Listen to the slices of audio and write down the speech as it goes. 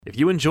If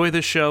you enjoy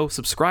this show,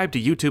 subscribe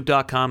to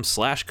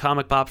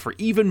youtube.com/comicpop for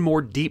even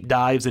more deep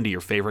dives into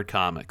your favorite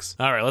comics.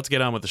 All right, let's get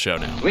on with the show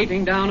now.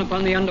 Sweeping down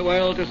upon the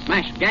underworld to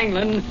smash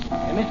gangland.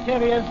 A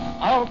mysterious,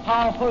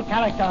 all-powerful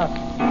character,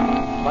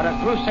 but a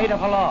crusader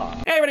for law.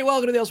 Hey everybody,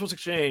 welcome to the Elseworlds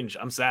Exchange.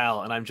 I'm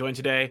Sal, and I'm joined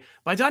today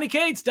by Donny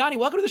Cates. Donny,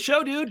 welcome to the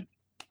show, dude.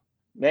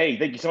 Hey,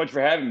 thank you so much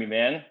for having me,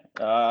 man.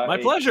 My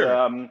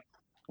pleasure.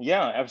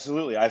 Yeah,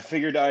 absolutely. I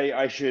figured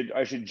I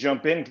should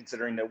jump in,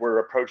 considering that we're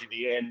approaching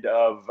the end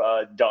of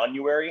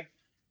Donuary.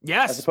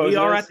 Yes, we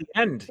are at the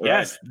end. Right.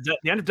 Yes,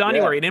 the end of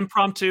Donuary, an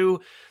impromptu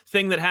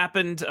thing that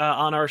happened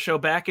on our show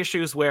Back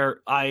Issues,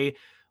 where I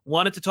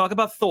wanted to talk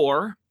about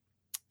Thor,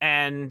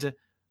 and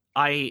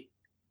I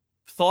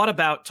thought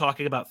about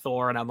talking about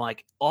Thor, and I'm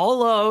like,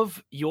 all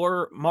of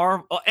your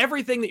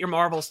everything that your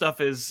Marvel stuff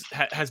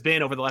has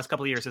been over the last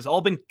couple of years has all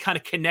been kind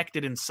of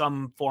connected in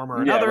some form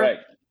or another. Right.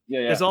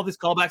 Yeah. There's all these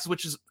callbacks,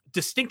 which is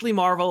distinctly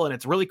Marvel, and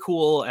it's really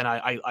cool, and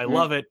I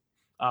love it.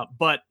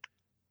 But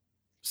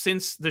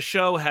since the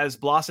show has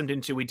blossomed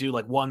into we do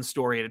like one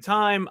story at a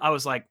time, I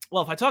was like,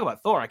 well, if I talk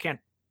about Thor, I can't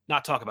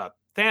not talk about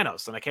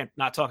Thanos, and I can't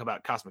not talk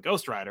about Cosmic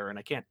Ghost Rider, and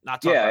I can't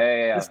not talk about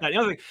this, that, and the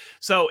other thing.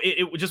 So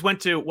it just went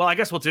to, well, I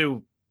guess we'll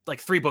do like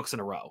 3 books in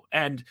a row.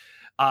 And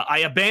I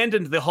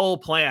abandoned the whole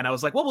plan. I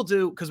was like, well, we'll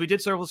do, because we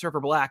did Silver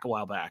Surfer Black a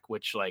while back,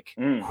 which like,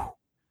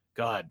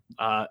 God.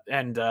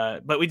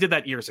 But we did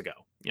that years ago,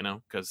 you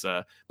know, because,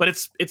 but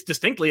it's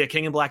distinctly a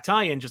King in Black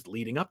tie-in just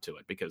leading up to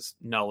it, because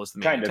Null is the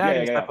main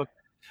antagonist.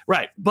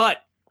 Right. But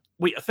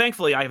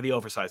thankfully I have the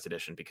oversized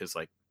edition, because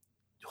like,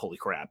 holy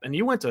crap. And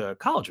you went to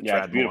college with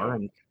Tradmore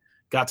and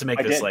got to make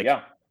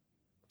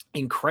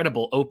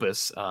incredible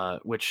opus,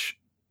 which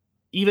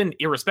even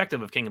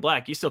irrespective of King in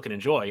Black, you still can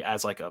enjoy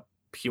as like a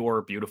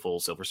pure, beautiful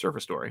Silver Surfer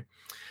story.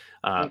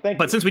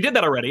 But since we did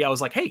that already, I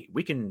was like, hey,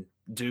 we can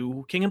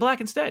do King in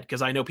Black instead,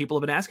 because I know people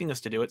have been asking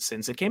us to do it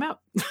since it came out.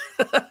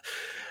 But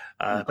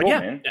yeah,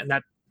 man. And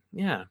that,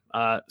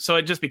 so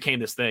it just became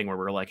this thing where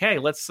we were like, hey,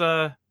 let's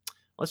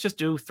just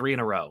do 3 in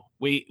a row.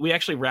 We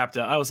actually wrapped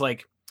up. I was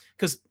like,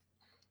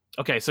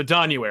 so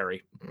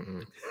Donuary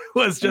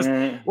was just,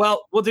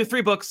 well, we'll do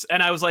 3 books.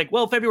 And I was like,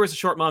 well, February's a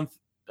short month.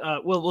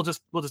 We'll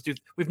just do,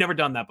 we've never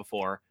done that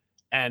before.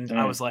 And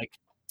I was like,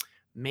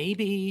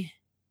 maybe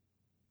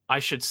I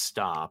should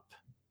stop,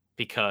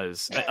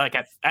 because like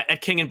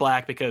at King in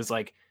Black, because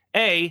like,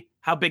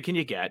 how big can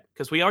you get?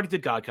 Because we already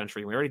did God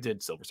Country and we already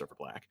did Silver Surfer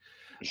Black.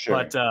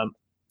 Sure.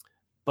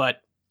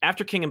 But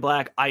after King in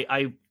Black,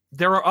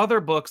 there are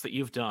other books that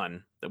you've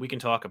done that we can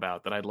talk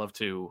about that I'd love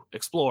to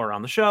explore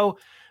on the show.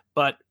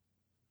 But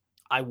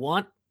I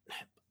want,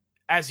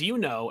 as you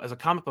know, as a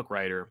comic book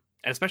writer,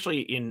 and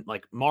especially in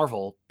like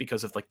Marvel,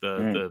 because of like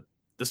the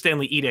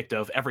Stanley edict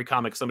of every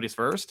comic somebody's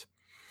first.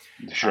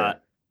 Sure.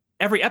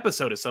 Every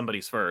episode is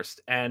somebody's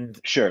first, and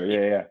sure,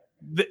 yeah.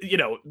 You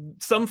know,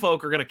 some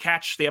folk are going to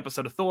catch the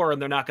episode of Thor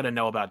and they're not going to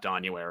know about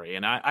Donuary,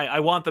 and I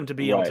want them to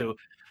be able to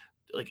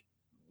like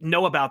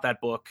know about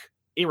that book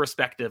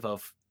irrespective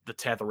of the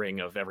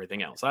tethering of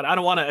everything else. I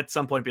don't want to at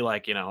some point be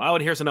like, you know, oh,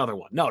 and here's another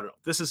one. No,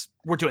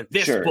 we're doing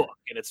this book,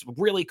 and it's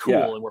really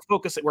cool, and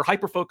we're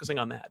hyper focusing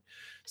on that.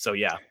 So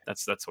yeah,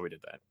 that's why we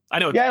did that. I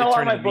know. Yeah, a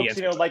lot of my books,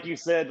 you know, like you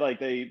said, like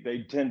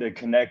they tend to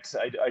connect.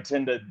 I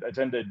tend to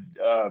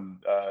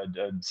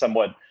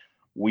somewhat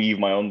weave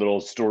my own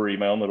little story,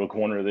 my own little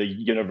corner of the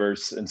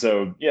universe, and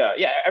so yeah,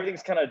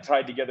 everything's kind of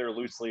tied together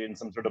loosely in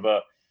some sort of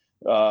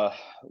a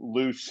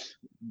loose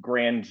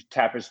grand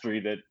tapestry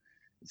that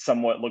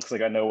somewhat looks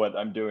like I know what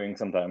I'm doing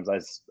sometimes,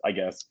 I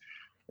guess.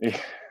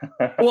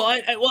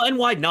 well, and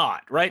why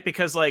not, right?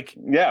 Because like,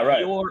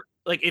 you're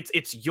like,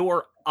 it's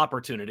your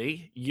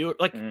opportunity. You're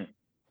like,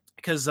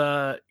 because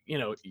you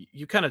know,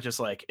 you kind of just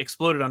like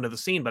exploded onto the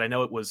scene, but I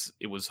know it was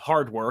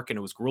hard work and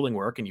it was grueling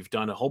work, and you've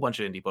done a whole bunch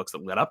of indie books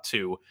that led up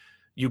to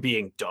you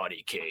being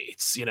Donny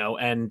Cates, you know,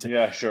 and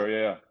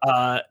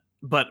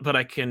but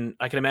I can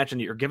imagine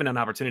that you're given an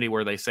opportunity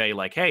where they say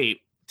like,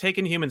 hey, take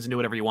Inhumans and do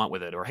whatever you want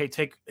with it, or hey,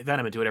 take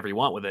Venom and do whatever you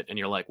want with it, and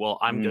you're like, well,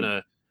 I'm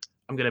gonna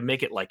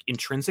make it like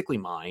intrinsically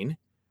mine,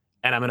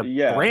 and I'm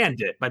gonna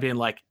brand it by being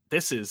like,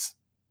 this is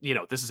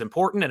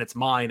important, and it's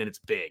mine, and it's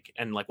big,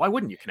 and like, why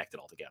wouldn't you connect it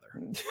all together?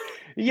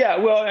 Yeah,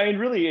 well, I mean,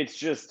 really, it's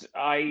just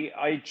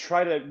I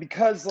try to,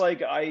 because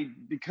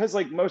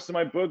most of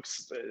my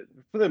books,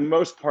 for the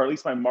most part, at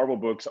least my Marvel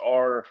books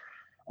are.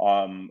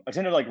 I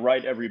tend to like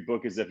write every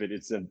book as if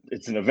it's an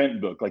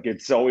event book. Like,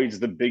 it's always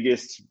the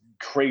biggest,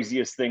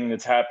 craziest thing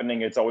that's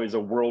happening. It's always a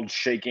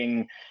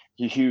world-shaking,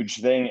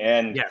 huge thing.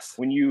 And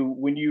when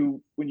you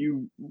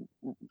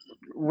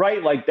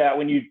write like that,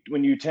 when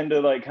you tend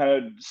to like kind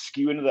of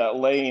skew into that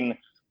lane,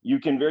 you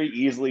can very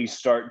easily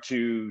start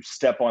to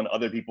step on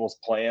other people's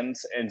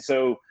plans. And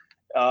so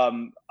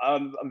I'm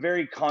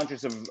very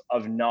conscious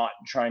of not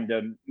trying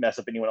to mess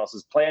up anyone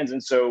else's plans.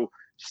 And so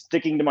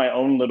sticking to my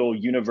own little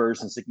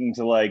universe and sticking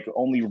to like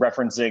only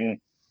referencing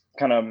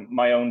kind of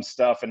my own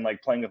stuff and like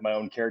playing with my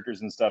own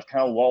characters and stuff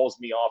kind of walls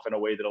me off in a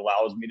way that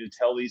allows me to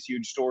tell these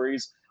huge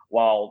stories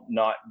while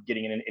not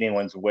getting in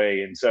anyone's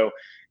way. And so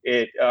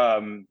it's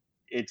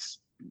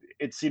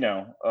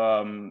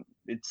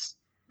it's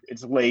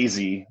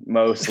lazy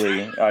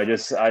mostly. I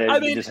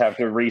mean, just have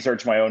to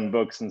research my own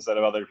books instead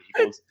of other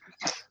people's.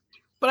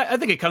 But I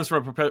think it comes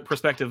from a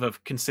perspective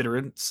of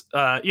considerance.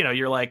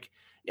 You're like,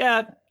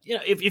 yeah,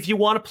 if you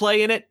want to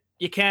play in it,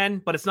 you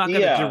can, but it's not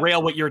going to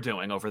derail what you're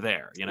doing over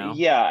there,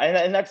 Yeah,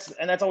 and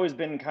that's always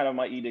been kind of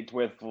my edict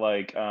with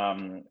like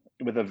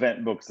with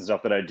event books and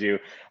stuff that I do.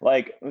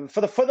 Like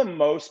for the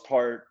most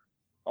part,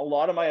 a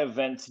lot of my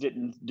events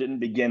didn't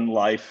begin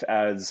life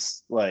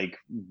as like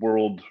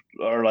world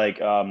or like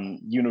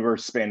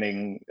universe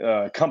spanning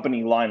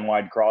company line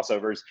wide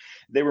crossovers.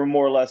 They were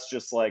more or less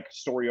just like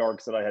story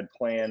arcs that I had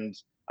planned.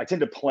 I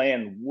tend to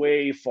plan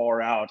way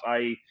far out.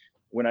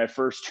 When I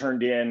first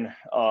turned in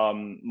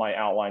my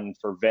outline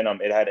for Venom,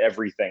 it had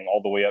everything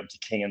all the way up to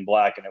King in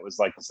Black, and it was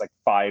like this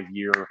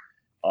 5-year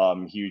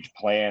huge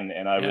plan.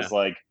 And I was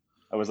like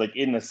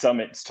in the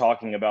summits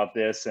talking about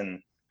this,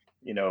 and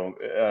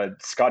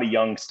Scotty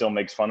Young still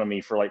makes fun of me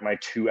for like my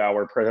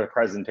 2-hour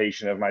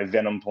presentation of my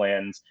Venom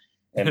plans.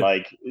 And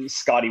like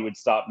Scotty would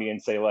stop me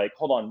and say like,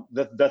 hold on,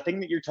 the thing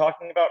that you're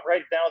talking about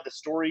right now, the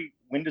story,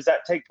 when does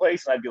that take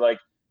place? And I'd be like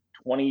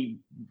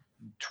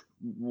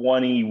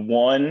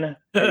 2021. And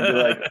be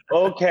like,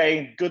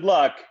 okay, good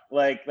luck.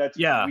 Like that's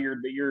weird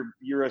that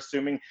you're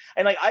assuming.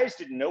 And like I just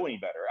didn't know any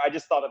better. I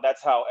just thought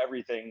that's how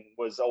everything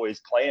was always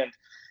planned.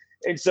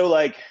 And so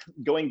like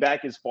going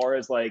back as far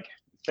as like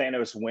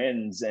Thanos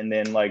wins and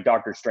then like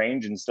Doctor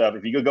Strange and stuff,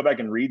 if you go back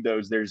and read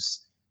those,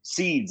 there's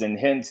seeds and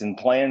hints and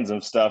plans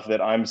of stuff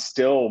that I'm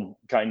still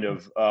kind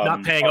of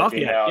not paying off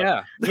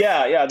yet.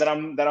 Yeah, that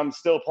I'm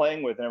still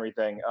playing with and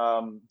everything.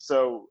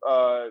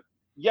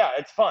 Yeah,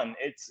 it's fun.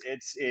 It's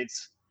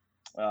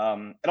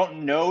I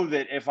don't know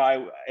that if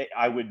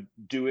I would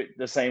do it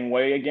the same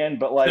way again,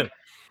 but like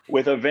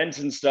with events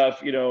and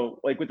stuff,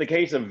 like with the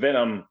case of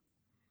Venom,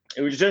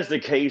 it was just a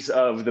case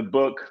of the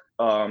book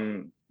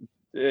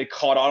it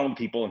caught on with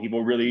people, and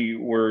people really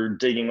were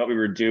digging what we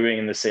were doing,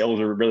 and the sales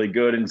were really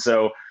good. And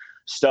so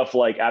stuff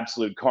like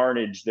Absolute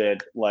Carnage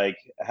that like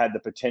had the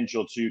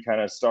potential to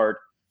kind of start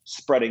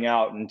spreading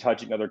out and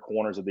touching other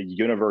corners of the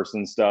universe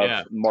and stuff.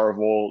 Yeah.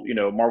 Marvel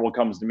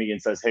comes to me and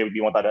says, hey, do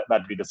you want that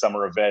to be the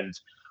summer event?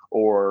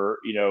 Or,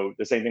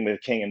 the same thing with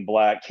King in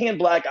Black. King in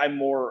Black, I'm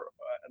more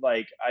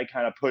I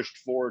kind of pushed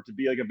for to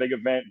be like a big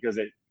event because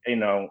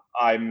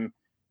I'm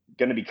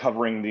going to be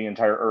covering the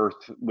entire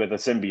Earth with a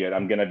symbiote.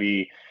 I'm going to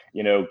be,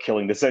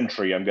 killing the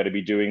Sentry. I'm going to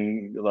be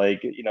doing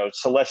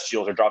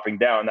Celestials are dropping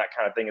down. That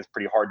kind of thing is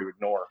pretty hard to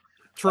ignore.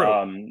 True.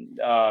 And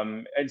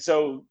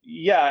so,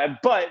 yeah,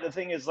 but the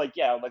thing is like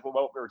what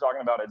we were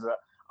talking about is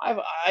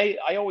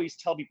I always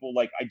tell people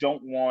like, I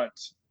don't want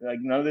like,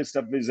 none of this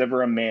stuff is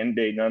ever a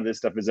mandate. None of this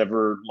stuff is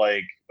ever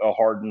like a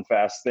hard and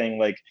fast thing.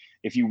 Like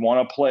if you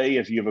want to play,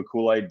 if you have a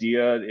cool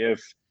idea, if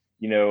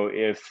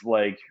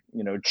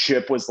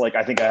Chip was like,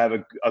 I think I have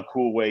a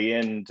cool way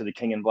into the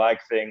King in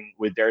Black thing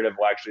with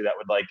Daredevil, actually, that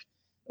would like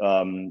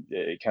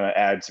kind of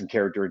add some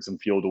character and some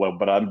fuel to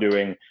what I'm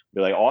doing.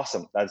 Be like,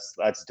 awesome, that's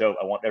dope.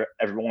 I want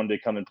everyone to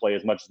come and play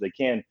as much as they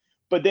can.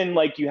 But then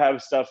like you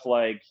have stuff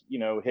like,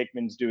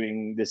 Hickman's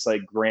doing this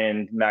like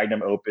grand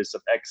magnum opus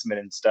of X-Men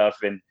and stuff.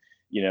 And,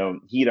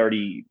 he'd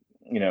already,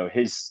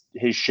 his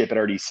ship had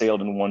already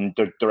sailed in one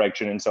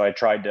direction. And so I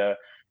tried to,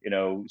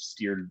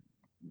 steer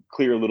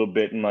clear a little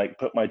bit and like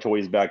put my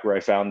toys back where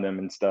I found them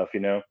and stuff,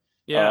 Yeah.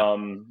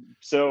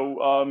 It's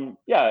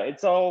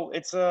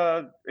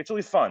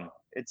really fun.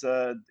 It's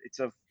a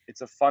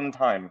fun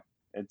time.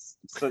 It's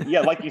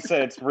like you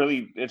said, it's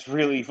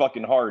really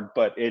fucking hard,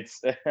 but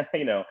it's,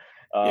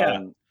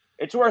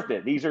 it's worth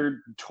it. These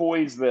are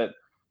toys that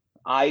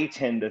I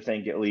tend to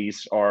think at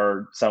least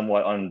are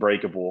somewhat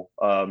unbreakable.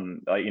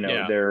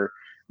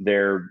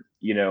 They're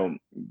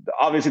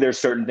obviously there's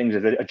certain things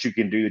that you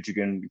can do that you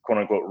can quote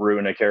unquote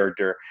ruin a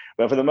character,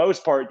 but for the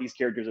most part, these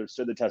characters have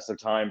stood the test of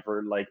time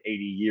for like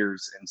 80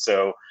 years. And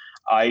so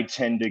I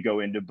tend to go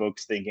into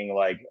books thinking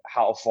like,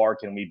 how far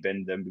can we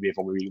bend them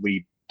before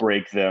we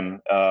break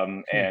them?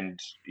 And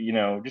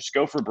just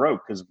go for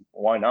broke, because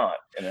why not?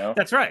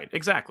 That's right.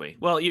 Exactly.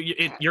 Well,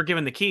 you're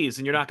given the keys,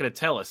 and you're not going to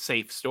tell a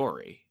safe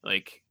story.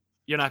 Like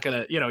you're not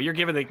going to, you're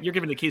given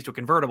the keys to a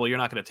convertible. You're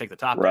not going to take the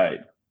top. Right.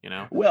 Down.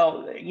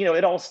 Well,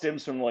 it all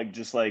stems from like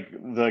just like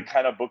the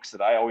kind of books that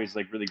I always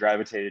like really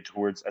gravitated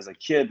towards as a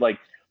kid. Like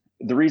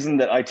the reason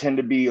that I tend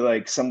to be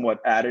like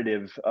somewhat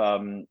additive,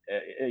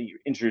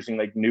 introducing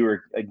like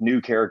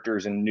new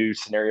characters and new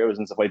scenarios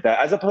and stuff like that,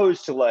 as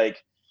opposed to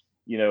like,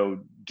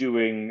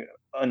 doing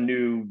a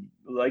new,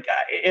 like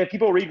if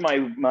people read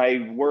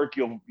my work,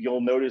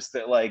 you'll notice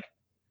that like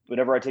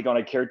whenever I take on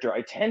a character,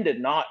 I tend to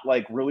not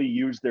like really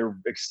use their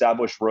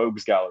established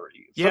rogues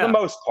gallery for the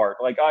most part.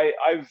 Like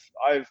I've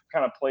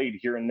kind of played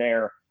here and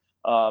there,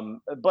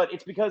 but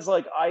it's because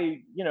like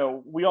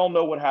we all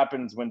know what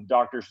happens when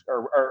doctors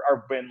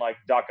or when like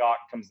Doc Ock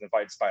comes in and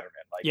fights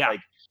Spider-Man.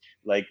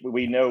 Like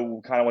we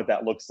know kind of what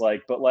that looks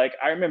like. But like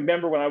I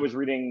remember when I was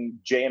reading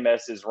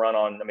JMS's run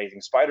on Amazing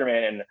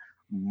Spider-Man and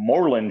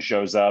Moreland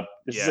shows up.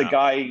 This is a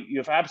guy you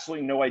have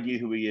absolutely no idea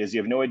who he is.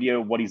 You have no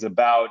idea what he's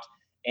about.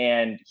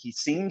 and he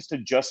seems to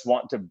just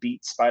want to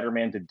beat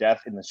Spider-Man to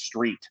death in the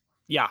street.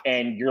 Yeah.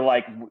 And you're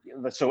like,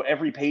 so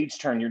every page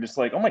turn, you're just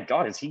like, oh my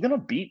God, is he going to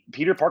beat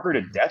Peter Parker to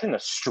death in the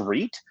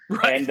street?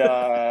 Right.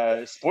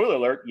 And spoiler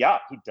alert, yeah,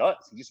 he does.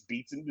 He just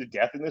beats him to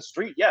death in the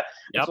street. Yeah.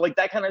 Yep. So like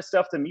that kind of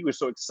stuff to me was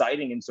so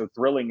exciting and so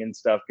thrilling and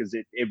stuff, because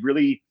it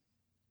really,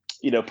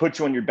 puts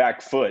you on your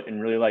back foot and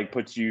really like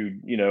puts you,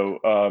 in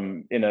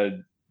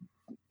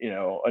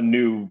a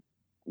new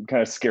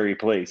kind of scary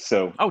place.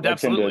 So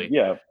absolutely.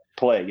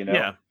 Play,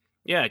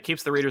 Yeah, it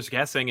keeps the readers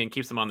guessing and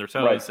keeps them on their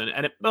toes,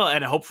 right.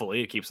 and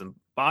hopefully it keeps them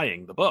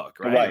buying the book,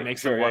 right? It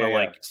makes them want to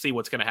like see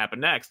what's going to happen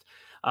next.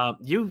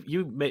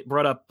 You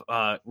brought up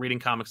reading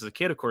comics as a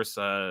kid. Of course,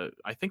 I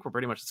think we're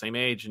pretty much the same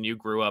age, and you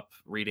grew up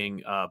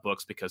reading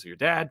books because of your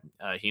dad.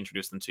 He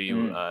introduced them to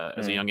you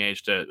as a young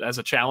age as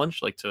a challenge,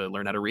 like to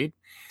learn how to read.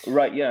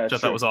 Right. Yeah. Which I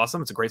thought was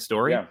awesome. It's a great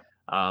story. Yeah.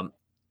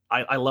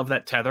 I love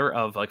that tether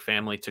of like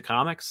family to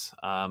comics.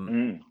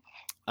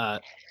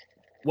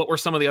 What were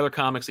some of the other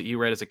comics that you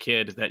read as a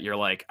kid that you're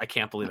like, I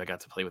can't believe I got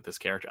to play with this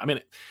character? I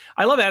mean,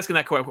 I love asking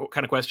that kind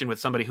of question with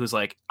somebody who's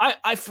like,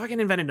 I fucking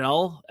invented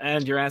Null,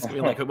 and you're asking me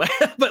like,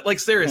 but like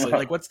seriously,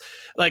 like what's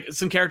like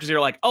some characters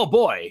you're like, oh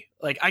boy,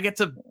 like I get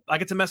to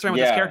mess around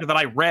with this character that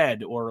I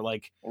read or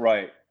like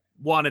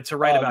wanted to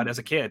write about as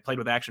a kid, played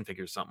with action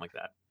figures, something like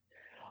that.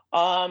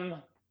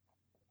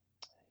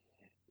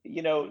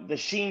 The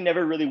sheen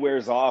never really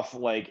wears off.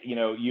 Like,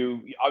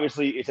 you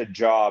obviously it's a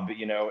job,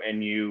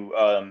 and you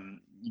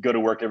go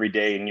to work every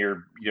day and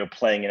you're,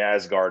 playing in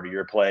Asgard, or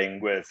you're playing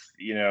with,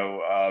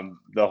 the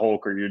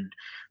Hulk, or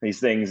these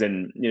things.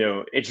 And,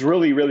 it's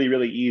really, really,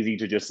 really easy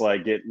to just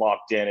like get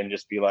locked in and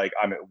just be like,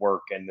 I'm at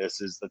work and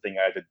this is the thing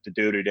I have to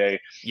do today.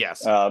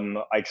 Yes.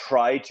 I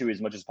try to, as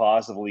much as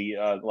possibly,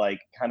 like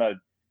kind of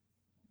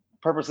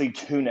purposely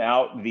tune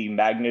out the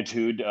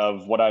magnitude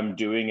of what I'm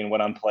doing and what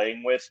I'm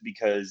playing with,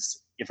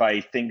 because if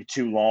I think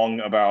too long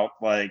about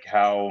like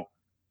how,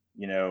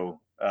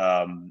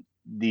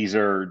 these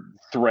are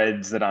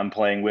threads that I'm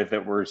playing with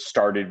that were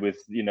started with,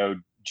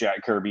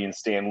 Jack Kirby and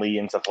Stan Lee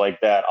and stuff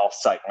like that, I'll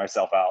psych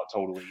myself out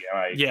totally.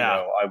 And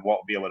I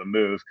won't be able to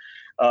move.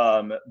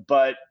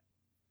 But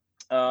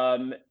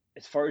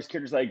as far as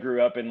characters I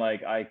grew up in,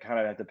 like, I kind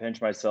of have to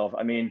pinch myself.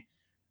 I mean,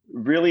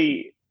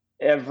 really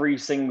every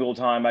single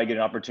time I get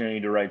an opportunity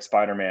to write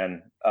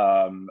Spider-Man,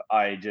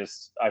 I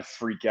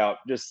freak out.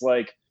 Just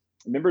like,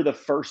 remember the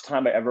first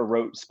time I ever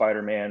wrote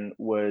Spider-Man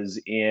was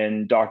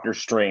in Doctor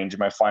Strange,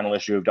 my final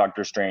issue of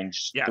Doctor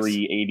Strange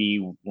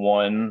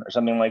 381 or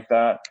something like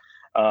that.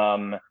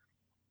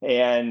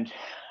 And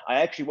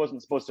I actually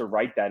wasn't supposed to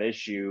write that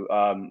issue.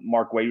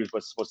 Mark Waid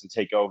was supposed to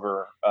take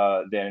over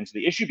then. And so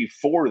the issue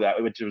before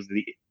that, which was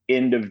the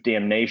end of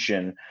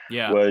Damnation,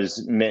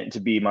 was meant to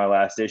be my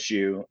last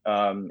issue.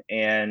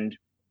 And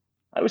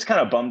I was kind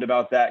of bummed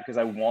about that because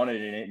I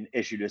wanted an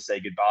issue to say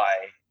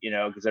goodbye,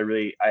 because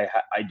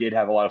I did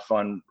have a lot of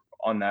fun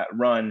on that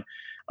run.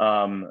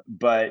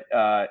 But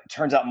it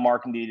turns out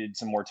Mark needed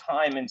some more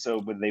time. And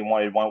so they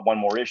wanted one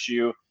more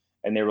issue,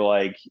 and they were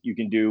like, you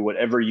can do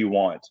whatever you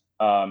want.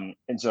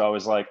 And so I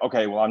was like,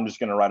 okay, well, I'm just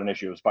going to write an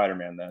issue of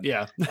Spider-Man then.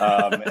 Yeah.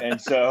 And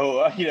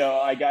so,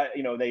 I got,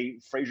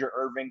 Fraser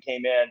Irving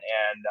came in,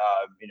 and,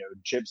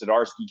 Chip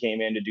Zdarsky came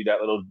in to do that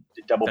little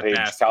double page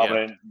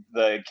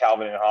the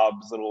Calvin and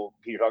Hobbes little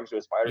Peter talks to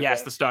a spider.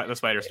 Yes. Thing. The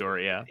spider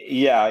story. Yeah.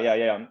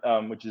 Yeah.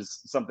 Which is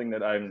something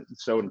that I'm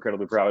so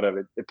incredibly proud of.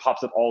 It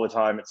pops up all the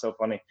time. It's so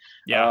funny.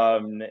 Yeah.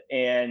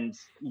 And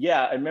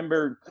yeah, I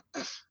remember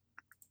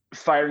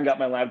firing up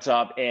my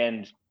laptop,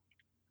 and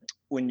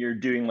when you're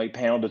doing like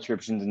panel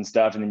descriptions and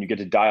stuff, and then you get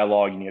to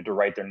dialogue and you have to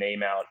write their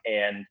name out.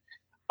 And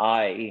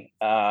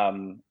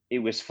it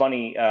was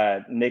funny.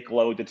 Nick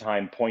Lowe at the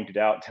time pointed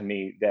out to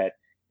me that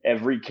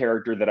every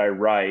character that I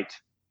write,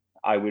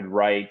 I would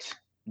write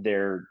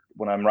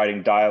when I'm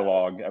writing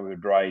dialogue, I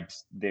would write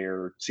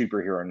their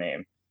superhero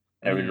name.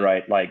 I would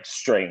write like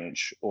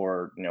Strange,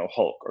 or,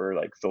 Hulk, or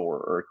like Thor,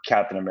 or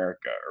Captain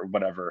America, or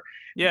whatever.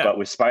 Yeah. But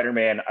with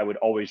Spider-Man, I would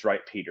always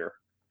write Peter.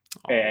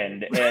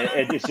 And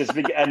it's just,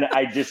 and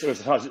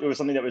it was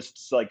something that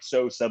was like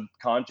so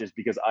subconscious,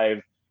 because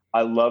I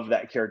love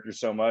that character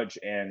so much,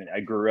 and I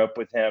grew up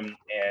with him,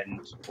 and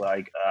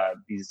like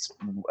he's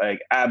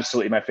like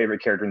absolutely my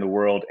favorite character in the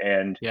world.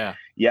 And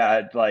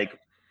like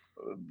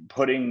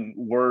putting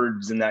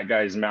words in that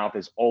guy's mouth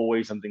is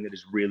always something that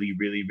is really,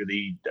 really,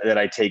 really, that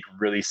I take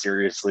really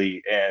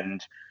seriously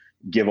and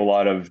give a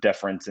lot of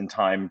deference and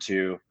time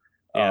to,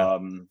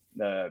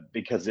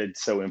 because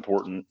it's so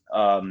important.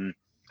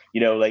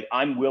 Like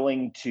I'm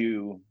willing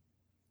to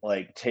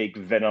like take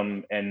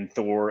Venom and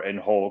Thor and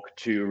Hulk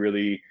to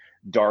really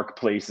dark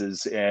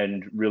places,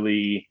 and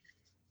really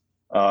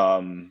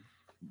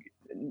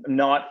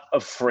not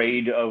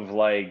afraid of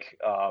like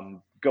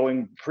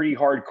going pretty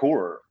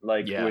hardcore,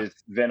 like with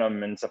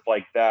Venom and stuff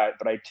like that.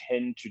 But I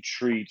tend to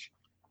treat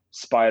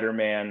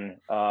Spider-Man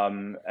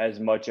as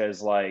much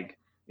as like,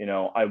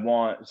 I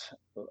want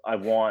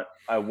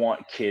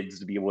kids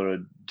to be able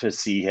to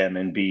see him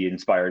and be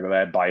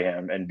inspired by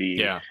him, and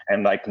be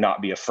and like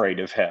not be afraid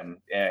of him,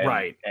 and,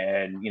 right.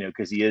 And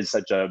because he is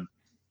such a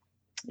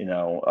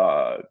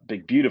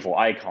big beautiful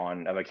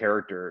icon of a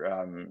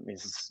character.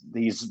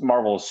 He's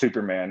Marvel's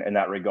Superman in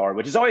that regard,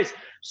 which is always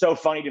so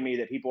funny to me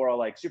that people are all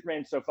like,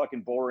 Superman's so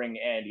fucking boring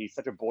and he's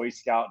such a Boy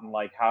Scout, and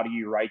like, how do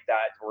you write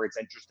that where it's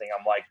interesting?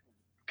 I'm like,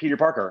 Peter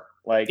Parker,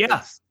 like,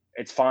 yeah,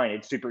 it's fine,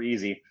 it's super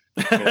easy,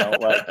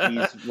 like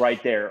he's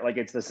right there, like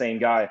it's the same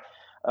guy.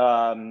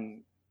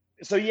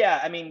 So yeah,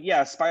 I mean,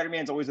 yeah,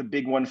 Spider-Man's always a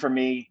big one for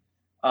me.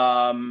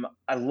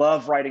 I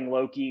love writing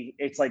Loki.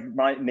 It's like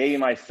maybe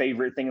my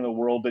favorite thing in the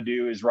world to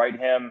do is write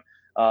him.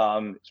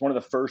 It's one of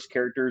the first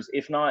characters,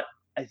 if not,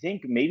 I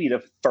think maybe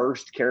the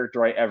first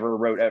character I ever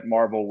wrote at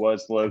Marvel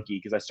was Loki,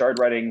 because I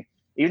started writing,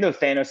 even though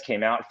Thanos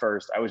came out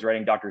first, I was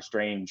writing Doctor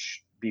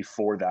Strange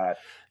before that.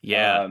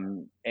 Yeah.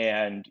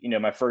 And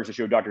my first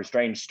issue of Doctor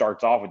Strange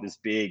starts off with this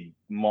big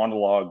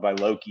monologue by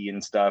Loki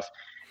and stuff.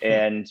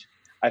 And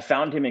I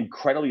found him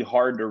incredibly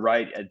hard to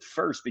write at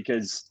first,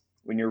 because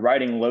when you're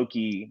writing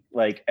Loki,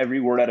 like every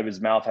word out of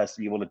his mouth has to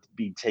be able to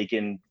be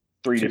taken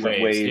three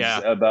different ways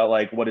about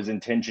like what his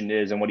intention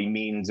is and what he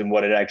means and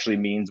what it actually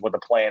means, what the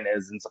plan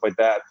is and stuff like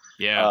that.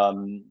 Yeah.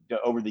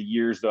 Over the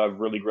years, though, I've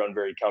really grown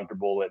very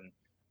comfortable, and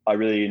I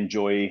really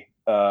enjoy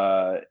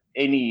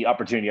any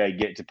opportunity I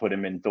get to put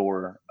him in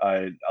Thor.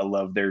 I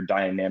love their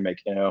dynamic,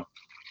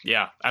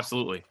 Yeah,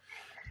 absolutely.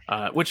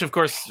 Which, of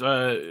course,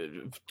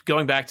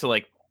 going back to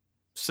like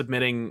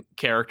submitting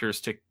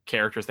characters to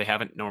characters they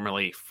haven't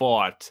normally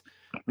fought,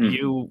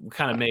 you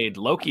kind of made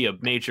Loki a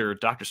major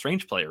Doctor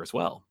Strange player as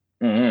well.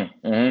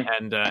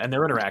 And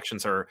their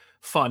interactions are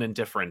fun and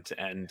different,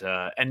 and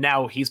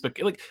now he's like,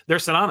 they're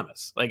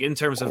synonymous, like in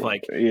terms of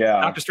like,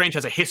 Doctor Strange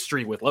has a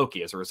history with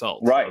Loki as a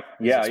result, right?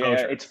 Yeah,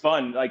 it's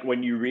fun. Like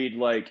when you read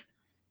like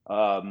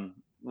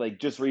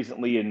just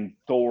recently in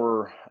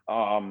Thor,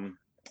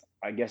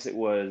 I guess it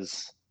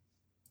was,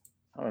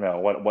 I don't know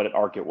what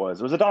arc it was.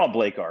 It was a Donald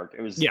Blake arc.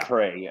 It was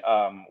Prey,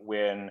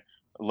 when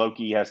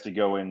Loki has to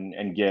go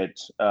and get,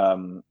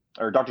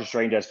 or Doctor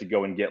Strange has to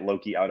go and get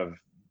Loki out of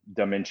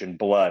Dimension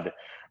Blood,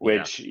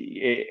 which,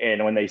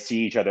 and when they see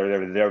each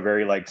other, they're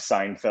very like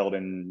Seinfeld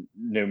and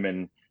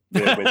Newman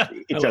with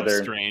each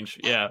other. Strange,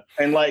 yeah.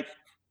 And like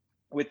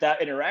with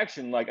that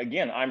interaction, like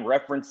again, I'm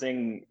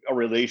referencing a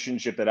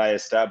relationship that I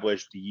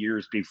established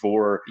years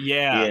before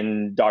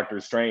in Doctor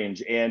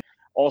Strange. And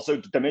also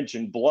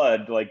Dimension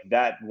Blood, like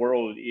that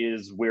world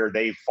is where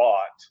they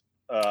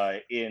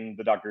fought in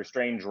the Doctor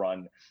Strange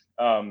run.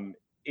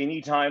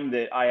 Anytime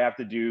that I have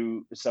to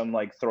do some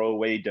like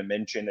throwaway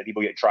dimension that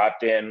people get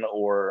trapped in,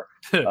 or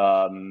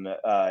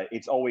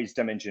it's always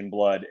Dimension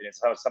Blood, and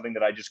it's something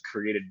that I just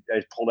created,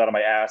 I pulled out of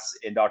my ass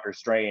in Doctor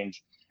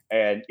Strange.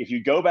 And if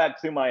you go back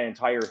through my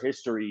entire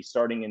history,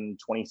 starting in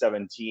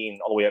 2017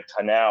 all the way up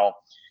to now,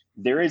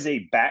 there is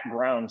a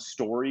background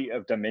story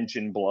of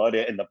Dimension Blood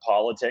and the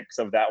politics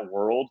of that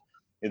world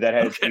that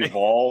has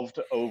evolved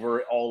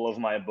over all of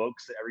my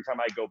books. Every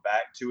time I go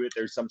back to it,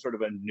 there's some sort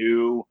of a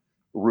new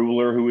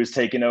ruler who is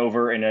taken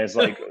over, and is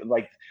like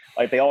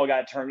they all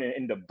got turned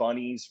into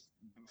bunnies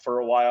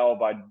for a while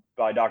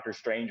by Doctor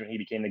Strange when he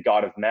became the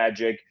god of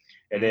magic.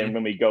 And then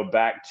when we go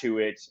back to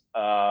it,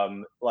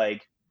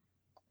 like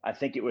I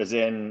think it was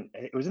in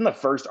the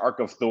first arc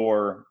of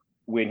Thor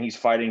when he's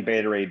fighting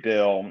Beta Ray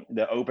Bill.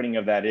 The opening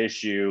of that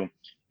issue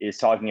is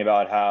talking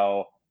about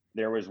how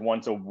there was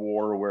once a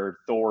war where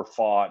Thor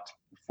fought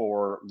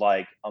for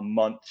like a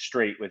month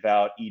straight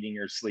without eating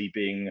or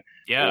sleeping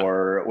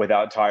or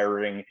without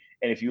tiring.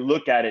 And if you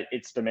look at it,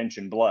 it's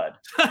Dimension Blood.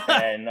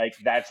 And like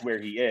that's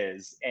where he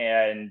is.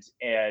 And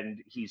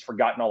he's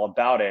forgotten all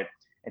about it.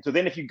 And so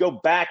then if you go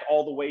back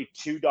all the way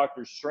to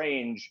Doctor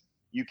Strange,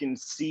 you can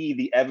see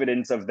the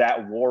evidence of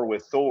that war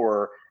with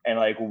Thor, and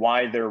like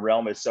why their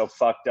realm is so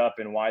fucked up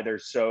and why they're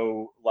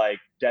so like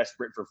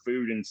desperate for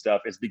food and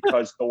stuff. It's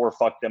because Thor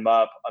fucked them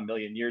up a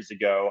million years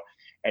ago.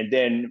 And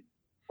then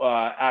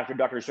after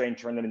Doctor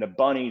Strange turned them into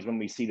bunnies, when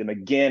we see them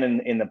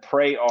again in the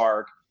Prey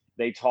arc,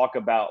 they talk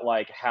about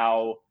like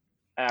how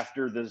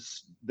after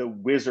the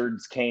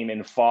wizards came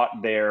and fought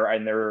there,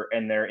 and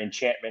their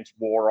enchantments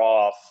wore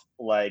off,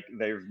 like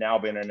they've now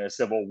been in a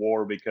civil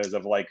war because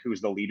of like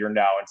who's the leader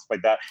now and stuff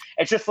like that.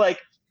 It's just like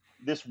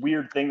this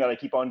weird thing that I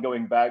keep on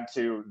going back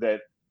to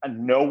that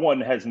no one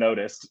has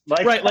noticed.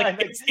 Like, right,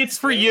 like it's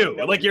for you.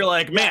 Like you're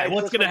like, man,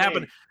 what's gonna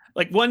happen?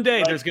 Like one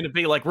day there's gonna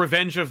be like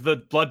Revenge of the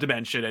Blood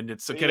Dimension, and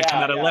it's gonna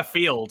come out of left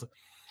field.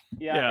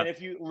 Yeah, and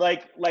if you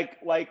like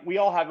we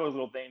all have those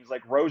little things.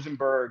 Like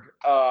Rosenberg,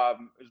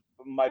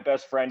 my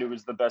best friend who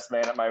was the best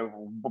man at my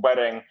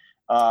wedding,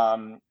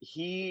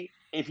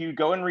 if you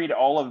go and read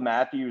all of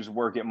Matthew's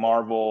work at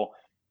Marvel,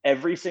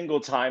 every single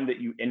time that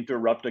you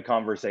interrupt a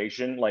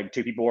conversation, like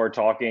two people are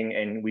talking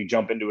and we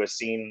jump into a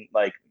scene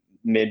like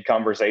mid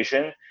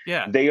conversation,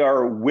 they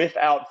are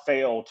without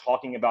fail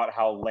talking about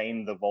how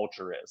lame the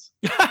Vulture is.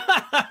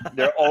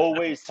 They're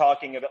always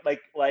talking about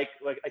like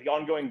the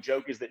ongoing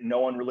joke is that no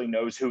one really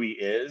knows who he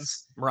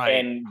is, right?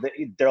 And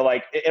they're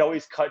like, it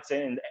always cuts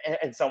in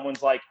and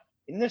someone's like,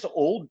 and this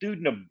old dude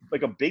in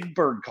a Big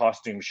Bird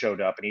costume showed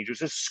up, and he was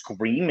just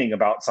screaming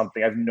about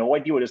something. I have no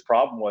idea what his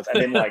problem was.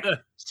 And then like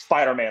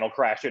Spider-Man will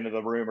crash into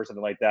the room or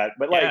something like that.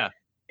 But like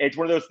it's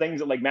one of those things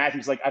that like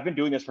Matthew's like, I've been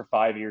doing this for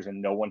 5 years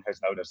and no one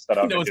has noticed that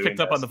I've no been one's doing picked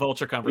up this. on the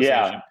Vulture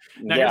conversation.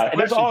 Now,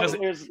 here's the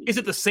question. Is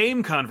it the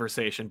same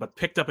conversation but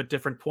picked up at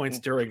different points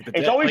during the day?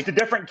 It's always the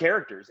different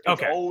characters.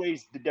 It's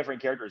always the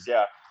different characters.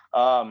 Yeah.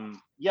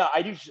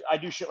 I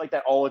do shit like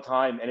that all the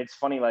time. And it's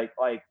funny, like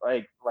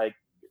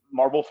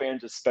Marvel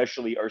fans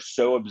especially are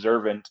so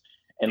observant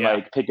and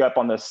like pick up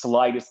on the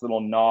slightest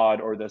little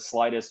nod or the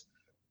slightest,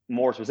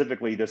 more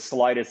specifically, the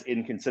slightest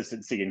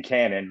inconsistency in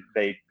canon.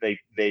 They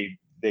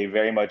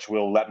very much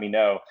will let me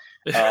know.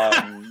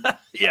 But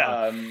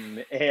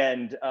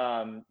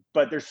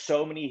there's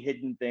so many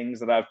hidden things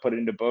that I've put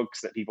into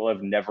books that people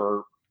have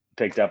never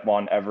picked up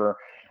on ever.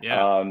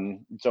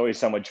 It's always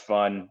so much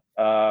fun.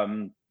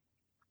 And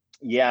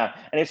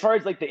as far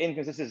as like the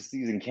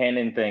inconsistencies in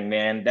canon thing,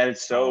 man, that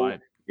is so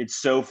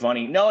it's so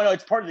funny. No,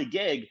 it's part of the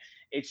gig.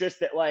 It's just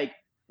that like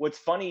what's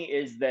funny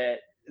is that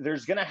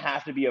there's gonna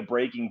have to be a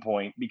breaking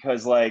point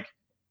because like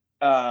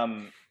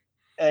at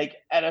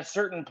a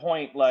certain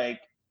point, like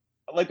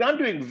I'm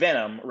doing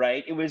Venom,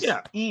 right? It was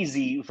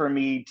easy for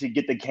me to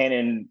get the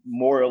canon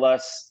more or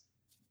less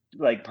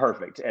like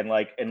perfect and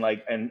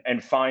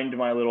find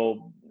my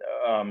little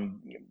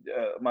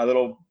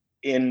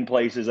in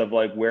places of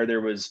like where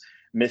there was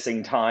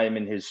missing time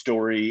in his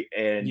story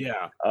and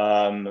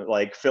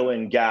like fill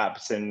in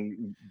gaps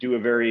and do a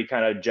very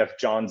kind of Jeff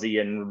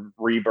Johnsian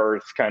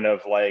Rebirth kind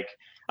of like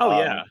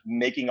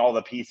making all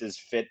the pieces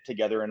fit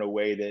together in a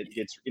way that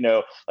gets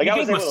like I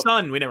was a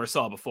son we never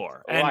saw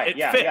before and it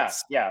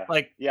fits.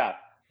 Like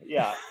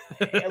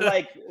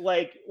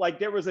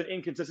there was an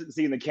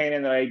inconsistency in the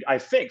canon that I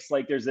fixed.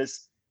 Like there's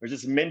this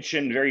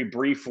mentioned very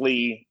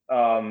briefly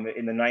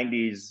in the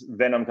 90s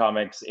Venom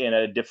comics in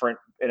a different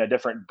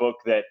book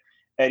that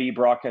Eddie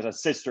Brock has a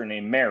sister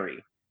named Mary.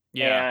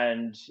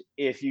 And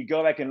if you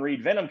go back and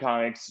read Venom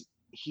comics,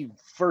 he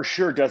for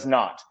sure does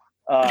not.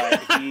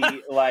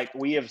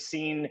 We have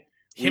seen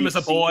him as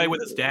a boy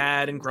with his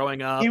dad and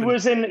growing up. He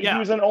was an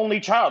only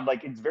child.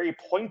 Like it's very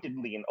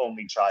pointedly an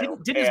only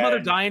child. Didn't his mother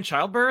die in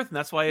childbirth, and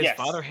that's why his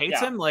father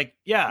hates him? Like,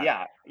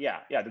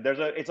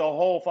 it's a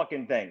whole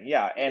fucking thing.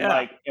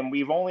 And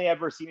we've only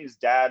ever seen his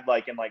dad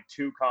like in like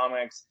 2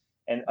 comics,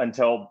 and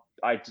until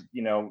I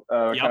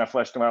kind of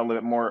fleshed him out a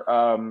little bit more.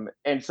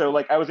 And so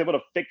like I was able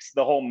to fix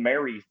the whole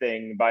Mary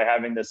thing by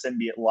having the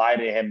symbiote lie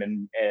to him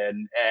and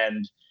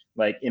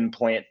like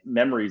implant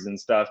memories and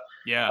stuff.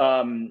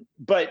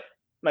 But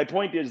my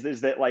point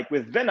is that like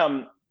with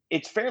Venom,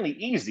 it's fairly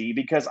easy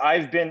because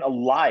I've been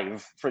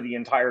alive for the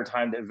entire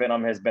time that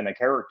Venom has been a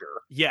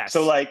character.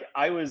 So like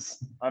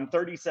I'm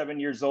 37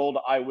 years old.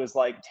 I was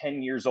like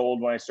 10 years old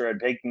when I started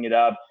picking it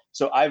up.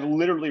 So I've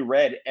literally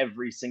read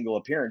every single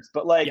appearance.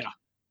 But like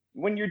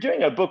when you're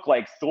doing a book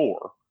like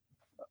Thor,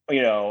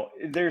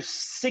 there's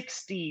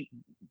 60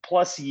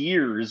 plus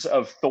years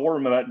of Thor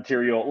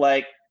material.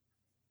 Like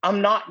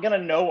I'm not going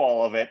to know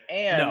all of it.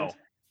 And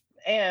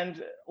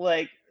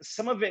like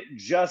some of it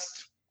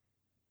just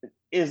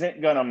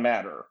isn't gonna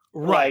matter,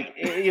 right?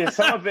 Like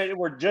some of it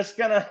we're just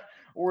gonna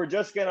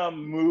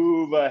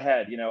move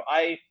ahead.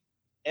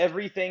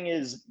 Everything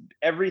is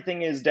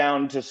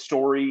down to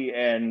story,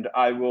 and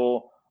I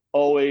will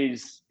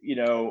always,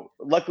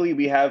 luckily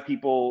we have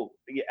people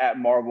at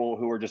Marvel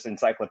who are just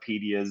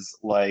encyclopedias.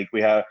 Like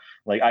we have,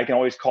 like I can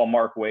always call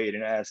Mark Waid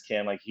and ask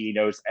him, like he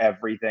knows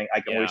everything.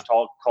 I can always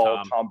call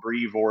Tom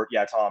Brevoort,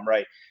 Tom,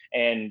 right,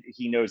 and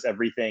he knows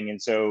everything.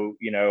 And so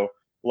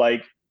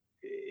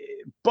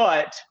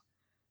but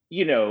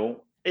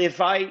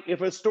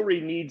if a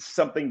story needs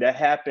something to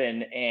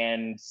happen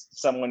and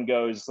someone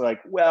goes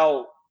like,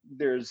 well,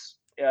 there's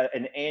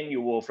an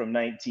annual from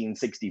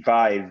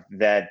 1965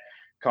 that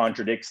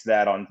contradicts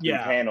that on 2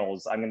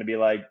 panels, I'm going to be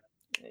like,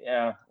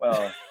 not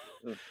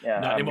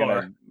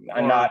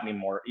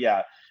anymore.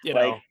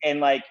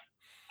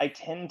 I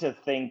tend to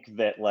think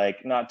that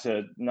like not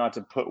to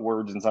put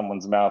words in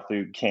someone's mouth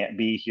who can't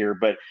be here,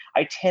 but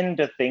I tend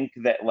to think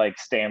that like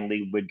Stan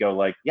Lee would go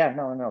like,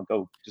 no,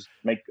 go just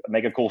make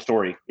a cool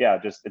story.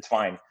 It's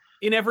fine.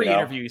 In every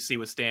interview you see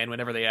with Stan,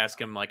 whenever they ask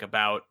him like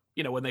about,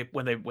 when they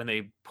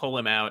pull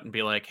him out and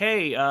be like,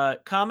 hey,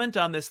 comment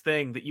on this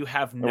thing that you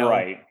have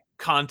no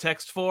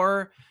context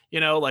for,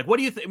 like what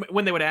do you think,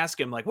 when they would ask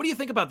him like, what do you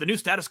think about the new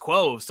status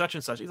quo of such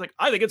and such? He's like,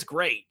 I think it's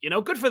great,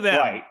 good for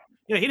them.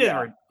 He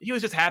didn't. He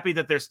was just happy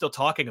that they're still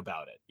talking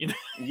about it. He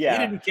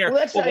didn't care.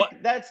 Well,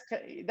 that's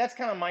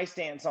kind of my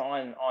stance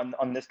on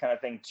this kind of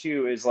thing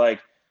too. Is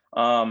like,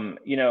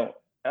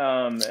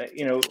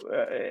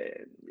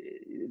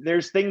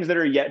 there's things that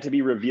are yet to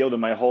be revealed in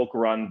my Hulk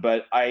run,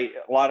 but a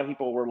lot of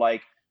people were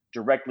like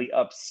directly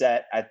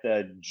upset at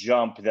the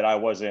jump that I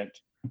wasn't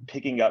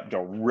picking up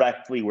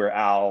directly where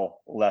Al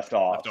left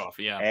off.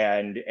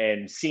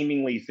 And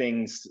seemingly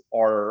things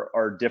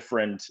are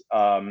different.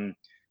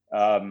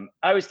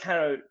 I was kind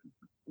of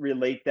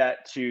relate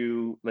that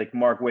to like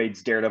Mark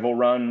Waid's Daredevil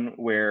run,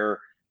 where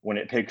when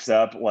it picks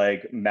up,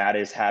 like Matt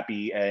is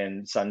happy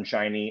and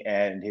sunshiny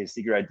and his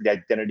secret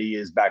identity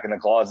is back in the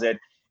closet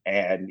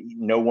and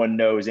no one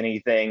knows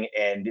anything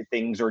and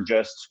things are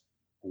just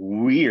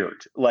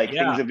weird. Like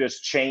things have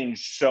just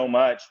changed so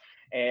much.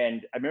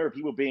 And I remember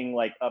people being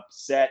like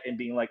upset and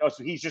being like, oh,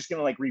 so he's just going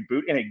to like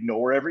reboot and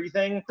ignore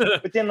everything.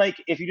 But then like,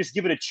 if you just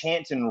give it a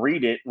chance and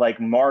read it, like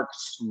Mark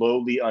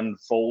slowly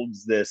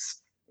unfolds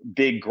this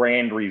big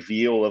grand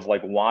reveal of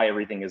like why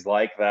everything is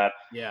like that.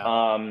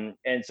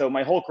 And so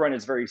my Hulk run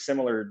is very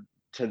similar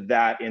to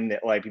that, in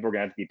that like people are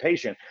going to have to be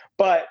patient.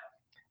 But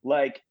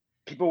like,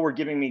 people were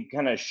giving me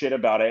kind of shit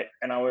about it.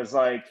 And I was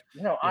like,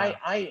 you know,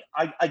 I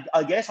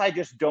guess I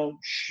just don't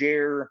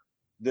share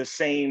the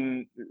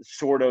same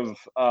sort of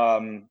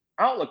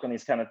outlook on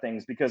these kind of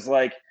things, because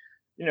like,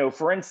 you know,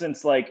 for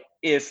instance, like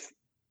if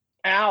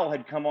Al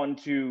had come on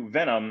to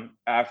Venom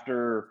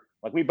after,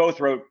 like, we both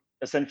wrote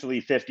essentially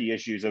 50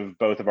 issues of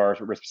both of our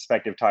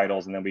respective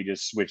titles, and then we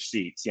just switched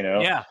seats, you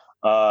know?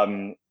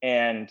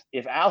 And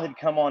if Al had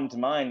come on to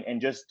mine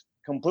and just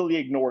completely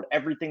ignored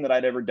everything that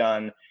I'd ever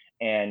done,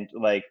 and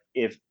like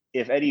if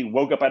Eddie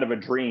woke up out of a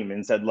dream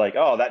and said like,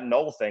 oh, that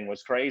Null thing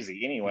was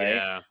crazy anyway,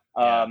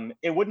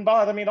 it wouldn't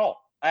bother me at all.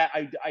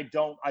 I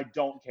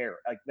don't care.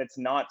 Like, that's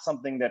not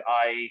something that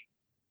I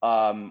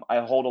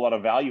hold a lot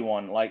of value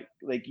on. Like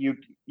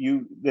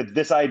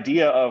this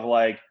idea of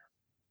like,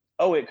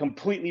 oh, it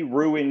completely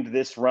ruined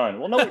this run.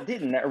 Well, no, it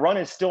didn't. That run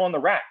is still on the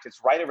racks. It's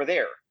right over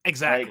there.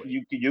 Exactly.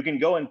 Like, you can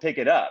go and pick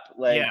it up.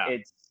 Like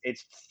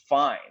it's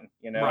fine,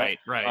 you know? Right.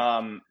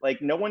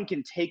 Like, no one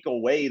can take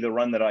away the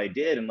run that I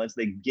did unless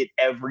they get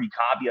every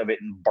copy of it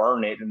and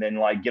burn it and then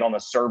like get on the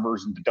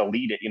servers and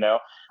delete it, you know?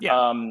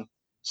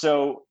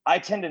 So I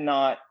tend to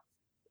not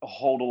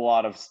hold a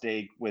lot of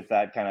stake with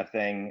that kind of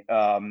thing.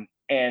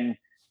 And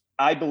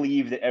I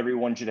believe that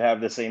everyone should have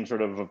the same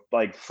sort of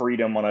like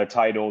freedom on a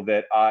title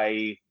that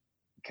I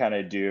kind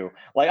of do.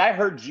 Like, I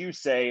heard you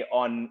say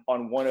on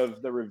one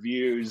of the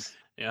reviews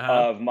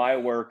of my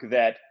work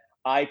that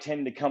I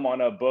tend to come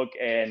on a book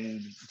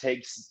and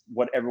take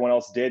what everyone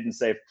else did and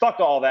say, fuck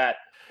all that,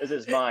 this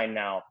is mine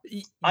now.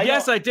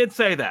 Yes, I did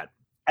say that.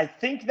 I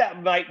think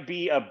that might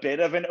be a bit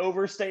of an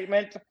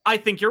overstatement. I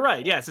think you're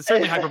right. Yes, it's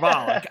certainly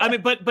hyperbolic. I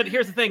mean, but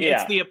here's the thing.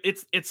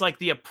 It's like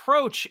the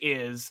approach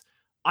is,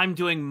 I'm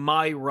doing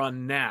my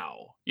run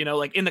now. You know,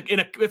 like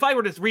if I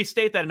were to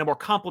restate that in a more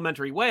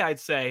complimentary way, I'd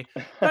say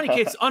Donny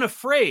Cates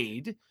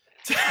unafraid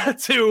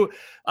to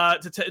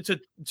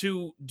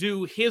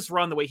do his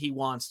run the way he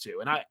wants to.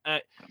 And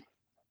I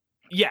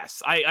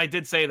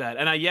did say that.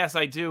 And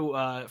I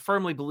do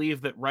firmly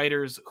believe that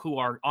writers who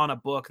are on a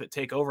book that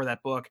take over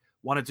that book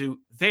want to do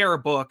their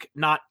book,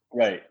 not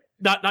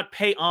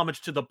pay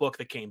homage to the book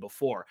that came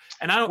before.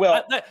 And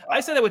I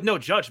say that with no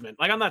judgment.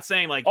 Like, I'm not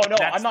saying like, oh no,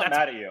 I'm not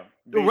mad at you.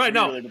 Right.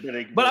 No,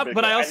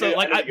 but I also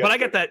I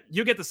get that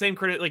you get the same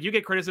you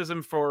get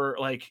criticism for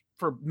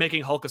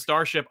making Hulk a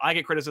starship. I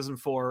get criticism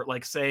for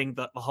like saying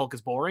that the Hulk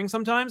is boring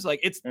sometimes.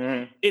 Like it's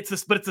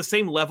the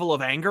same level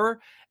of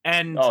anger.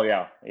 And but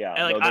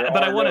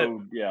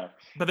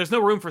there's no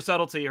room for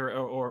subtlety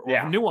or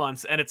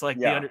nuance. And it's like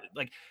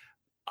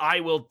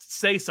I will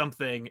say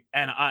something,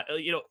 and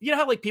you know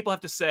how like people have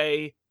to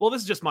say, well,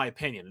 this is just my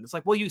opinion, and it's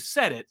like, well, you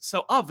said it,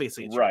 so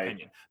obviously it's your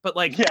opinion. But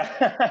like,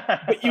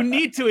 but you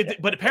need to,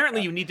 but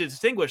apparently you need to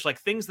distinguish like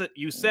things that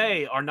you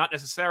say are not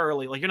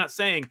necessarily like, you're not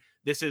saying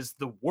this is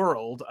the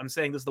world. I'm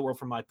saying this is the world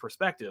from my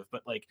perspective.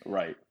 But like,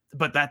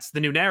 but that's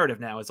the new narrative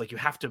now. Is like you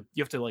have to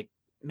like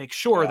make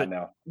sure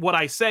that what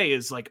I say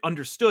is like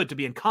understood to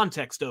be in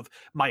context of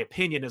my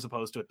opinion, as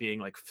opposed to it being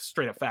like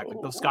straight up fact,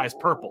 like the sky's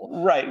purple.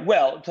 Right.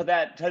 Well, to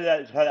that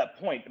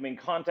point, I mean,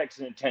 context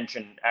and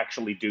intention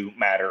actually do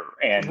matter,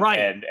 and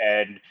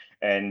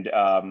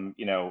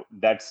you know,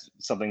 that's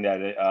something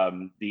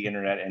that the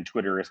internet and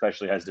Twitter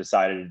especially has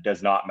decided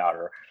does not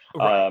matter.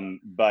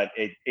 But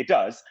it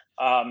does.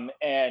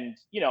 And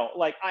you know,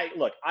 like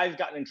I've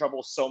gotten in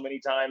trouble so many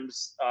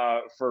times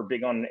for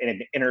being on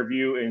an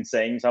interview and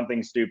saying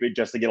something stupid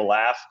just to get a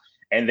laugh,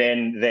 and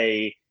then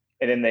they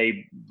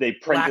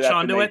print it up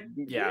onto it.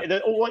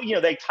 You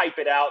know, they type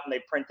it out and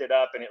they print it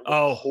up, and it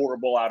looks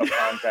horrible out of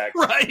context.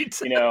 Right.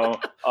 You know.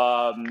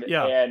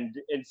 And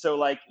so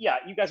like,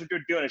 you guys are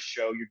doing a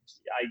show.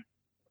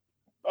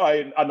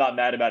 I'm not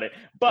mad about it,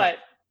 but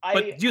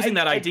using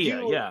that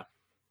idea,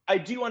 I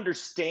do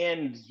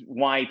understand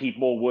why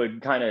people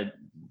would kind of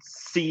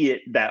see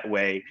it that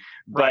way,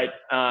 but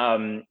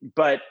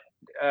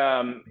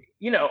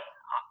you know,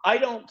 I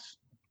don't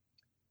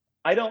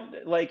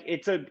like,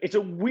 it's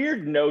a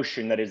weird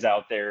notion that is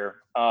out there,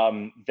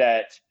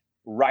 that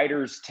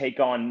writers take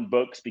on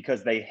books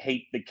because they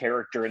hate the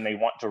character and they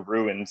want to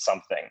ruin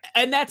something.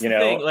 And that's the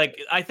thing. Like,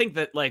 I think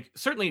that like,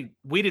 certainly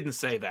we didn't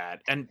say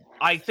that. And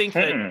I think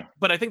that,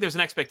 but I think there's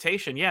an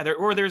expectation.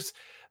 There's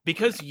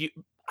because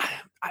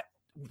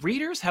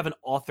readers have an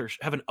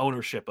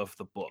ownership of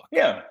the book.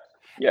 Yeah.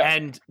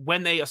 And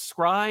when they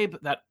ascribe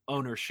that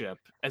ownership,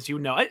 as you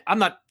know, I'm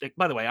not,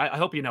 by the way, I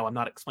hope you know, I'm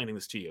not explaining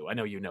this to you. I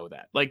know you know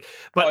that. Like,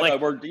 but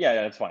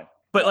that's fine.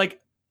 But like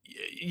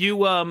you,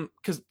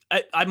 because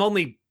I'm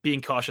only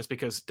being cautious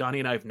because Donnie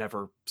and I have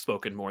never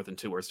spoken more than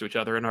 2 words to each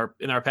other in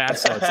our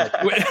past. So it's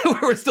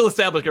like we're still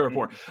establishing a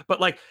rapport.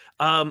 But like,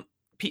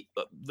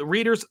 the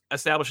readers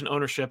establish an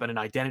ownership and an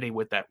identity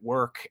with that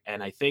work,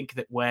 and I think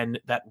that when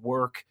that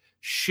work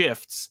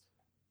shifts,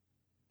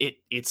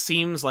 it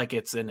seems like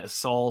it's an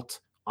assault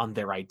on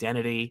their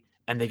identity,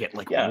 and they get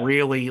like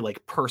really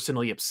like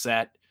personally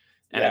upset,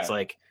 and it's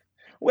like,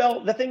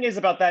 well, the thing is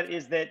about that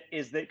is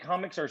that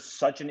comics are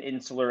such an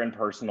insular and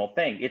personal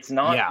thing. It's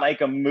not like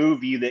a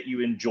movie that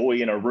you enjoy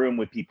in a room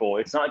with people.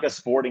 It's not like a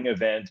sporting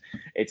event.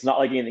 It's not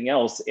like anything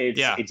else.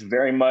 It's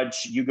very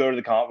much, you go to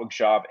the comic book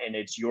shop and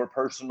it's your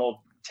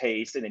personal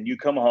taste, and then you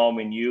come home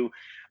and you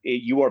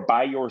are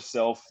by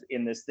yourself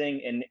in this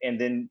thing, and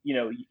then, you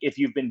know, if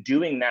you've been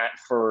doing that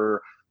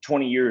for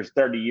 20 years,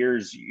 30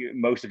 years,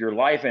 most of your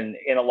life. And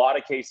in a lot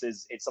of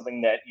cases, it's something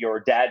that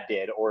your dad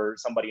did or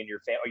somebody in your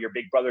family or your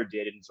big brother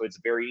did. And so it's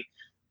a very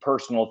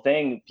personal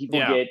thing. People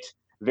get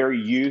very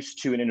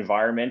used to an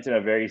environment and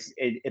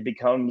it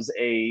becomes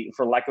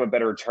for lack of a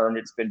better term,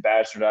 it's been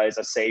bastardized,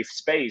 a safe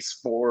space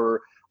for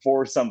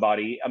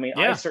somebody. I mean,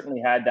 I certainly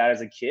had that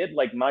as a kid.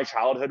 Like, my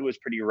childhood was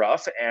pretty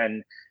rough,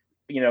 and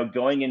you know,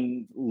 going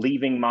and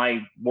leaving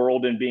my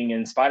world and being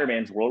in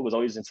Spider-Man's world was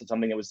always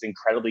something that was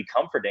incredibly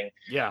comforting.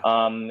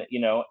 You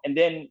know, and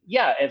then,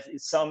 if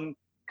some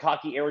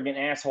cocky, arrogant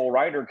asshole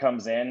writer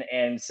comes in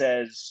and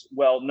says,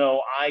 well,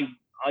 no,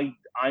 I'm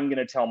going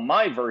to tell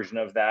my version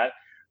of that.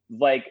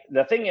 Like,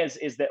 the thing is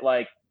that,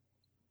 like,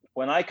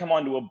 when I come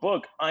onto a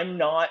book, I'm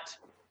not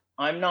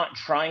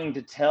trying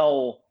to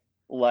tell,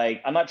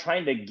 like, I'm not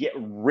trying to get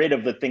rid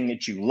of the thing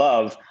that you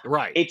love.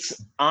 Right.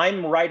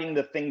 I'm writing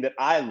the thing that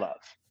I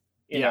love.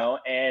 You know,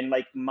 and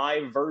like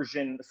my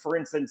version, for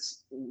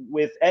instance,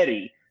 with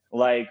Eddie,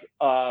 like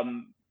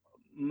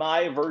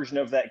my version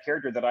of that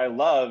character that I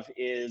love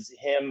is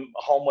him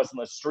homeless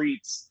on the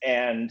streets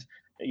and,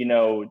 you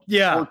know,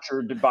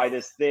 tortured by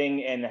this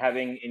thing and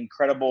having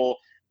incredible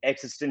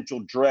existential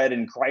dread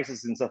and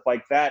crisis and stuff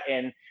like that.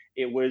 And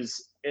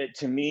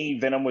to me,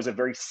 Venom was a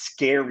very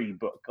scary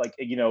book. Like,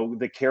 you know,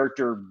 the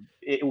character,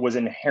 it was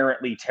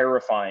inherently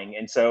terrifying.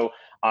 And so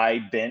I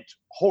bent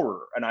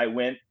horror and I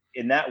went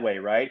in that way,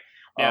 right?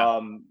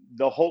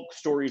 The Hulk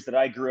stories that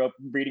I grew up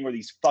reading were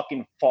these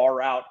fucking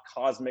far out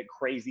cosmic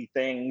crazy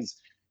things.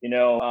 You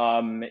know,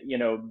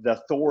 the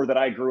Thor that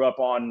I grew up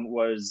on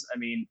was, I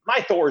mean,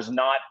 my Thor is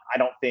not, I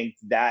don't think,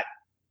 that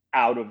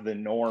out of the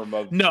norm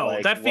of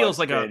that feels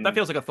like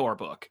a Thor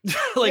book.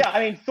 Like, I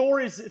mean,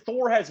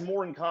 Thor has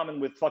more in common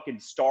with fucking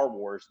Star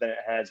Wars than it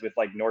has with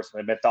like Norse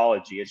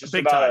mythology. It's just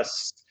about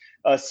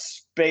a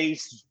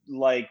space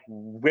like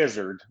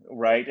wizard,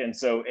 right? And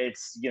so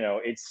it's, you know,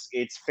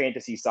 it's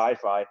fantasy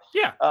sci-fi.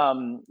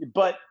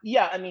 But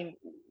I mean,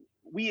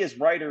 we as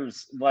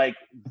writers, like,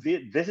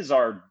 this is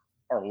our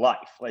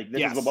life. Like,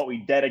 this is what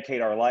we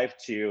dedicate our life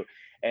to,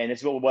 and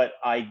it's what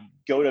I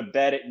go to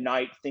bed at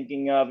night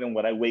thinking of, and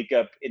what I wake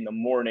up in the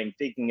morning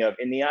thinking of.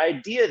 And the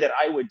idea that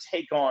I would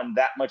take on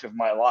that much of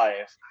my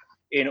life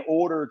in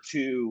order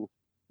to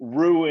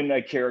ruin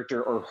a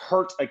character or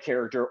hurt a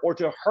character or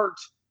to hurt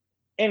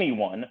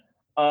anyone,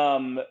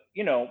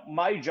 you know,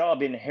 my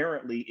job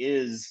inherently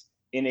is,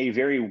 in a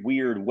very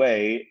weird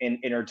way, an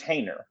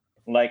entertainer.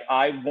 Like,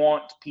 I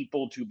want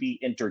people to be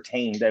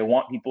entertained. I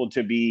want people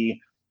to be,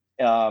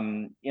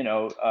 you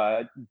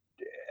know,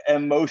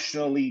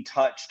 emotionally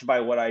touched by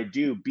what I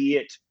do, be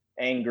it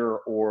anger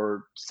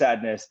or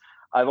sadness.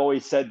 I've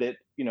always said that,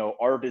 you know,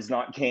 art is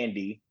not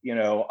candy. You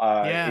know,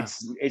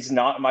 it's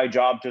not my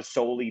job to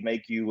solely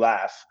make you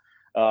laugh.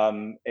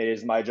 It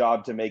is my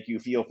job to make you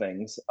feel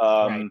things.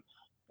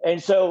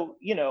 And so,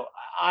 you know,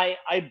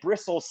 I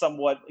bristle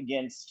somewhat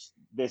against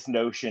this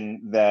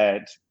notion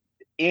that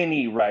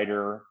any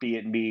writer, be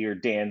it me or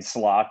Dan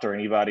Slott or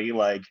anybody,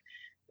 like,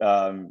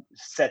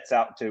 sets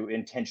out to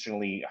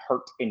intentionally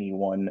hurt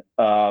anyone.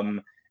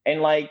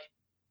 And like,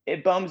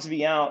 it bums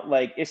me out.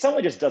 Like, if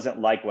someone just doesn't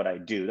like what I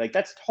do, like,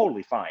 that's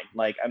totally fine.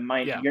 Like,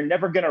 you're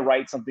never going to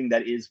write something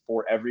that is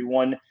for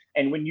everyone.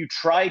 And when you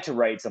try to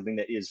write something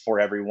that is for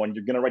everyone,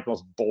 you're going to write the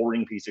most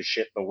boring piece of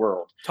shit in the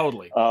world.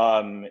 Totally.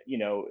 You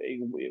know,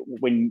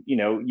 when, you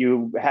know,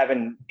 you have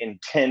an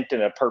intent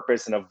and a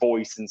purpose and a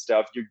voice and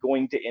stuff, you're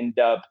going to end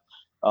up,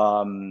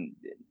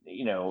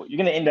 you know, you're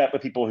going to end up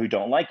with people who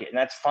don't like it, and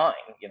that's fine.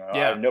 You know, I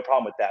have no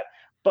problem with that.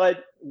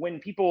 But when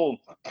people,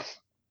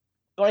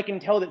 I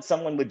can tell that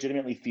someone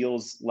legitimately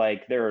feels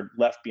like they're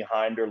left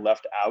behind or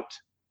left out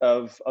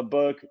of a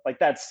book, like,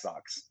 that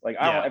sucks. Like,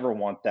 I don't ever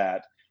want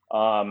that.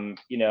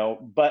 You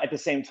know, but at the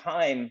same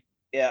time,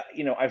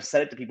 you know, I've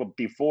said it to people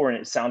before, and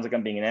it sounds like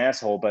I'm being an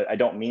asshole, but I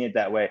don't mean it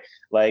that way.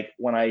 Like,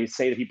 when I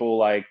say to people,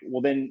 like,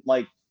 well, then,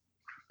 like,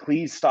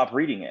 please stop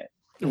reading it.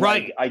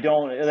 Right. Like, I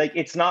don't, like,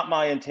 it's not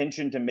my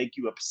intention to make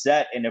you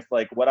upset. And if,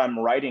 like, what I'm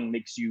writing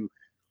makes you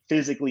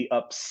physically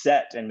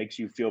upset and makes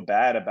you feel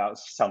bad about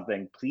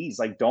something, please,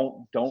 like,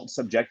 don't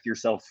subject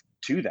yourself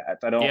to that.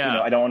 I don't, you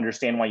know, I don't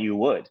understand why you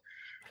would.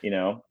 You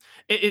know,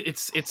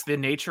 it's the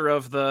nature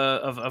of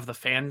the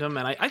fandom,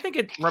 and I think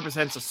it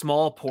represents a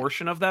small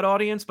portion of that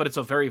audience, but it's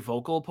a very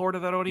vocal part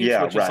of that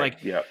audience, which is like,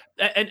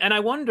 and I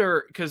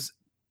wonder, because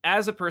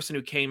as a person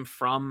who came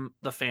from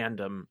the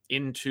fandom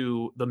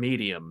into the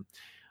medium,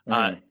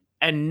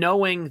 and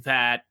knowing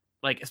that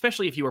like,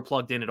 especially if you were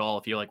plugged in at all,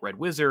 if you like read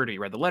Wizard or you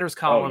read the letters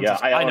columns. Oh yeah,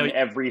 I own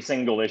every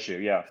single issue.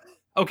 Yeah.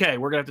 Okay,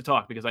 we're gonna have to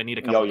talk because I need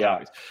a couple of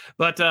copies.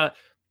 But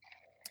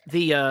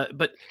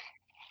but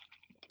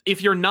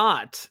if you're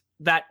not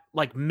that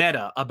like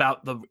meta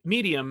about the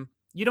medium,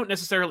 you don't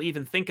necessarily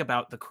even think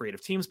about the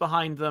creative teams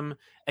behind them,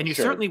 and you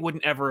certainly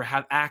wouldn't ever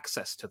have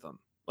access to them.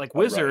 Like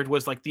Wizard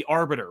was like the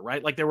arbiter,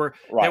 right? Like there were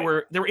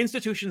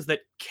institutions that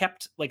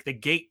kept like the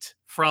gate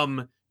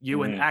from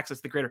you and access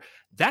to the creator.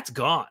 That's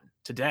gone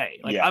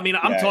today. Like I mean,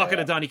 I'm talking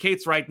to Donny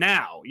Cates right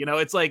now. You know,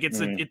 it's like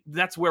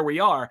that's where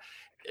we are.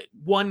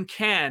 One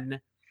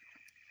can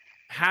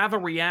have a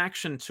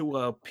reaction to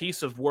a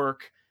piece of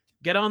work,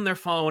 get on their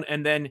phone,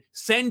 and then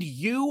send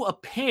you a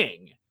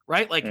ping,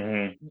 right? Like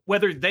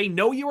whether they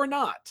know you or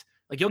not.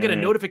 Like you'll get a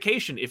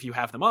notification if you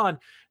have them on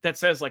that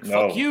says like,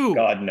 fuck you.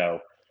 God, no.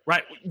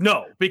 Right.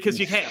 No, because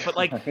you can't. But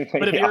like,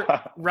 but if you're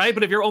right,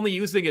 but if you're only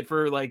using it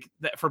for like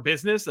for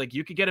business, like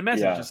you could get a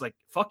message just like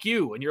 "fuck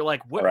you," and you're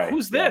like, "What?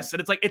 Who's this?"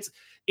 And it's like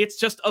it's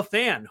just a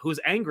fan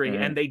who's angry,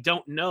 and they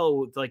don't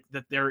know like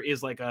that there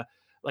is like a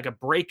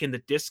break in the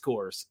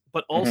discourse.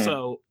 But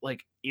also,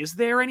 like, is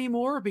there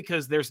anymore?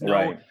 Because there is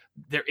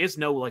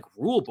no like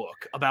rule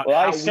book about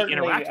how we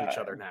interact with each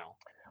other now.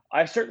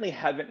 I certainly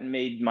haven't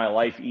made my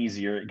life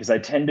easier because I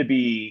tend to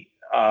be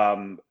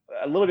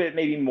a little bit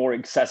maybe more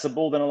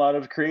accessible than a lot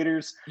of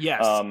creators.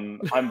 Yes.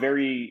 I'm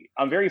very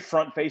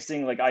front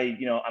facing. Like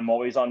I'm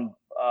always on,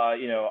 I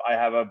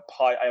have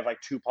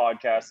like 2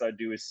 podcasts I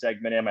do a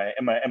segment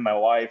and my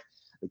wife,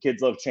 the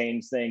Kids Love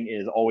Change thing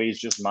is always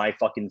just my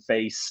fucking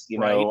face, you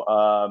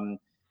know.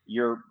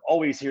 You're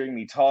always hearing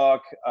me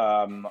talk.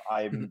 I'm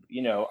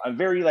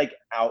very like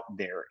out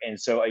there. And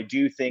so I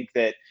do think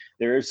that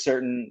there is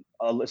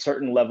a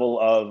certain level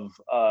of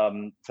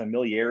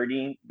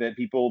familiarity that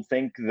people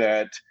think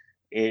that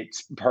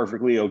it's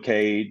perfectly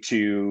okay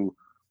to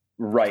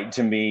write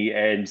to me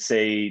and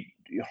say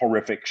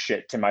horrific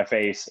shit to my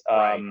face.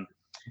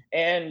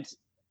 And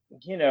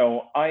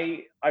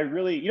I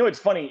really, it's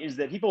funny is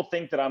that people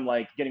think that I'm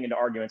like getting into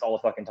arguments all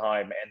the fucking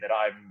time and that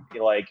I'm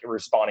like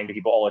responding to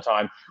people all the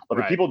time. But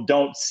what people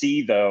don't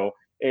see though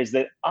is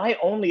that I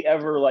only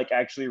ever like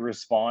actually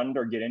respond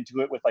or get into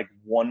it with like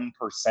 1%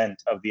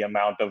 of the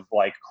amount of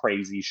like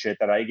crazy shit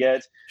that I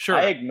get. Sure.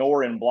 I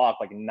ignore and block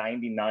like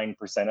 99%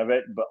 of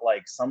it, but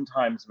like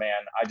sometimes, man,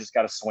 I just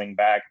got to swing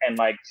back and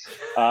like,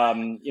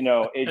 I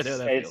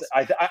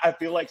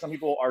feel like some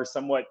people are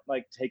somewhat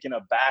like taken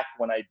aback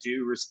when I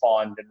do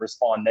respond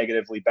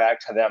negatively back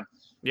to them.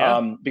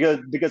 Yeah.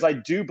 Because I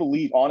do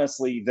believe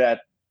honestly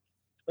that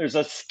there's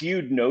a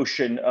skewed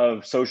notion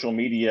of social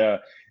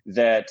media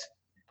that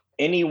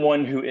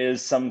anyone who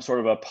is some sort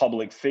of a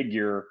public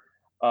figure,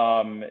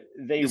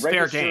 they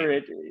register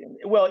it.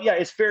 Well, yeah,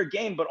 it's fair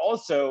game, but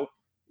also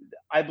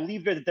I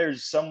believe that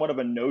there's somewhat of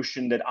a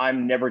notion that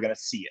I'm never going to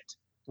see it.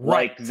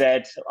 Like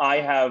that I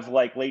have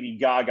like Lady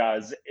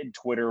Gaga's in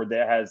Twitter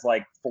that has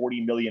like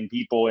 40 million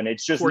people, and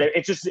it's just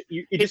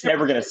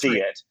never going to see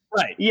it.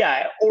 Right.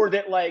 Yeah. Or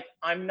that like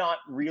I'm not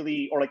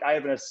really, or like I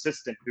have an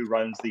assistant who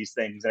runs these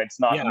things and it's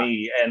not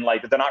me, and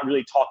like they're not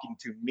really talking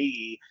to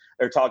me.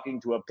 They're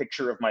talking to a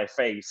picture of my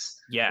face.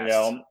 Yes.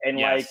 And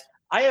like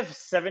I have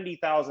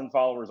 70,000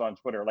 followers on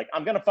Twitter. Like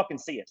I'm gonna fucking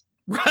see it.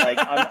 Like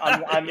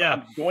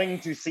I'm going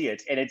to see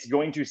it, and it's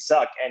going to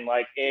suck. And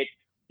like it,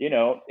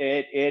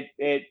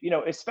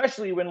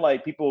 especially when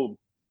like people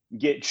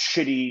get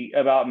shitty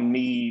about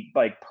me,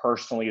 like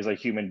personally as a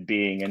human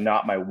being and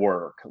not my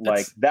work.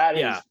 Like that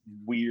is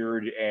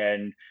weird.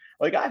 And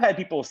like I've had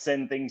people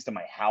send things to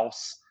my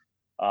house.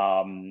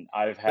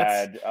 I've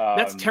had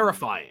that's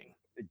terrifying.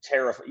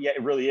 Yeah,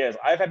 it really is.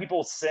 I've had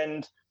people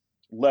send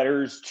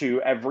letters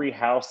to every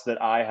house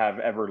that I have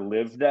ever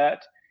lived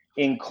at,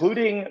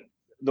 including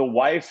the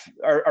wife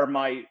or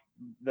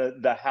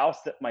the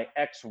house that my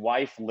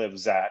ex-wife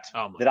lives at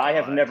that I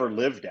have never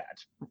lived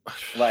at.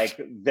 Like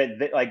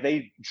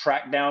they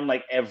track down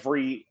like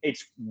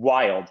it's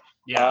wild.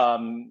 Yeah.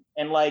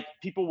 And like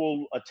people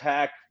will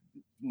attack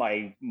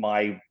my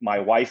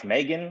wife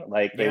Megan,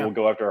 like they will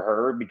go after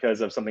her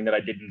because of something that I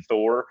did in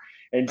Thor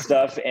and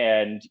stuff.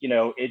 And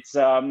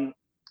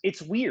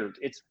it's weird.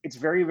 It's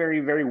very, very,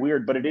 very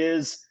weird, but it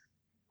is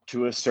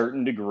to a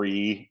certain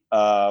degree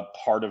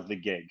part of the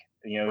gig.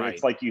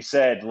 It's like you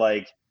said,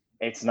 like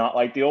it's not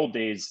like the old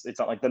days. It's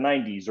not like the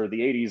 90s or the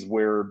 80s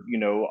where,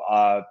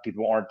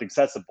 people aren't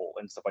accessible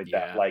and stuff like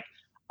that. Like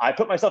I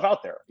put myself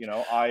out there,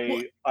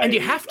 and you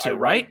have to,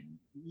 right?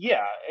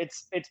 Yeah.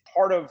 It's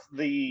part of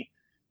the,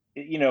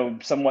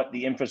 somewhat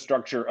the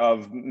infrastructure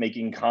of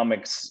making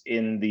comics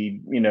in the,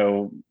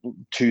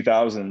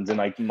 2000s and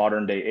like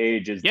modern day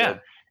age is that,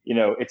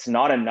 it's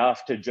not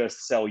enough to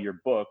just sell your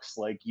books.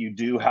 Like you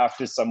do have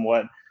to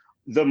somewhat,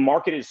 the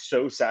market is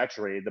so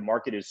saturated. The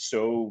market is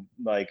so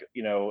like,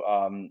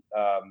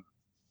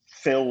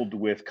 filled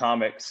with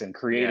comics and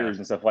creators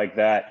and stuff like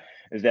that,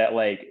 that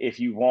like, if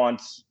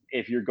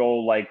your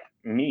goal like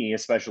me,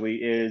 especially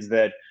is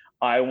that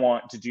I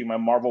want to do my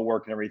Marvel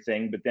work and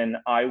everything, but then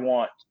I don't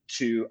want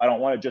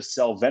to just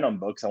sell Venom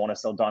books. I want to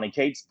sell Donny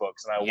Cates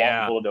books, and I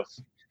want people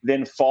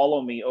then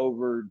follow me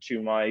over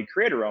to my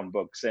creator-owned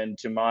books and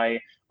to my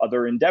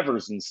other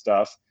endeavors and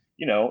stuff,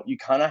 you know, you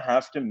kind of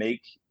have to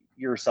make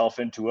yourself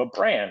into a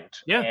brand.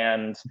 Yeah.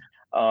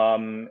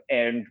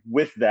 And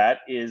with that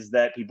is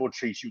that people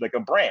treat you like a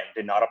brand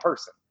and not a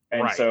person.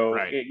 And so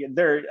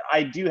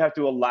I do have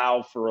to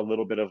allow for a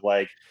little bit of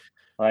like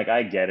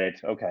I get it.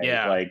 Okay.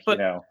 Yeah. Like, but,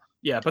 you know.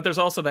 Yeah, but there's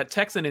also that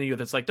Texan in you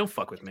that's like, don't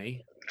fuck with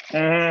me.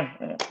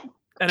 Mm-hmm.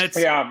 And it's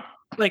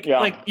like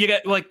you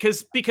get like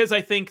because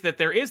I think that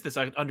there is this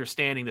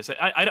understanding. This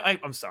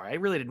I'm sorry, I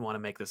really didn't want to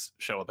make this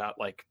show about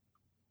like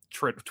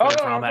Twitter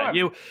trauma at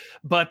you,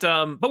 but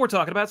we're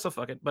talking about it, so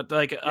fuck it. But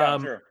like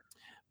sure.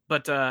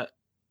 But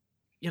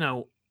you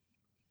know,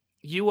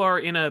 you are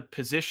in a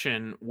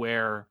position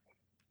where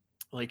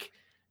like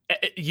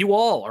you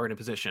all are in a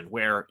position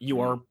where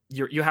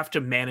you have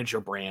to manage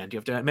your brand, you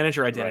have to manage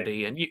your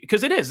identity, and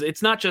because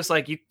it's not just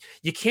like you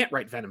can't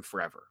write Venom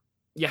forever.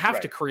 You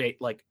have to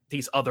create like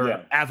these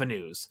other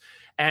avenues,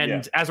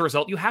 and as a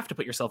result, you have to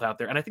put yourself out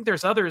there. And I think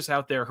there's others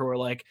out there who are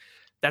like,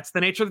 that's the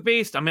nature of the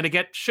beast. I'm going to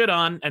get shit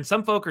on, and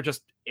some folk are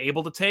just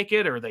able to take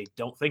it, or they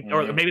don't think,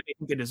 or maybe they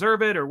think they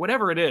deserve it, or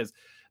whatever it is.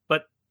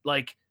 But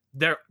like,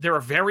 there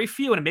are very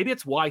few, and maybe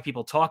it's why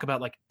people talk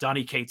about like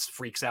Donny Cates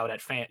freaks out at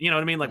fan. You know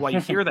what I mean? Like why you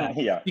hear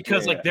that?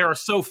 Because there are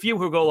so few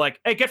who go like,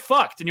 "Hey, get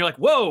fucked," and you're like,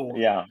 "Whoa,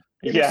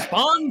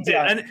 responded."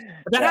 And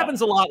that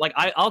happens a lot. Like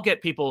I'll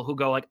get people who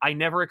go like, "I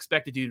never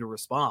expected you to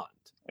respond."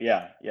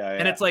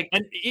 And it's like,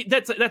 and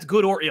that's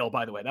good or ill,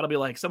 by the way. That'll be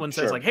like someone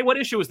says like, "Hey, what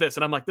issue is this?"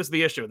 And I'm like, "This is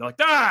the issue." And they're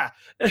like, "Ah,"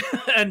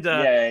 and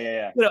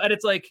you know, and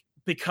it's like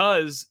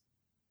because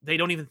they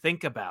don't even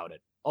think about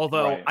it.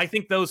 Although I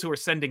think those who are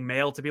sending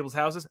mail to people's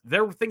houses,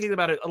 they're thinking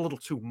about it a little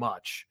too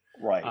much.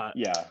 Right.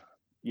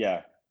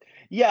 Yeah.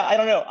 I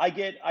don't know. I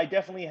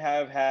definitely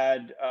have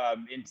had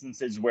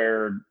instances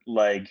where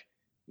like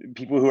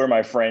people who are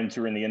my friends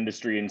who are in the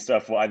industry and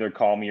stuff will either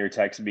call me or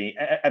text me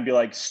and be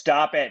like,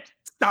 "Stop it.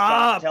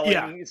 Stop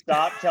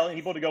telling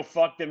people to go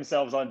fuck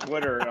themselves on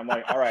Twitter." And I'm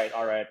like, all right,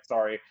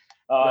 sorry.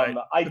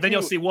 But then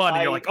you'll see one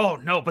and you're like, "Oh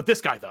no, but this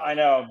guy though." I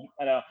know.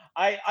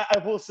 I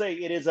will say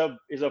it is a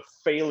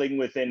failing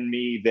within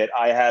me that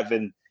I have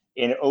an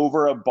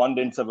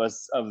overabundance of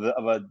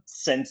a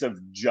sense of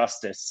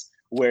justice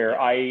where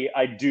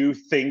I do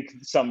think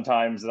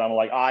sometimes that I'm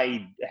like,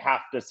 I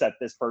have to set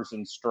this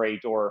person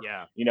straight, or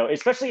you know,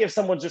 especially if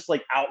someone's just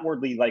like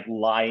outwardly like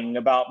lying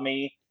about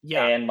me.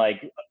 And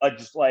like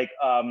just like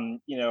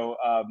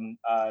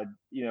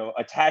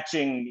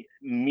attaching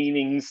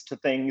meanings to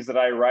things that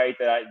I write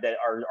that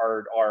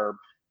are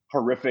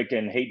horrific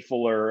and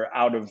hateful or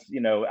out of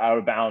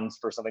bounds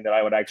for something that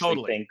I would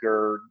actually think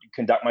or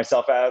conduct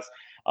myself as.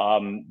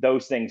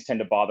 Those things tend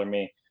to bother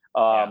me.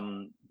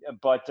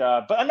 But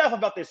enough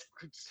about this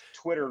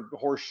Twitter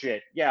horse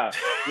shit.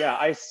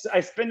 I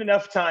spend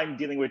enough time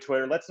dealing with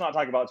Twitter. Let's not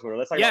talk about Twitter.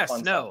 Let's talk about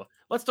fun stuff.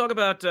 Let's talk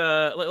about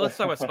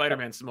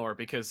Spider-Man some more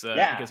because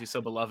he's so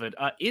beloved.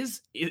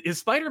 Is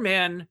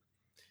Spider-Man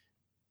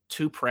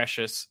too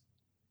precious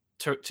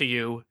to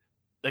you?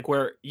 Like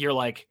where you're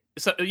like,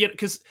 so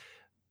because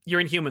you're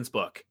in Humans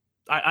book.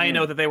 I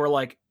know that they were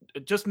like,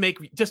 just make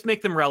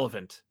them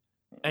relevant,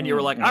 and you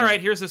were like, all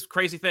right, here's this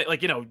crazy thing,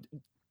 like, you know,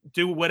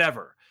 do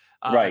whatever.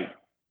 Right.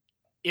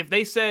 If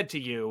they said to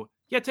you,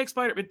 take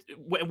Spider-Man,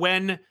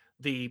 when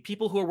the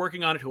people who are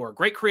working on it, who are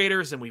great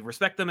creators and we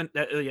respect them and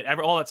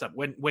all that stuff,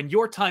 when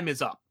your time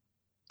is up,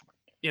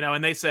 you know,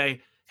 and they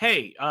say,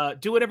 hey,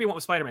 do whatever you want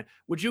with Spider-Man,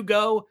 would you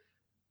go,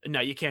 no,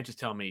 you can't just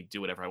tell me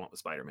do whatever I want with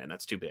Spider-Man,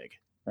 that's too big?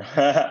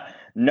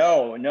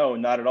 No,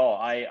 not at all.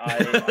 I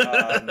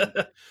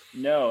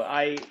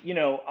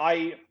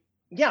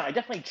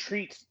definitely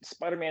treat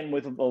Spider-Man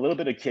with a little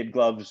bit of kid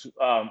gloves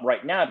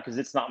right now because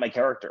it's not my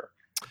character.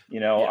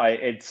 You know,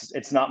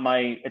 it's not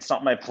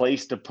my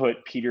place to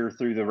put Peter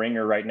through the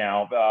ringer right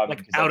now.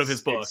 Like out of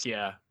his book,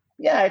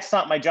 it's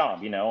not my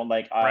job. You know,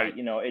 like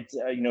it's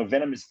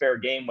Venom is fair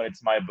game when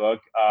it's my book.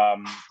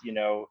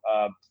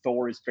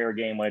 Thor is fair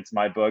game when it's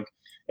my book.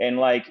 And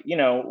like, you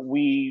know,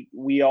 we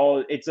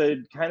all, it's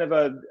a kind of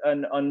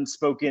an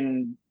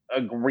unspoken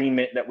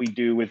agreement that we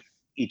do with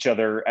each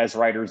other as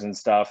writers and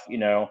stuff, you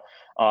know,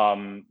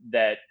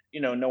 that,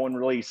 you know, no one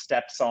really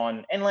steps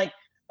on. And like,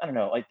 I don't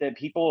know, like the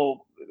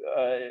people,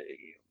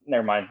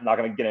 never mind, not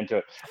going to get into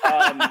it.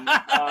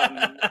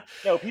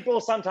 People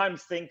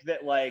sometimes think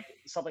that like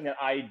something that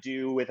I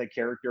do with a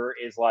character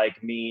is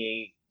like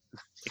me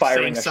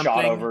firing a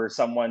shot over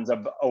someone's a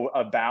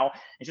bow.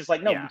 It's just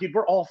like, no, dude,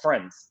 we're all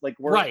friends. Like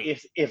we're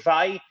if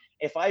I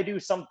do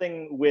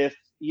something with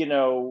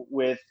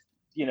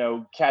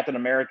Captain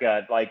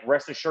America, like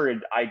rest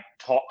assured I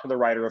talked to the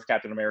writer of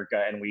Captain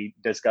America and we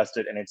discussed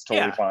it and it's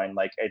totally fine.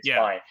 Like it's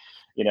fine.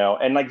 You know,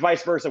 and like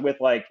vice versa with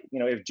like, you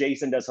know, if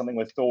Jason does something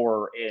with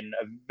Thor in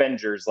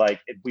Avengers, like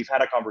we've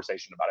had a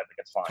conversation about it, like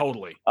it's fine.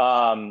 Totally.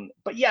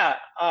 But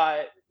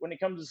when it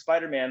comes to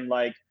Spider-Man,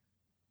 like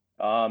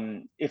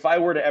if I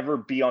were to ever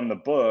be on the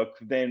book,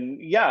 then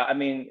I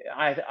mean,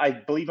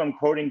 I believe I'm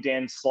quoting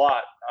Dan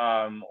Slott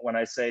when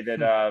I say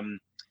that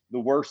the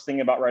worst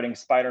thing about writing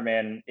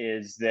Spider-Man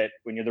is that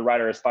when you're the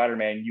writer of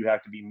Spider-Man, you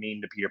have to be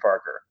mean to Peter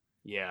Parker.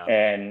 Yeah.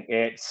 And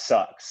it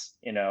sucks,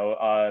 and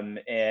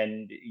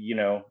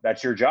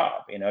that's your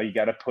job. You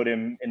got to put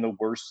him in the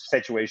worst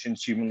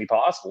situations humanly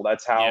possible.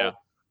 That's how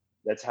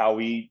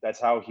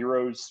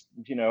heroes,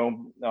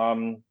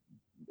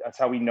 that's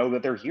how we know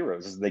that they're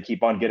heroes, is they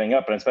keep on getting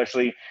up. And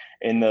especially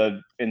in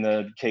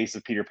the case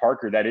of Peter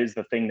Parker, that is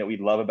the thing that we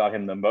love about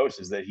him the most,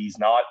 is that he's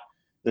not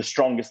the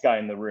strongest guy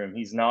in the room.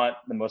 He's not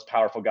the most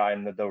powerful guy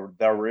in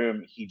the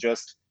room.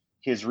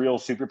 His real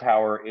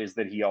superpower is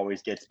that he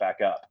always gets back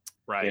up.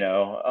 Right.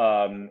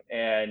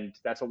 And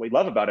that's what we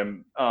love about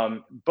him.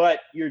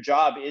 But your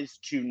job is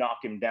to knock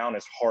him down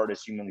as hard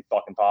as humanly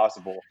fucking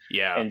possible.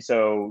 Yeah. And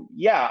so,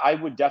 yeah, I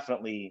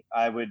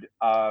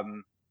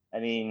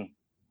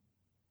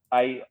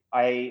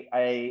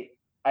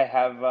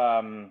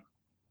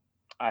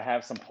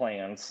have some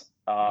plans.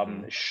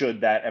 Should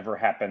that ever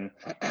happen.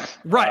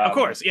 Right, of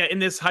course. Yeah, in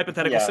this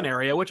hypothetical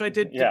scenario, which I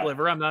did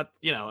deliver. I'm not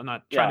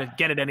trying to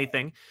get at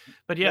anything.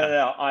 But yeah.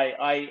 No,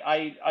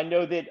 I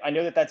know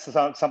that that's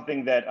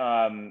something that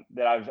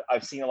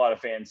I've seen a lot of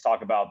fans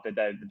talk about,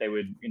 that they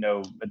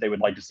would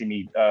like to see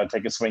me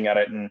take a swing at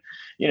it. And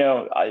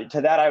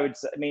to that I would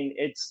say,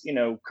 it's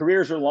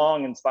careers are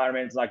long and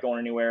Spider-Man's not going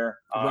anywhere.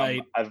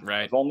 Right.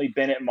 I've only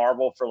been at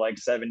Marvel for like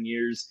 7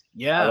 years.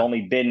 Yeah. I've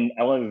only been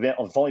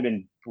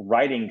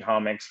writing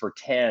comics for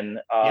 10.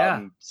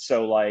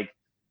 So like,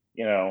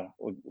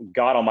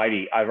 God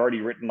almighty, I've already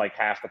written like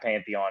half the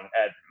Pantheon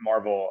at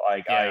Marvel.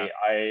 Like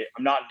I'm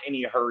not in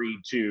any hurry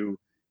to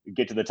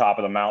get to the top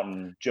of the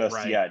mountain just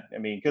yet.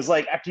 Because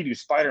like after you do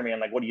Spider-Man,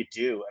 like what do you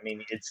do?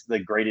 It's the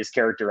greatest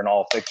character in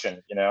all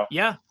fiction,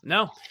 Yeah,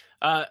 no.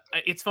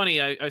 It's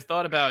funny. I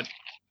thought about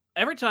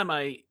every time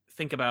I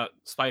think about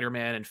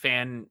Spider-Man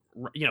and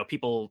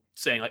people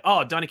saying like,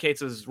 oh, Donny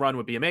Cates's run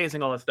would be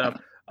amazing, all that stuff.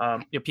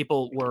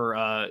 People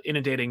were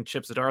inundating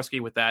Chip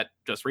Zdarsky with that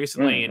just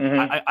recently, and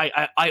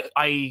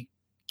I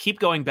keep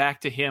going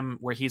back to him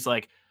where he's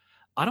like,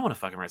 I don't want to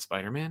fucking write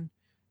Spider-Man.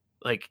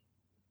 Like,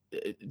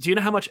 do you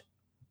know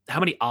how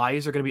many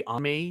eyes are going to be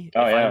on me if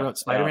I wrote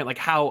Spider-Man? Like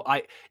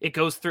it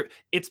goes through.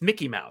 It's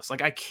Mickey Mouse.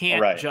 Like I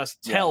can't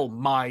just tell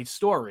my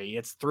story.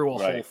 It's through a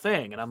whole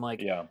thing, and I'm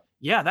like,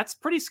 yeah, that's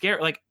pretty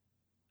scary. Like.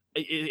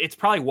 It's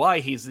probably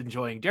why he's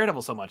enjoying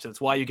Daredevil so much. It's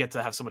why you get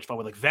to have so much fun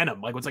with like Venom.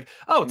 Like it's like,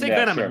 oh, take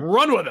Venom and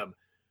run with him.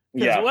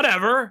 Yeah,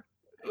 whatever.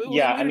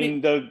 Yeah,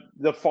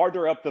 the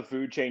farther up the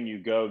food chain you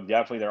go,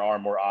 definitely there are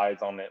more eyes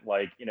on it.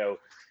 Like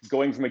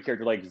going from a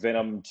character like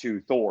Venom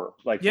to Thor,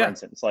 like for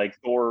instance, like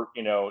Thor,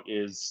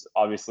 is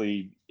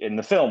obviously in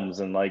the films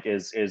and like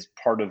is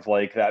part of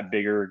like that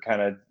bigger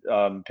kind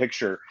of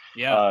picture.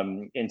 Yeah.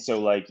 And so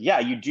like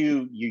you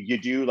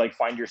do like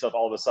find yourself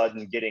all of a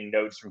sudden getting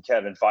notes from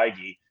Kevin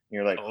Feige.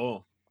 You're like,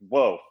 oh,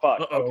 whoa,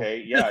 fuck. Uh-oh.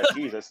 Okay, yeah,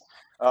 Jesus.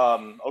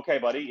 Okay,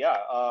 buddy, yeah.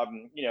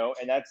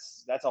 And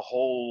that's a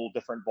whole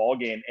different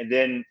ballgame. And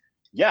then,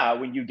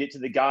 when you get to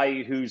the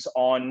guy who's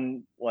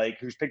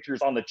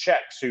picture's on the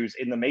checks, who's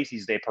in the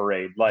Macy's Day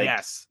Parade, like,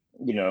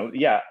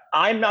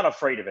 I'm not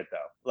afraid of it though.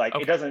 Like,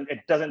 it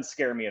doesn't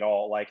scare me at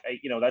all. Like,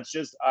 that's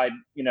just,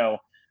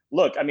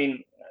 look,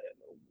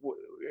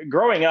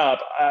 growing up,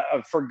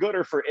 for good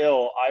or for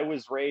ill, I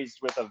was raised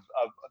with a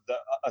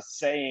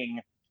saying.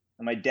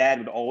 And my dad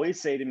would always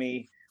say to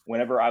me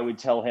whenever I would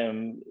tell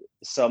him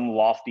some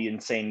lofty,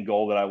 insane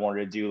goal that I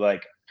wanted to do,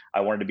 like I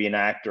wanted to be an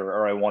actor,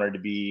 or I wanted to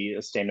be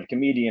a stand-up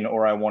comedian,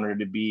 or I wanted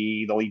to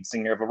be the lead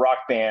singer of a rock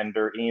band,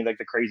 or any of like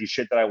the crazy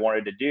shit that I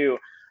wanted to do.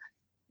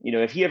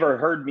 If he ever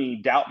heard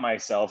me doubt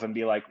myself and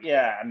be like,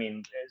 there's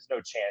no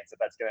chance that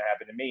that's going to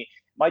happen to me.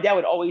 My dad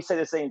would always say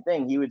the same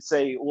thing. He would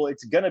say, well,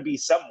 it's going to be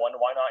someone.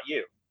 Why not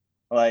you?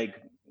 Like,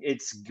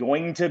 it's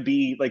going to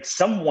be like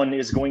someone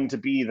is going to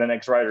be the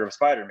next writer of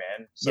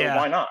Spider-Man. So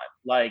why not?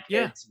 Like,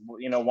 it's,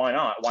 why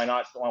not? Why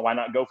not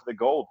go for the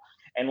gold?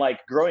 And like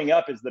growing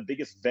up as the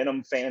biggest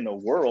Venom fan in the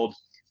world,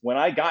 when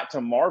I got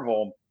to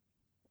Marvel,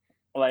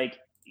 like,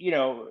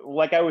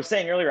 like I was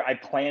saying earlier, I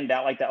planned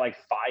out like that, like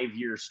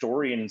 5-year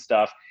story and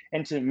stuff.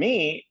 And to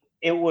me,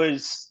 it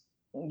was,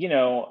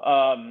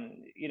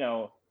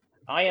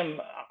 I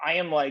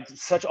am like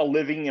such a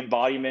living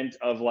embodiment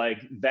of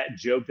like that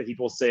joke that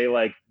people say,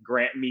 like,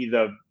 grant me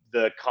the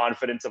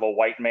confidence of a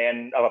white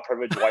man, of a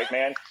privileged white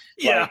man.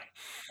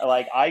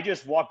 Like I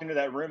just walked into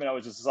that room and I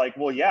was just like,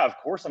 well, yeah, of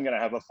course I'm going to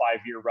have a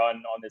 5-year run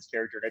on this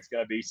character that's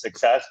going to be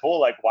successful.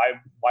 Like,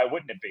 why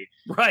wouldn't it be?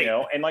 Right.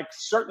 And like,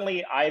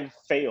 certainly I've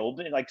failed.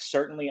 And like,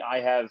 certainly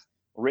I have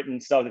written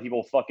stuff that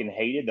people fucking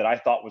hated that I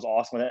thought was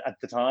awesome at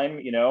the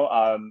time.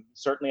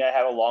 Certainly I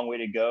have a long way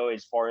to go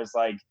as far as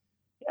like,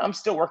 I'm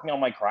still working on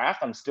my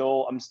craft. I'm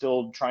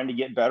still trying to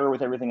get better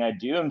with everything I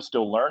do. I'm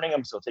still learning.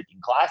 I'm still taking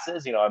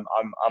classes.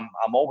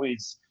 I'm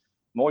always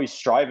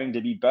striving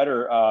to be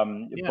better.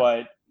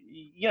 But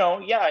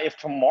if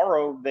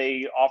tomorrow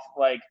they offer,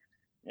 like,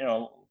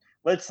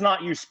 let's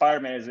not use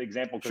Spider-Man as an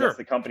example because that's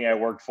the company I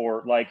work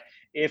for. Like,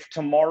 if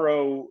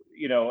tomorrow,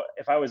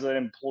 if I was an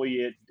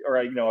employee or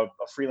a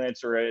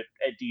freelancer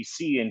at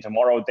DC, and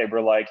tomorrow they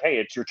were like, "Hey,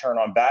 it's your turn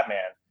on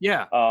Batman,"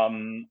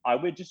 I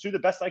would just do the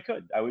best I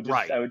could. I would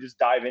just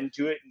dive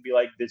into it and be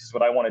like, "This is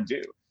what I want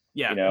to do."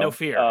 Yeah, no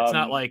fear. It's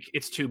not like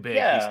it's too big.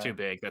 He's too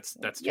big. That's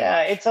too much.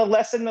 It's a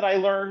lesson that I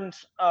learned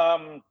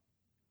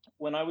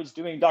when I was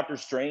doing Doctor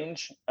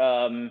Strange.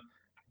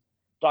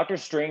 Doctor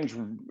Strange,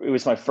 it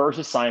was my first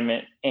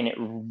assignment, and it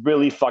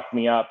really fucked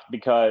me up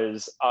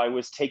because I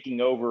was taking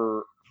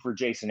over for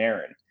Jason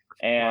Aaron.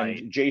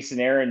 And Jason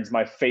Aaron's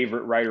my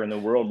favorite writer in the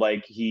world.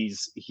 Like, he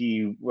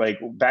way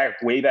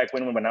back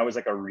when I was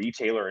like a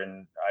retailer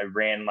and I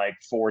ran like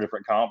 4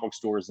 different comic book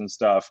stores and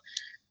stuff.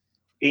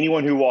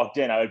 Anyone who walked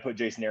in, I would put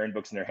Jason Aaron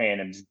books in their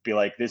hand and just be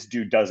like, this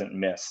dude doesn't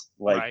miss.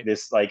 Like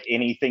this, like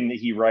anything that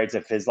he writes,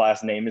 if his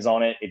last name is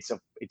on it, it's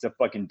a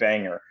fucking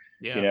banger.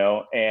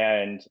 Yeah.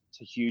 And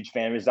it's a huge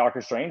fan of his Doctor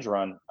Strange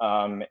run.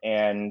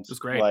 And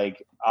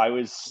like, I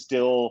was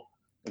still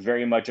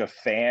very much a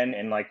fan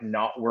and like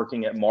not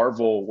working at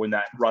Marvel when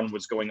that run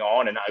was going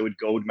on. And I would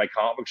go to my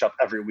comic book shop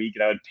every week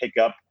and I would pick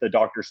up the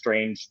Doctor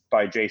Strange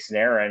by Jason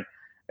Aaron.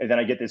 And then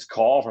I get this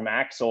call from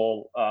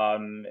Axel.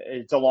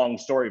 It's a long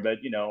story, but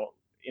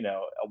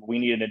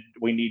we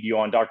need you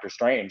on Doctor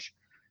Strange.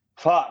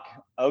 Fuck.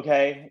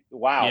 Okay.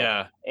 Wow.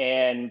 Yeah.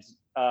 And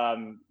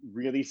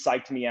really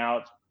psyched me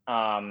out.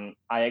 I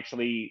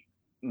actually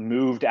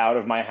moved out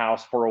of my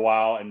house for a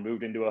while and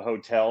moved into a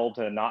hotel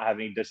to not have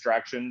any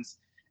distractions,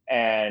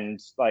 and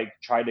like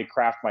tried to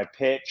craft my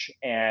pitch,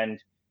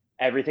 and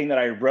everything that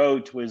I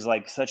wrote was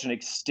like such an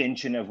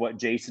extension of what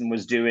Jason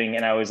was doing.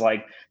 And I was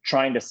like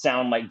trying to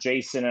sound like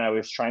Jason, and I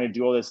was trying to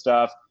do all this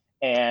stuff.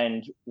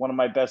 And one of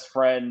my best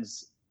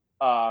friends,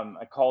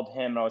 I called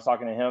him and I was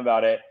talking to him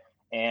about it.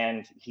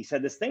 And he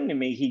said this thing to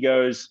me. He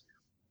goes,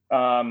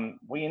 well,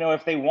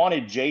 if they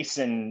wanted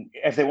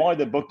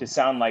the book to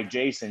sound like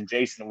Jason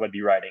would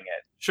be writing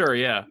it. Sure.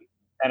 Yeah.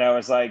 And I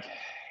was like,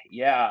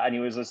 yeah. And he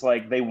was just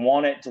like, they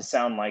want it to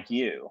sound like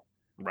you.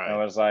 Right. And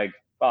I was like,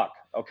 fuck.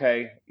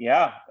 Okay.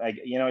 Yeah. Like,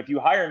 if you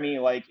hire me,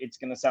 like, it's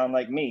going to sound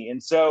like me.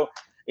 And so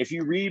if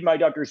you read my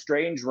Doctor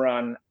Strange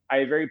run,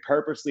 I very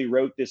purposely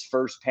wrote this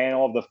first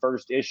panel of the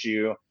first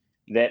issue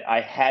that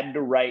I had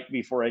to write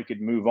before I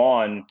could move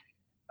on.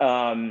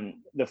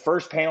 The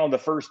first panel, the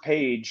first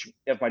page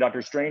of my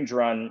Doctor Strange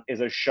run is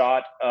a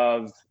shot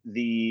of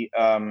the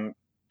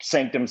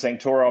Sanctum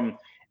Sanctorum,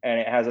 and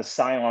it has a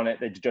sign on it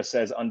that just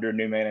says "Under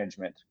New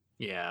Management."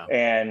 Yeah.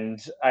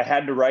 And I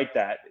had to write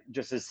that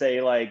just to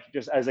say, like,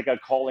 just as like a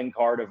calling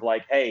card of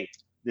like, hey,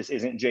 this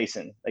isn't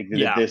Jason. Like,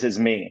 this is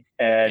me.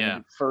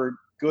 And for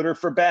good or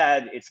for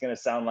bad, it's going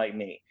to sound like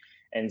me.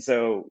 And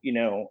so,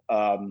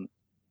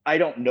 I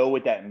don't know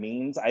what that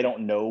means. I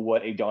don't know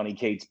what a Donny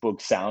Cates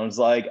book sounds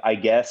like. I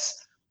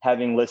guess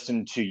having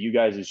listened to you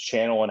guys'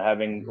 channel and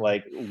having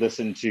like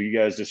listened to you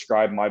guys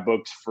describe my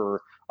books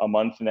for a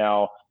month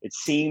now, it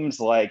seems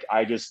like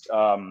I just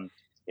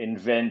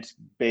invent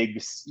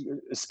big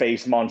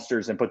space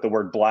monsters and put the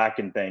word black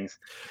in things.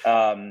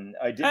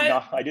 I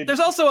did. There's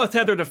also a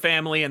tether to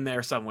family in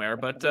there somewhere,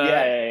 but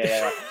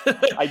yeah.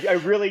 I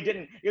really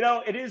didn't.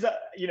 It is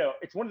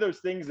it's one of those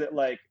things that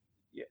like,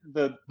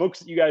 the books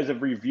that you guys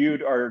have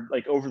reviewed are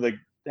like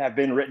have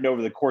been written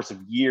over the course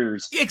of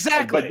years.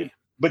 Exactly.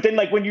 But then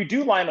like when you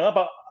do line up,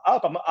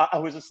 I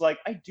was just like,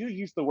 I do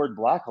use the word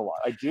black a lot.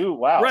 I do.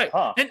 Wow. Right.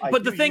 Huh.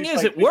 But the thing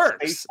is, it works.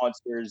 Space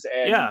monsters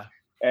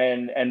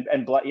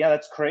and black. Yeah,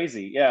 that's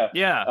crazy. Yeah.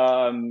 Yeah.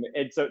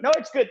 And so no,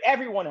 it's good.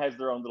 Everyone has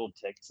their own little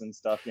ticks and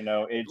stuff. We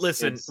do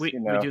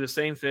the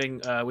same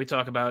thing. We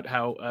talk about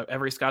how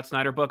every Scott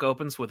Snyder book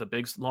opens with a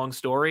big long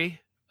story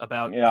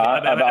about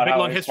a big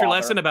long history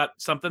lesson about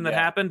something that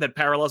happened that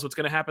parallels what's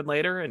going to happen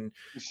later. And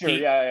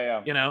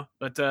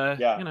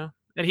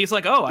and he's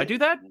like, oh, I do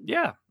that.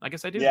 Yeah, I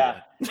guess I do. Yeah.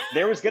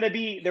 There was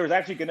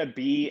actually going to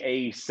be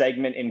a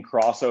segment in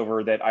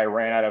Crossover that I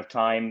ran out of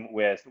time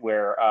with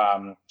where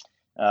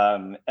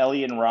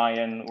Ellie and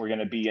Ryan were going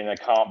to be in a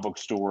comic book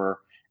store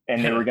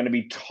and they were going to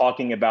be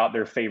talking about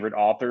their favorite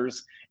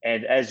authors.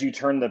 And as you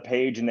turn the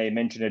page and they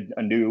mentioned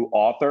a new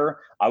author,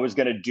 I was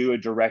going to do a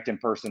direct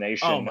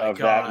impersonation of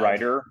that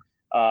writer.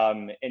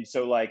 And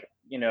so like,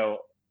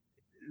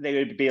 they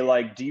would be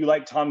like, do you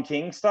like Tom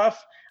King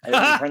stuff? And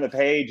then you turn the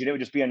page and it would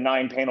just be a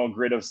 9-panel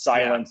grid of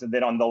silence. Yeah. And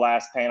then on the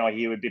last panel,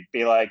 he would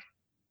be like,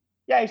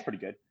 yeah, he's pretty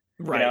good.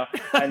 Right.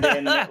 And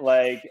then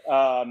like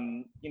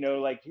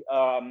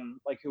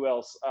who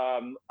else?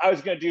 I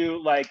was going to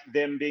do like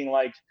them being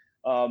like,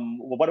 well,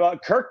 what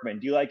about Kirkman?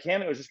 Do you like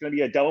him? It was just going to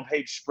be a double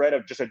page spread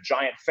of just a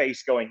giant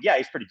face going, yeah,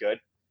 he's pretty good.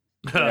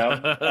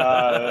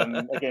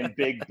 Again,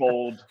 big,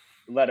 bold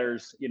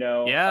letters,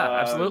 Yeah,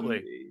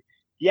 absolutely.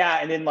 Yeah.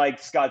 And then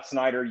like Scott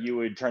Snyder, you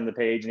would turn the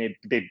page and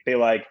they'd be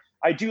like,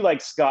 I do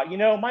like Scott.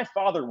 My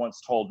father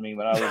once told me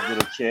when I was a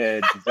little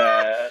kid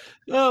that.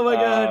 Oh my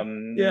God.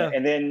 Yeah.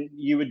 And then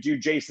you would do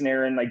Jason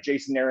Aaron. Like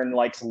Jason Aaron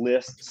likes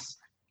lists.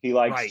 He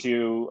likes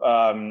to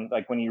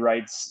like when he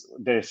writes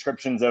the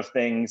descriptions of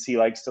things, he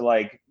likes to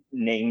like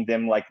named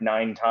them like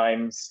 9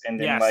 times, and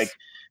then Yes. like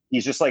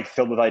he's just like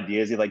filled with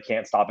ideas. He like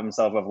can't stop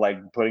himself of like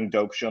putting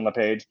dope shit on the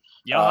page,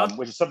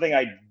 which is something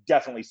I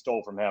definitely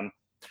stole from him.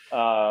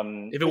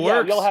 If it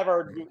works,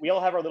 we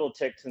all have our little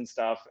ticks and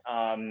stuff.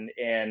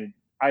 And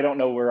I don't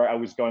know where I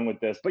was going with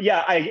this, but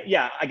I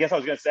guess I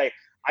was gonna say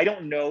I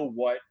don't know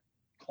what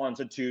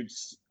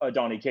constitutes a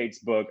Donny Cates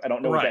book. I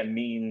don't know what that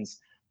means,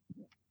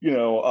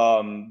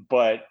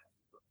 but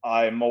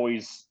I'm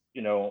always,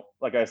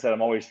 like I said,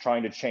 I'm always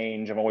trying to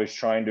change. I'm always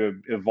trying to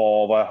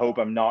evolve. I hope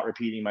I'm not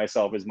repeating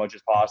myself as much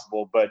as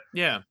possible. But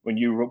when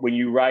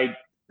you write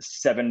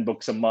 7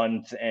 books a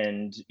month,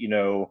 and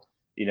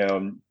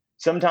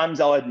sometimes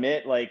I'll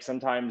admit, like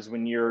sometimes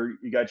when you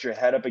got your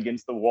head up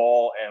against the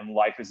wall and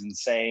life is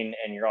insane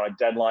and you're on a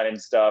deadline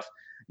and stuff,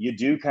 you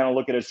do kind of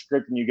look at a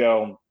script and you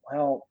go,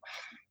 well,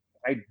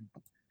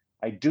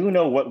 I do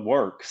know what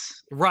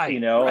works, right?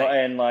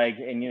 And like,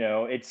 and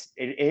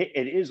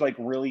it is like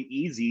really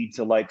easy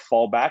to like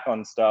fall back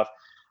on stuff.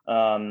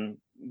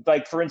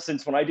 Like for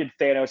instance, when I did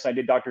Thanos, I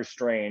did Doctor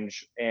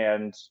Strange,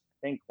 and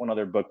I think one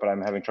other book, but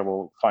I'm having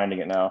trouble finding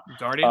it now.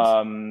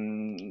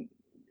 Guardians.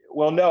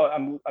 Well, no,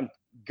 I'm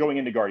going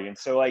into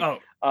Guardians. So like,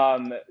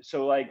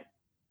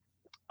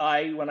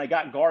 when I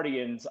got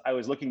Guardians, I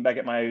was looking back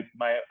at my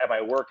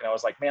work, and I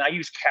was like, man, I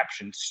use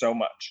captions so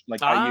much.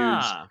 Like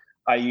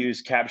I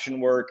use caption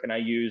work, and I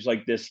use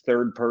like this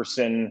third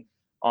person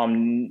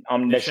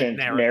omniscient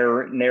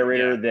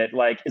narrator that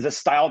like is a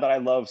style that I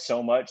love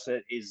so much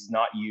that is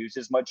not used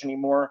as much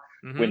anymore.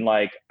 When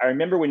like, I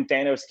remember when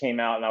Thanos came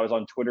out and I was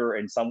on Twitter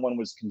and someone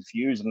was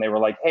confused and they were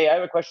like, hey, I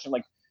have a question,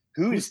 like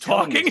who's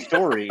talking the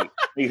story?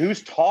 Like,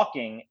 who's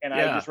talking? And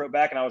I just wrote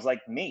back and I was like,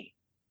 me.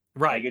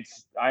 Right. Like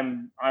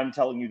I'm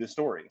telling you the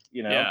story,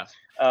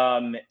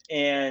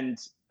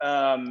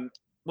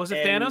 Was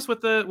it Thanos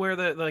with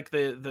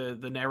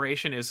the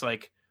narration is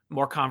like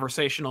more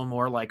conversational,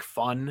 more like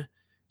fun?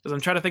 Because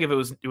I'm trying to think if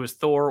it was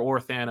Thor or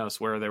Thanos,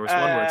 where there was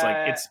one where it's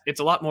like it's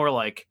a lot more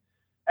like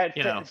at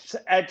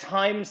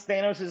times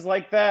Thanos is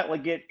like that.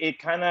 Like it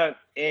kind of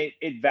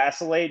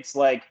vacillates.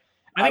 Like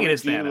I think it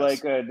is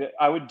Thanos.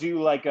 I would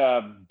do like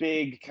a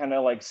big kind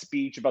of like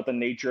speech about the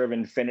nature of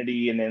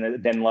infinity,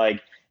 and then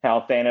like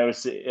how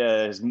Thanos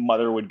his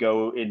mother would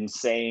go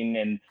insane,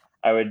 and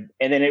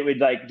then it would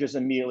like just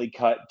immediately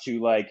cut to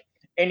like,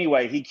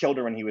 anyway, he killed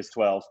her when he was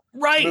 12.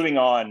 Right. Moving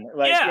on.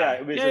 Like,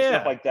 it was just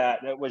stuff like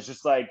that. It was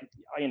just like,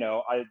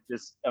 I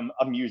just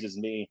amuses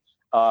me.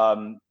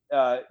 But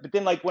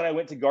then like when I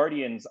went to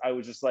Guardians, I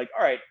was just like,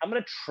 all right, I'm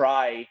going to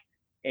try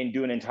and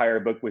do an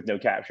entire book with no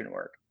caption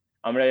work.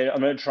 I'm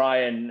going to try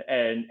and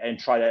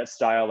try that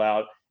style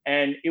out.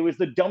 And it was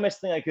the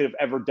dumbest thing I could have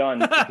ever done,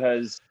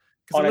 because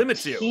on a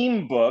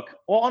team book,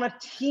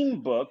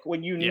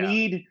 when you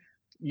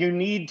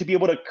need to be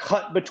able to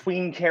cut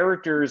between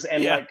characters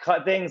and like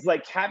cut things,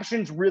 like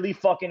captions really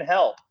fucking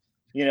help,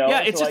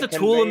 it's just a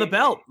tool in the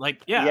belt,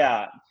 like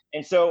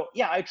and so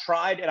I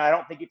tried, and I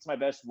don't think it's my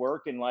best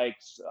work, and like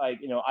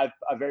I've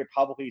very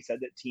publicly said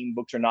that team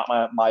books are not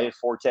my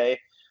forte.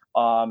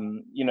 Death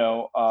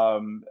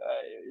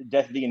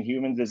of the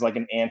Inhumans is like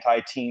an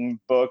anti-team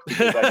book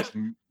because I just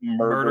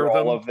murder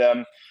all of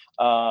them.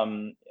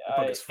 And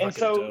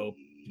so dope.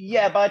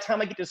 By the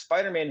time I get to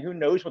Spider-Man, who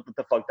knows what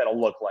the fuck that'll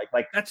look like?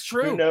 Like, that's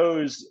true. Who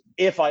knows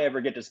if I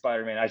ever get to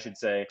Spider-Man, I should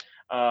say.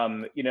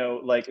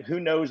 Like who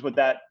knows what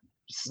that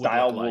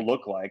style will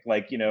look like?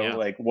 Like,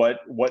 like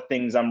what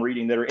things I'm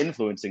reading that are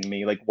influencing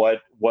me, like what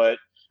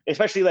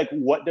especially like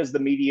what does the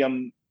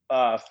medium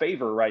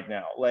favor right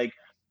now? Like,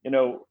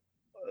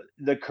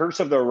 the curse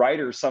of the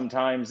writer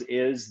sometimes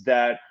is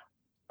that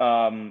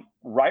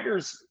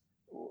writers,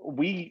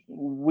 we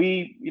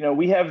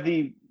have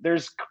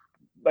there's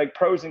like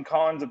pros and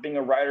cons of being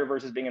a writer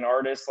versus being an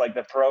artist. Like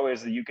the pro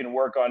is that you can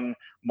work on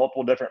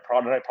multiple different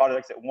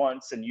projects at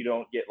once and you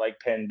don't get like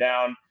pinned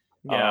down.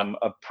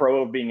 A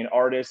pro of being an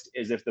artist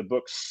is if the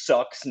book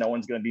sucks, no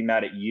one's going to be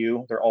mad at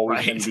you. They're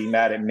always going to be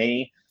mad at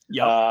me.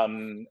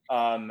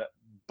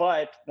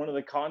 But one of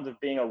the cons of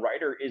being a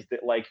writer is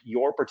that like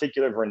your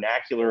particular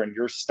vernacular and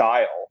your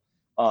style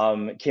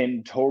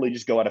can totally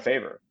just go out of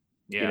favor,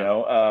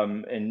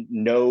 and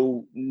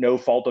no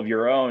fault of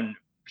your own.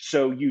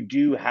 So you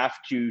do have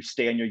to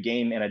stay on your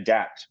game and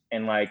adapt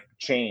and like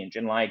change.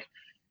 And like,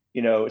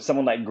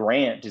 someone like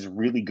Grant is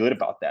really good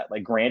about that.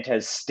 Like Grant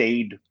has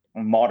stayed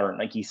modern.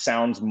 Like he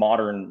sounds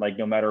modern, like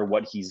no matter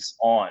what he's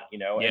on,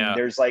 and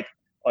there's like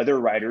other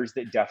writers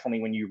that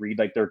definitely, when you read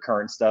like their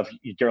current stuff,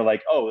 they're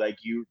like, oh, like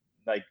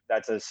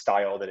that's a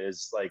style that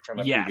is like from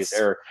a previous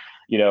era,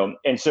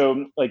 and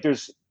so like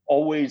there's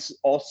always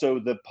also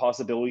the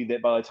possibility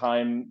that by the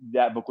time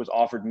that book was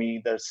offered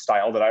me, the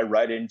style that I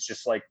read in, it's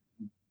just like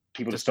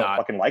people just don't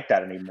fucking like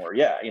that anymore.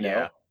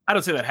 I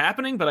don't see that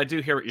happening, but I do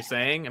hear what you're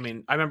saying. I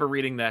mean, I remember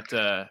reading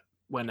that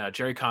when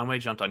Jerry Conway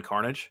jumped on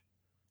Carnage,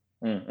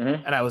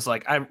 and I was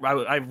like,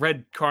 I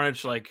read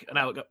Carnage, like, and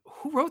I would go,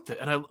 who wrote that?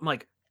 And I'm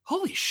like,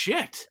 holy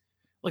shit.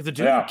 Like the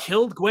dude who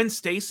killed Gwen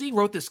Stacy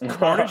wrote this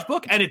Carnage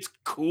book, and it's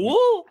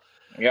cool.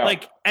 Yeah.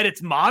 Like, and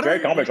it's modern. Jerry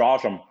Conway's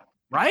awesome.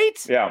 Right?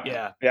 Yeah.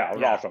 It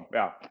was awesome.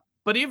 Yeah.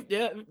 But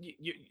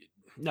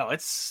no,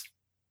 it's.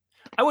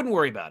 I wouldn't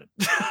worry about it.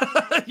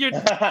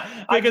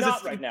 I'm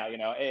not right now,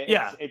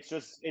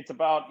 it's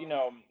about,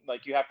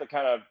 like you have to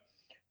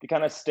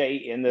kind of stay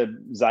in the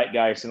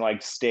zeitgeist and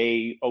like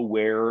stay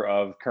aware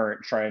of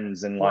current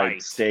trends and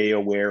like stay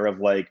aware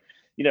of like,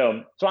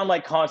 so I'm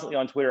like constantly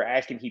on Twitter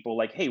asking people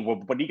like, hey,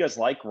 what do you guys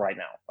like right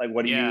now? Like,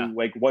 what do you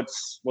like?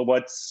 What's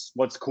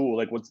cool?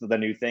 Like, what's the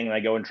new thing? And I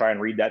go and try and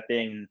read that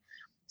thing and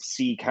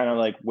see kind of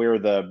like where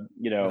the,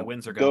 where the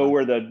winds are going.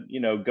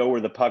 Go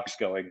where the puck's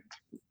going,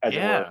 as it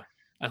were.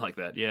 I like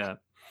that. Yeah.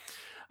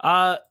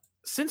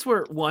 Since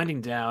we're winding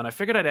down, I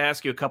figured I'd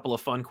ask you a couple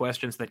of fun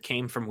questions that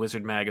came from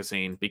Wizard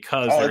Magazine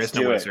because there is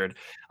no Wizard.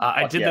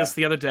 I did this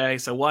the other day,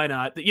 so why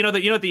not?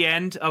 At the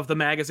end of the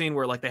magazine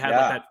where like they have like,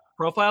 that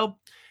profile.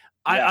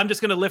 I'm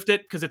just gonna lift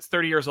it because it's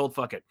 30 years old.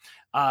 Fuck it.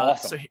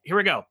 Awesome. So here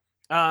we go.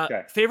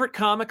 Favorite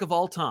comic of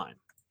all time?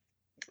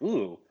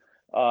 Ooh,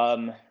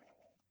 comic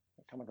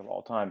of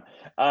all time.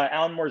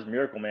 Alan Moore's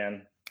Miracle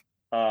Man.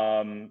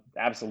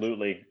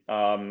 Absolutely.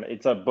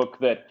 It's a book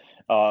that,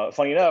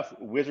 funny enough,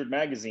 Wizard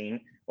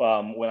Magazine,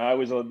 when I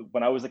was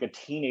like a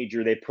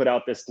teenager, they put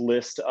out this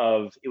list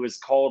of, it was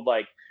called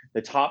like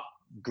the top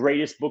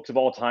greatest books of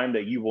all time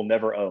that you will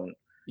never own.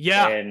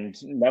 Yeah. And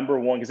number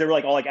one, because they were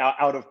like all like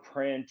out of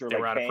print or they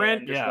like were out of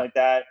print, something like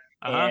that.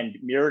 And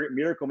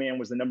Miracle Man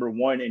was the number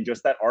one. And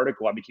just that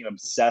article, I became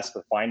obsessed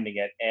with finding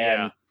it.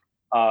 And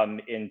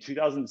in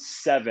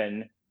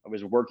 2007, I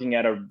was working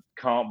at a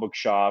comic book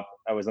shop.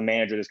 I was the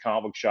manager of this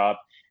comic book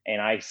shop, and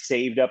I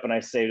saved up and I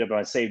saved up and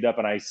I saved up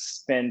and I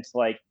spent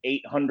like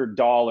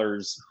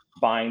 $800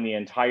 buying the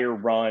entire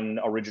run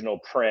original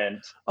print.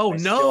 Oh, I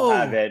no! Still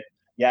have it.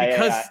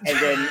 Yeah. And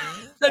then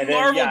then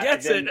Marvel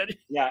gets it.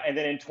 Yeah, and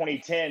then in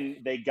 2010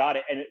 they got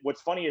it. And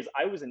what's funny is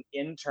I was an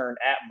intern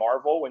at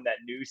Marvel when that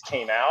news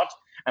came out,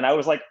 and I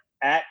was like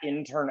at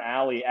Intern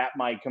Alley at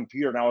my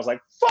computer, and I was like,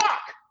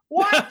 "Fuck!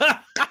 What?"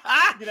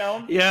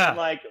 Yeah. And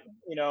like,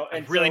 and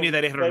I really need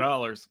that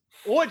 $800.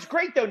 Well, it's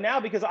great though now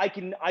because I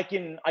can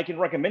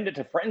recommend it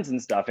to friends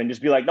and stuff and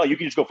just be like, no, you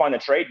can just go find the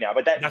trade now.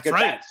 But that's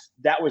right.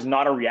 That was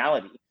not a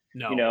reality.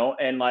 No.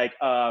 And like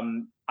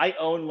I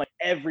own like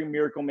every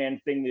Miracle Man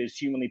thing that is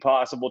humanly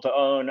possible to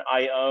own.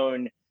 I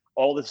own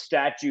all the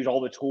statues,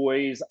 all the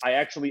toys. I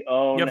actually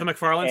own. You have the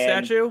McFarlane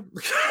statue?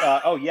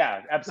 Oh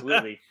yeah,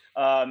 absolutely.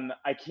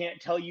 I can't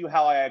tell you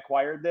how I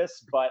acquired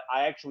this, but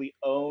I actually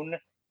own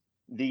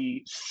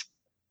the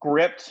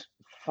script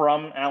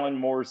from Alan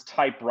Moore's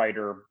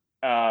typewriter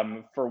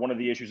for one of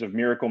the issues of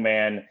Miracle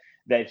Man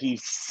that he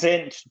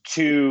sent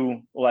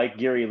to like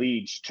Gary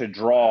Leach to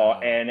draw,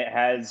 and it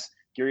has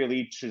Gary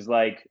Leach's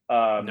like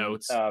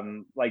notes,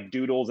 like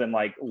doodles and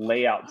like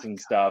layouts and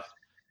stuff.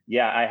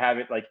 Yeah, I have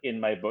it like in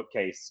my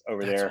bookcase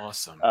over there.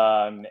 That's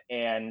awesome.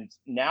 And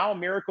now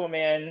Miracle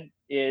Man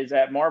is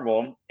at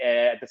Marvel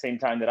at the same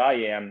time that I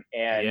am,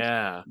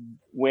 and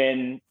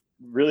when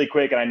really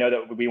quick, and I know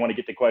that we want to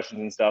get to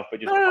questions and stuff, but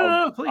just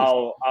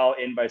I'll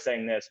end by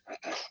saying this.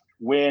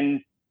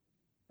 When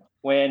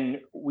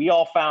we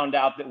all found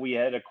out that we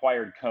had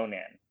acquired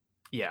Conan,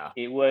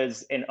 it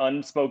was an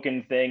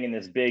unspoken thing in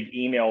this big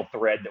email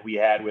thread that we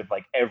had with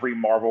like every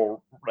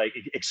Marvel like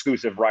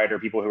exclusive writer,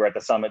 people who were at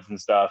the summits and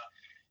stuff,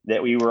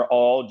 that we were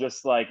all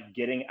just like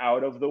getting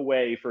out of the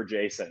way for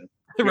Jason.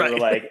 We were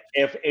like,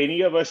 if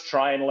any of us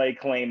try and lay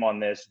claim on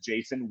this,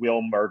 Jason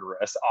will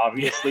murder us.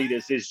 Obviously,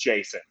 this is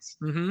Jason's,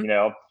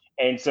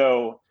 And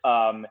so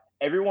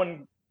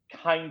everyone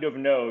kind of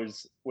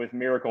knows with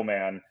Miracle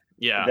Man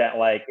that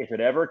like if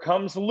it ever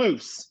comes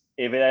loose,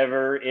 if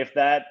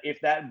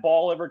that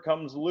ball ever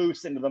comes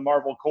loose into the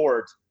Marvel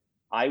court,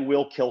 I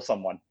will kill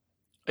someone.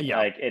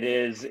 Like it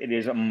is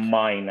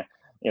mine.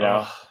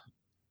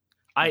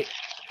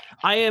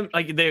 I am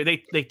like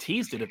they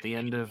teased it at the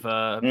end of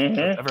a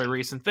very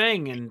recent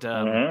thing, and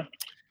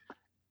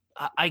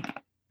I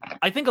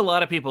think a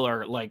lot of people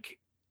are like,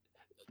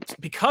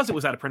 because it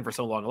was out of print for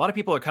so long, a lot of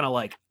people are kind of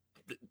like,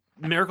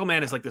 Miracle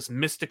Man is like this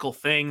mystical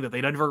thing that they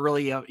never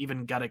really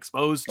even got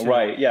exposed to,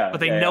 but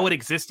they know it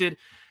existed.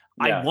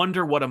 I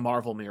wonder what a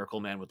Marvel Miracle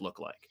Man would look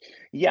like.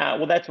 Yeah,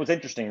 well, that's what's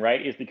interesting,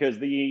 right? Is because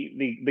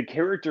the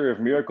character of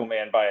Miracle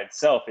Man by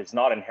itself is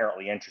not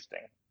inherently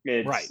interesting.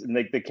 It's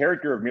like the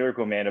character of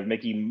Miracle Man of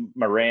Mickey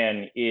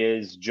Moran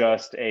is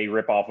just a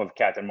ripoff of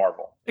Captain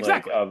Marvel,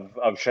 exactly, like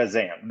of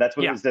Shazam. That's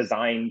what it was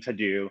designed to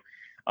do.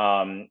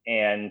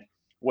 And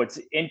what's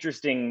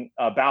interesting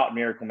about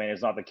Miracle Man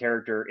is not the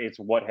character; it's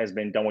what has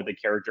been done with the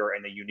character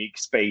and the unique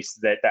space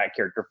that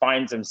character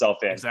finds himself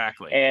in.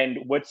 Exactly. And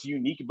what's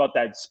unique about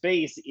that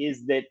space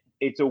is that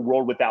it's a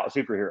world without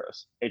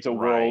superheroes. It's a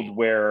world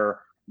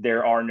where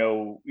there are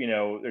no,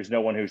 there's no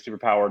one who's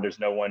superpowered. There's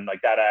no one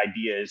like that.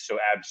 Idea is so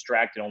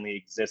abstract and only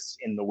exists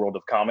in the world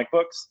of comic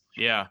books.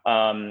 Yeah.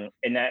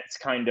 And that's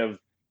kind of,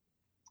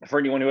 for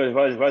anyone who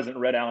hasn't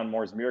read Alan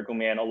Moore's Miracle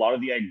Man, a lot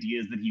of the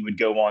ideas that he would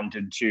go on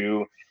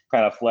to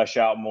kind of flesh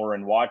out more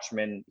in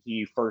Watchmen,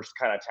 he first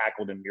kind of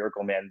tackled in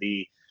Miracle Man.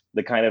 The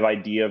the kind of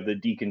idea of the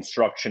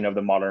deconstruction of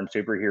the modern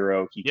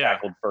superhero he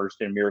tackled first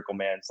in Miracle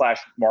Man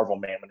 / Marvel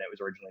Man when it was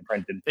originally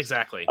printed.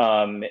 Exactly.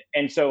 And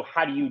so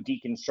how do you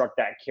deconstruct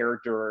that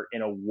character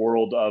in a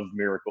world of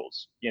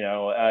miracles? You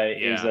know, I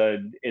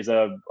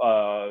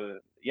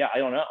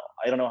don't know.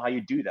 I don't know how you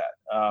do that.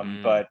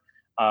 But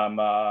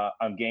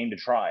I'm game to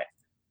try.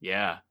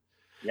 Yeah.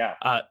 Yeah.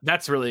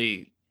 That's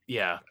really,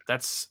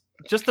 that's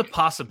just the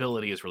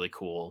possibility is really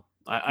cool.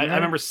 I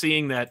remember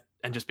seeing that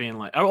and just being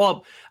like, oh,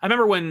 well, I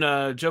remember when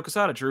Joe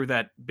Quesada drew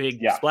that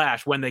big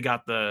splash when they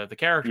got the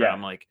character.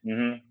 I'm like,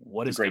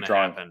 what is going to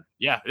happen?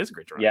 Yeah, it is a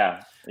great drawing.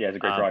 Yeah, it's a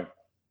great drawing.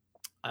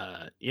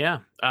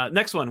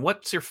 Next one.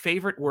 What's your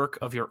favorite work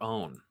of your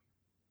own?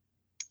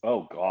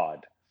 Oh,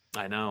 God.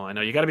 I know.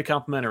 You got to be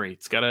complimentary.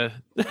 It's got to...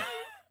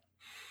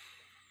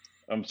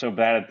 I'm so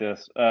bad at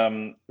this.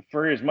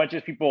 For as much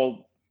as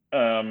people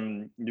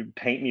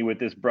paint me with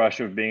this brush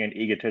of being an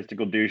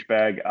egotistical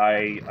douchebag,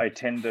 I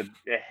tend to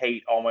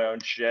hate all my own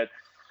shit.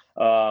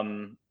 Let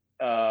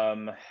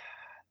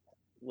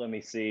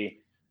me see.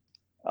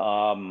 Do you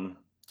want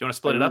to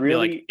split it up?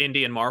 Really, be like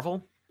indie and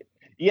Marvel?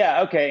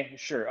 Yeah. Okay.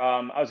 Sure.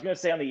 I was gonna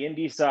say on the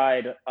indie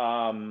side,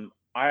 I'm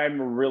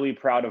really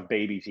proud of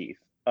Baby Teeth.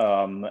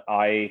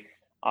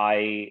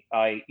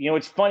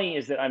 What's funny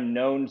is that I'm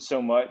known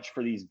so much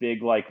for these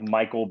big like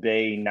Michael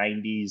Bay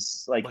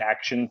 90s like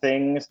action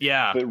things.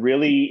 Yeah. But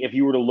really, if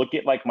you were to look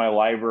at like my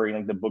library,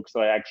 like the books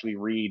that I actually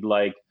read,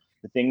 like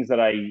the things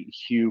that I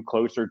hew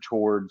closer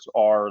towards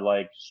are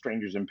like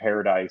Strangers in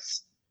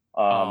Paradise.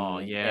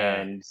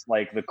 And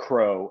like The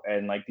Crow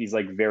and like these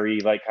like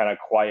very like kind of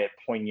quiet,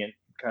 poignant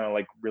kind of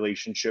like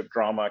relationship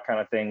drama kind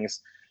of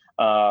things.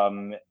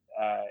 And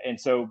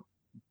so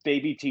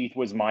Baby Teeth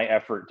was my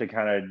effort to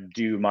kind of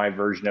do my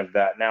version of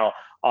that. Now,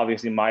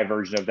 obviously, my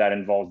version of that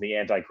involves the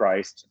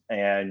Antichrist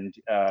and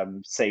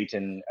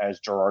Satan as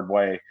Gerard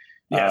Way.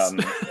 Yes.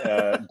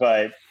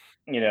 But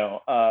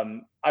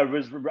I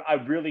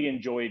really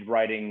enjoyed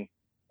writing.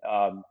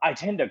 I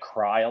tend to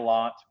cry a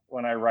lot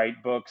when I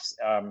write books.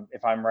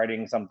 If I'm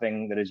writing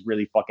something that is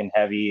really fucking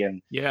heavy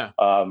and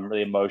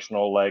really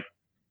emotional, like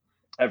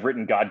I've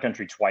written God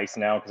Country twice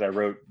now because I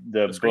wrote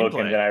the book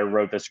and then I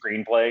wrote the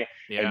screenplay.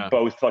 Yeah. And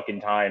both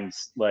fucking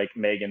times, like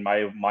Megan,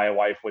 my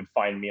wife would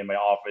find me in my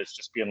office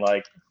just being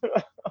like,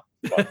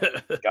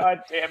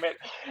 God damn it.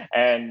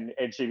 And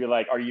she'd be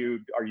like, Are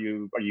you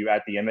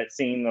at the Emmett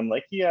scene? I'm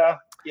like, yeah,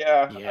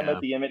 I'm at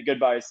the Emmett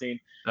goodbye scene.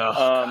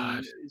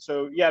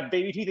 So yeah,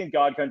 Baby Teeth and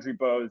God Country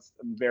both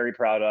I'm very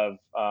proud of.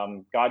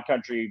 God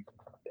Country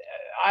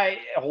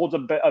holds a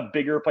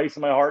bigger place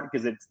in my heart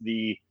because it's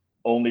the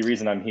only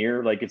reason I'm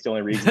here. Like it's the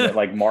only reason that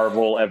like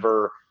Marvel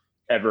ever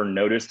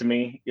noticed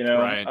me,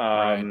 Right.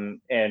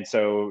 And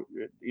so,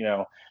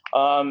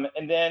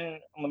 and then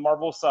on the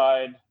Marvel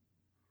side,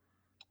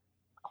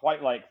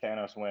 quite like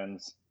Thanos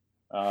Wins.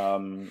 That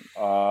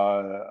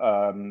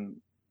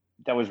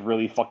was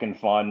really fucking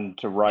fun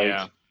to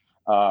write.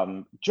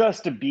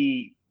 Just to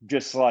be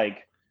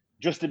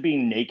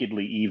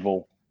nakedly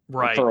evil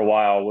for a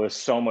while was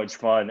so much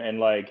fun.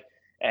 And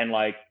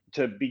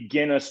to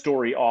begin a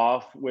story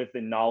off with the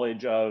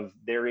knowledge of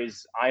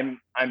I'm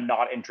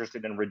not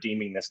interested in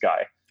redeeming this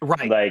guy.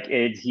 Right. Like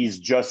he's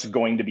just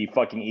going to be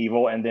fucking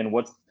evil. And then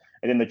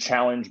the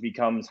challenge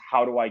becomes,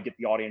 how do I get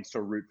the audience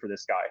to root for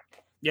this guy?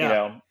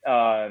 Yeah.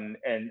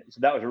 And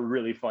so that was a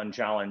really fun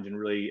challenge and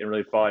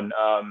really fun.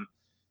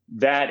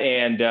 That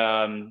and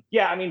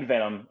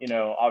Venom,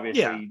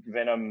 obviously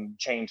Venom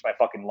changed my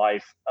fucking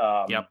life.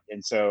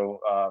 And so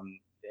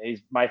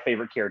he's my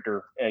favorite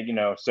character,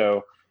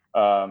 so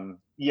I'd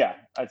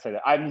say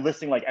that. I'm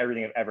listing like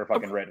everything I've ever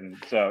fucking written.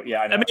 So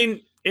yeah, I know. I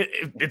mean,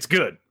 it's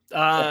good.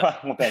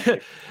 Well, thank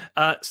you.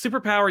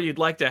 Superpower you'd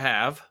like to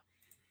have?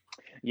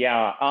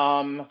 Yeah.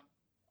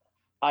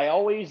 I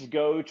always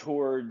go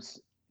towards.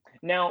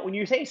 Now, when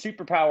you say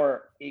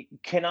superpower, am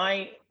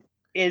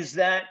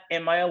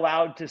I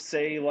allowed to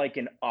say like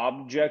an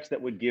object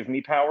that would give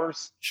me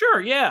powers? Sure.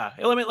 Yeah.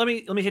 Let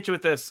me hit you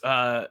with this.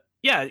 No.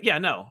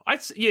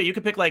 You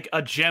could pick like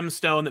a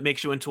gemstone that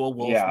makes you into a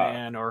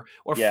wolfman or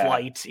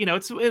flight. It's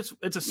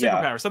a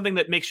superpower, something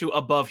that makes you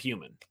above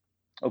human.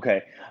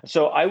 Okay.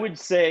 So I would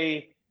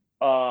say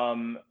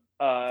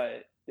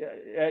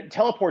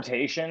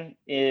teleportation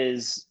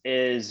is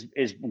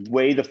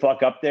way the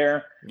fuck up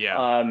there.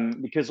 Yeah.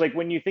 Because like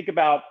when you think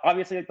about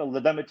obviously like the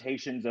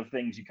limitations of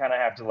things, you kind of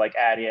have to like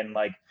add in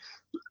like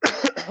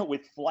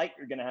with flight,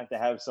 you're gonna have to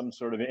have some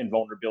sort of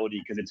invulnerability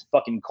because it's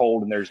fucking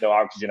cold and there's no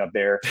oxygen up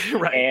there.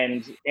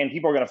 Right. And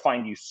people are gonna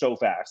find you so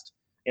fast.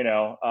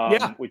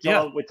 With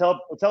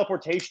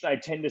teleportation, I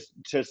tend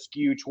to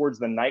skew towards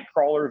the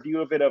Nightcrawler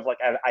view of it, of like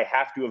I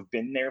have to have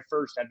been there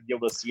first. I have to be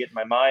able to see it in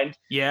my mind.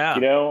 Yeah.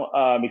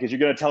 Because you're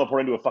going to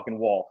teleport into a fucking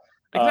wall.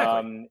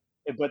 Exactly.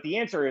 But the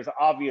answer is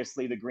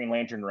obviously the Green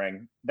Lantern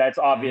ring. That's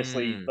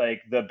obviously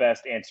like the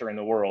best answer in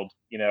the world.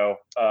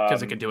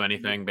 Because it can do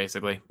anything,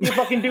 basically. You can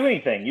fucking do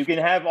anything. You can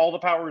have all the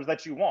powers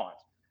that you want.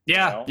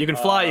 Yeah. You can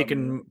fly. You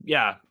can.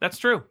 Yeah, that's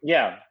true.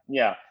 Yeah.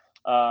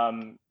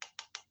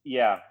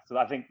 yeah. So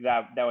I think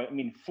that I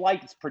mean,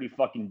 Flight's pretty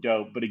fucking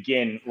dope, but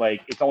again,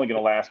 like it's only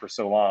gonna last for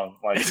so long.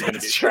 Like you're gonna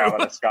get shot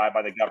out of the sky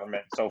by the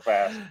government so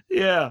fast.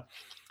 Yeah.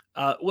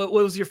 What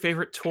was your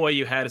favorite toy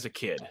you had as a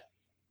kid?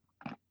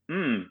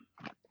 Good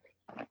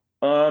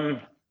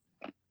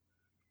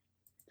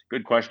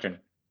question.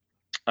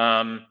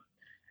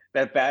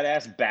 That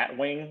badass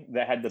Batwing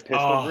that had the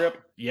pistol grip.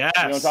 Yes.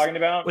 You know what I'm talking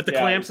about? With the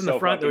clamps in the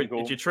front.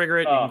 Cool. If you trigger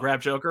it, you can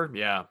grab Joker.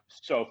 Yeah.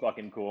 So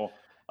fucking cool.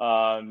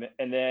 And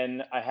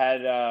then I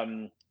had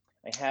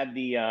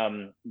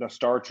the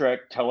Star Trek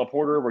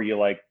teleporter where you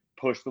like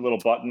push the little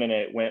button and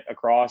it went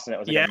across and it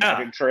was like a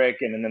magic trick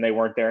and then they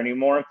weren't there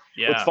anymore.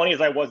 Yeah. What's funny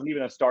is I wasn't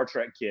even a Star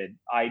Trek kid.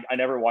 I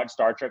never watched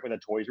Star Trek, but the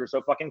toys were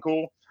so fucking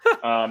cool.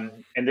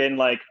 And then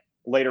like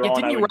later on,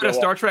 didn't you write a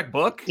Star Trek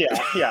book?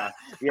 Yeah.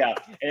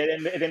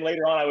 And then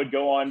later on, I would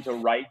go on to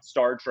write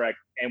Star Trek.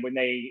 And when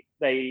they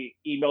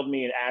emailed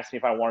me and asked me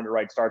if I wanted to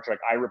write Star Trek,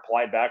 I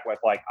replied back with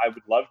like, I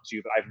would love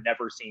to, but I've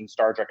never seen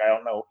Star Trek. I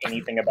don't know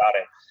anything about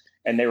it.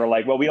 And they were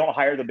like, well, we don't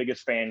hire the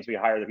biggest fans. We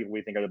hire the people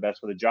we think are the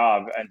best for the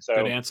job. And so,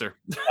 good answer.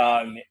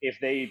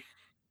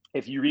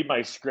 If you read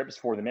my scripts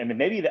for them, and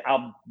maybe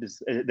this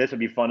would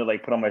be fun to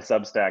like put on my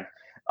Substack.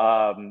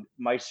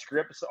 My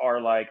scripts are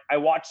like, I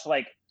watched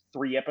like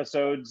 3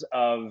 episodes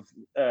of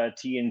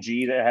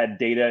TNG that had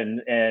Data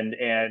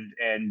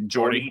and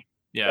Geordi,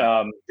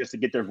 just to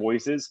get their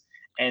voices.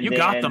 And you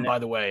got them, by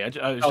the way. I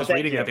was just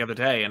reading that the other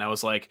day, and I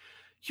was like,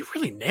 you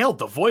really nailed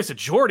the voice of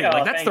Geordi.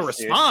 Like that's the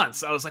response.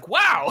 Dude. I was like,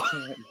 wow.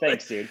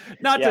 Thanks, dude.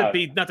 not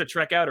to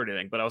trek out or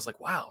anything, but I was like,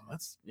 wow,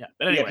 that's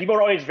But anyway. People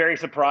are always very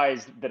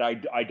surprised that I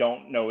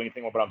don't know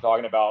anything about what I'm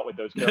talking about with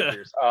those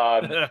characters.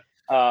 I'm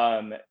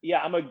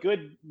a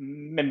good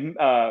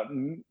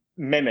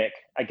mimic.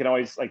 I can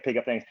always like pick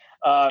up things.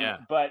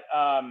 But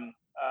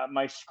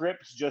my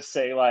scripts just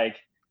say like,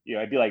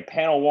 I'd be like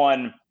panel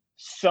 1,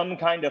 some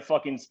kind of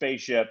fucking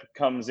spaceship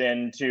comes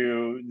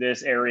into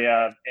this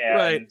area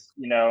and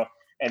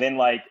and then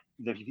like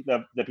the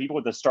people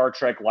with the Star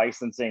Trek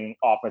licensing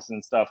office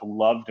and stuff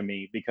loved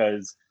me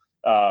because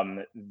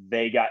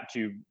they got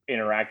to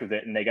interact with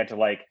it and they got to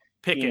like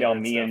email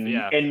me and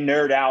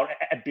nerd out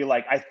and be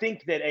like, I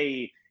think that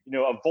a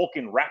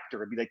Vulcan Raptor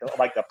would be like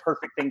the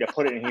perfect thing to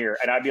put in here.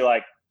 And I'd be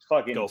like,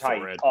 fucking go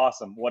tight,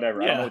 awesome,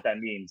 whatever. I don't know what that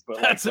means, but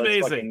that's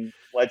amazing.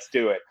 Let's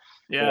do it.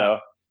 Yeah.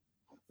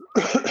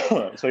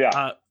 So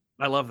yeah.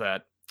 I love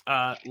that.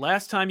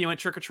 Last time you went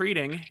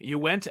trick-or-treating, you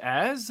went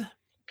as?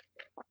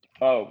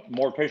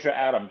 Morticia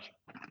Addams.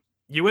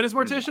 You went as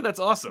Morticia? That's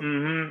awesome.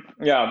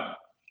 Mm-hmm. Yeah.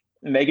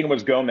 Megan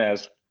was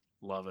Gomez.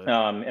 Love it.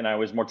 And I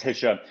was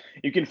Morticia.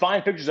 You can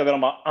find pictures of it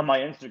on my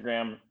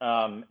Instagram.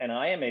 And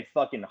I am a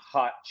fucking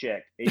hot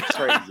chick. It's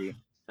crazy.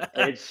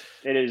 It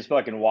is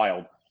fucking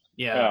wild.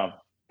 Yeah.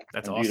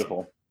 That's awesome.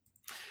 Beautiful.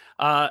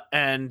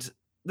 And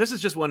this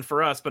is just one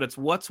for us, but it's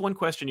what's one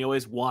question you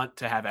always want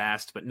to have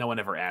asked, but no one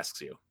ever asks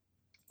you?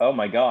 Oh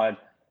my God.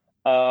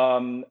 I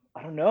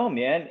don't know,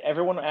 man.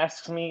 Everyone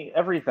asks me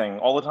everything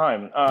all the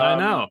time. I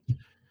know.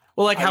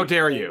 Well, like, how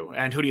dare you?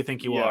 And who do you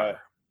think you are?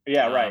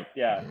 Yeah, right.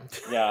 Yeah.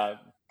 Yeah.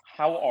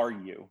 How are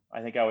you?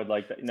 I think I would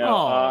like that.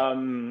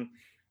 No.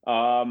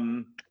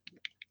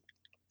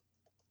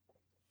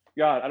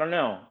 God, I don't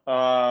know.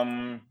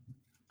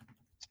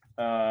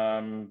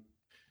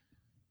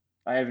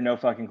 I have no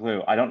fucking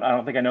clue. I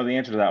don't think I know the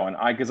answer to that one.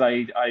 Because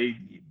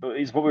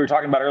what we were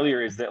talking about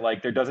earlier is that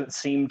like there doesn't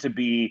seem to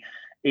be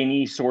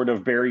any sort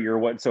of barrier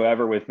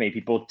whatsoever with me.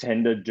 People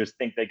tend to just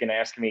think they can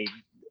ask me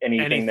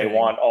anything. They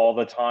want all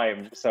the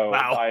time. So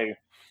wow.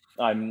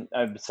 I'm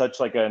such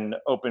like an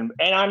open,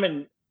 and I'm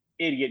an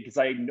idiot because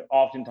I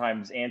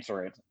oftentimes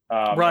answer it.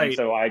 Right. And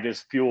so I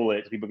just fuel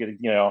it. People get,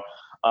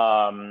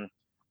 I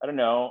don't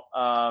know.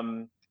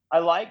 I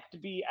like to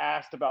be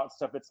asked about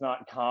stuff that's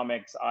not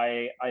comics.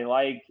 I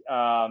like,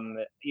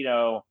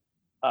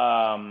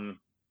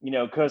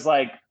 cause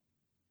like,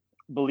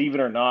 believe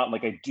it or not,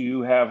 like I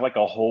do have like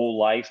a whole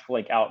life,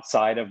 like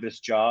outside of this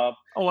job.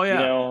 Oh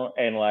yeah.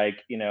 And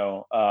like,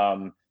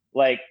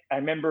 like I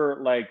remember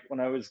like when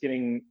I was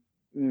getting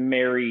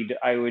married,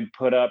 I would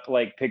put up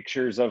like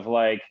pictures of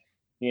like,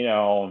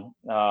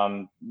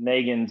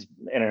 Megan's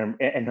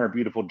in her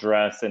beautiful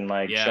dress and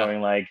like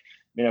showing like,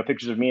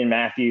 pictures of me and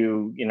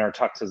Matthew in our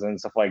tuxes and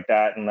stuff like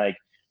that. And like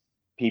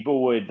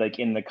people would like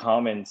in the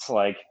comments,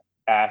 like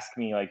ask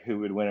me like who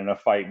would win in a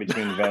fight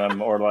between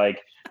Venom or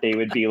like,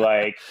 they'd be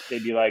like,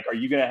 are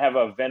you going to have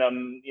a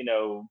Venom,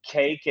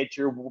 cake at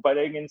your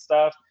wedding and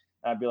stuff?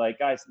 And I'd be like,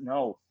 guys,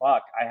 no,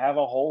 fuck. I have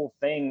a whole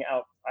thing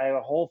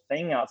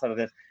outside of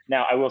this.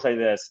 Now I will say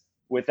this,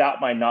 without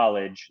my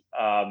knowledge,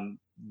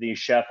 the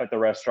chef at the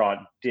restaurant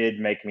did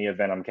make me a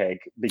Venom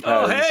cake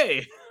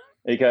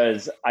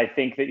because I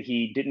think that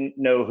he didn't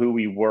know who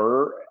we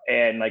were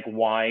and like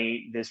why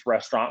this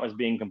restaurant was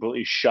being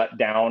completely shut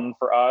down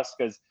for us.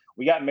 Because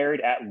we got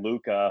married at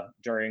Luca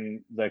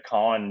during the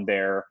con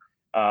there,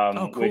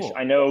 which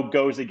I know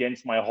goes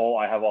against my whole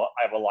I have a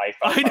life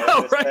outside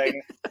of this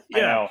thing. Yeah.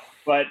 I know,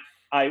 but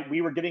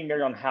we were getting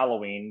married on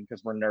Halloween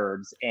because we're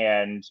nerds,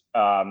 and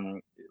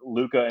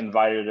Luca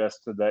invited us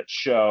to that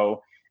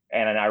show.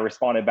 And I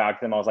responded back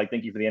to them. I was like,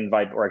 thank you for the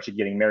invite, but we're actually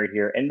getting married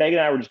here. And Megan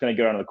and I were just going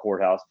to go down to the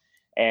courthouse.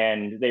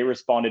 And they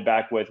responded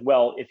back with,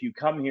 well, if you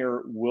come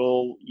here,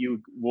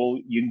 you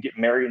can get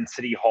married in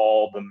City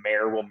Hall. The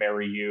mayor will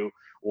marry you.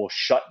 We'll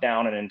shut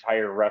down an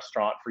entire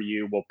restaurant for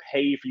you. We'll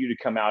pay for you to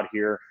come out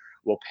here.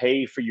 We'll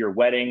pay for your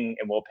wedding,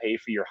 and we'll pay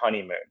for your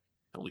honeymoon.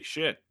 Holy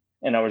shit.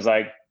 And I was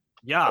like,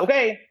 yeah,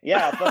 okay,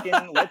 yeah,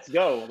 fucking let's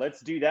go.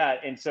 Let's do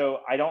that. And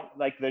so I don't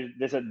like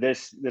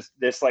this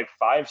like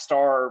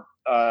 5-star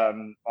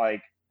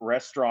like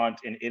restaurant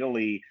in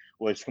Italy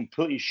was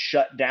completely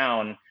shut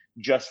down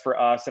just for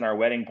us and our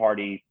wedding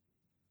party.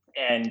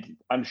 And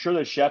I'm sure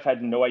the chef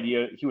had no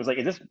idea. He was like,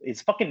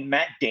 is fucking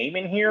Matt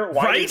Damon here?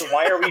 Why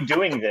are we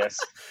doing this?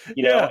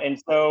 You know? And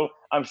so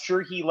I'm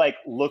sure he like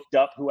looked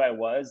up who I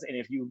was. And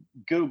if you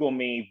Google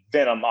me,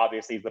 Venom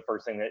obviously is the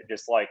first thing that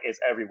just like is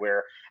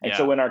everywhere. And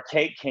so when our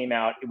cake came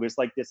out, it was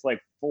like this like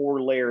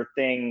 4-layer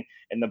thing,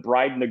 and the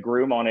bride and the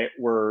groom on it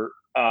were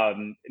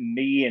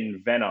me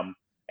and Venom.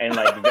 And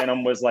like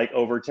Venom was like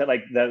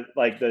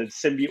the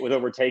symbiote was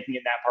overtaking it,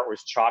 and that part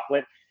was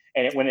chocolate.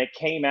 And when it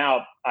came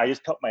out, I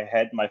just put my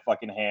head in my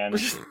fucking hand,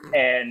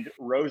 and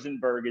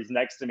Rosenberg is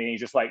next to me. And he's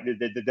just like,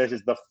 this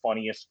is the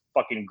funniest,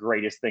 fucking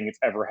greatest thing that's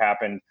ever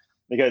happened.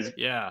 Because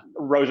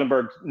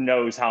Rosenberg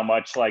knows how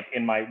much like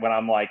when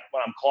I'm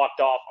clocked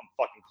off, I'm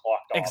fucking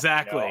clocked off.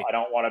 Exactly. You know? I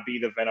don't want to be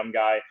the Venom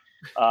guy.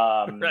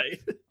 Right.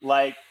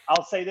 Like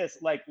I'll say this,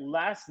 like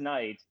last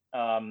night,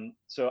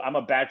 so I'm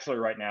a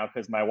bachelor right now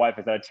because my wife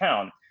is out of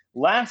town.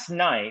 Last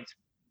night,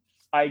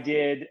 I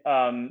did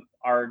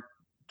our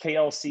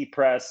KLC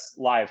Press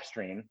live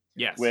stream,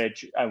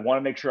 which I want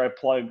to make sure I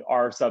plug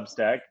our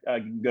Substack.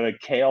 Go to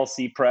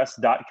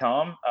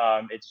klcpress.com.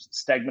 It's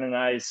Stegman and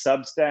I's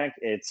Substack.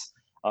 It's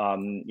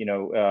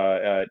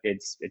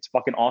it's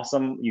fucking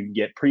awesome. You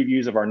get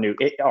previews of our new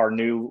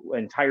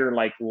entire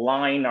like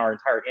line, our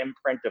entire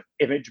imprint of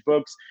image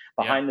books.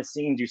 Behind the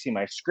scenes, you see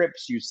my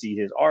scripts, you see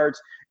his art.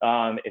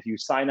 If you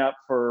sign up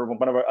for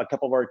a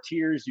couple of our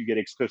tiers, you get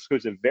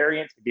exclusive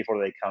variants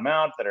before they come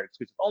out that are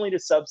exclusive only to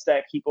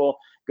Substack people.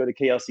 Go to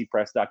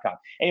klcpress.com.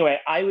 Anyway,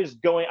 I was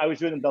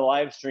doing the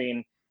live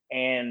stream,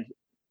 and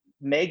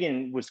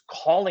Megan was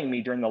calling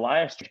me during the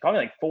live stream. She called me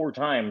like 4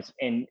 times,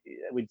 and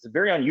it's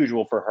very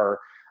unusual for her.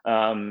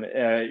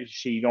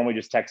 She normally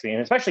just texts me,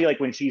 and especially like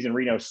when she's in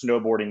Reno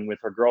snowboarding with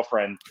her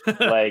girlfriend,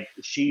 like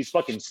she's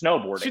fucking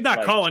snowboarding. She's not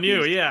like, calling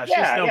you. She's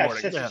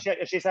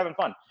snowboarding. She's having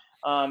fun.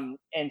 And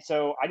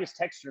so I just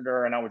texted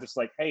her, and I was just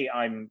like, hey,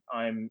 I'm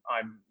on,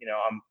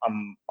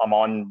 I'm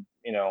on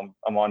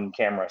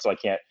camera, so I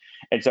can't.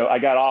 And so I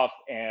got off,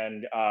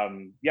 and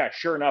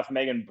sure enough,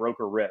 Megan broke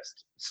her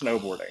wrist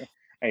snowboarding.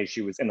 And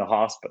she was in the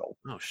hospital.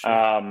 Oh, shit.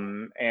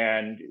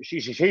 And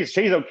she's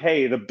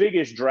okay. The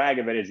biggest drag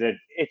of it is that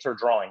it's her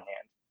drawing hand.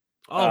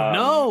 Oh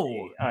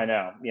no! I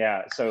know.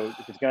 Yeah. So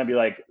it's gonna be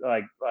like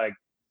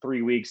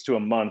 3 weeks to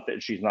a month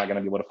that she's not gonna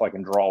be able to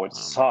fucking draw, which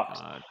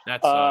sucks.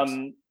 That sucks.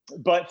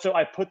 But so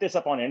I put this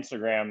up on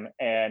Instagram,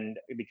 and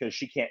because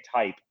she can't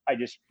type, I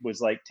just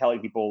was like telling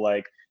people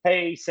like,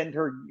 hey, send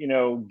her,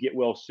 get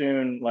well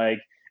soon. Like,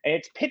 and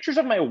it's pictures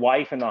of my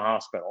wife in the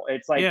hospital.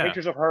 It's like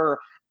pictures of her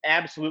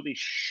absolutely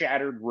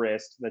shattered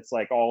wrist that's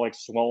like all like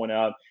swollen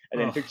up, and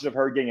then pictures of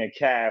her getting a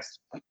cast.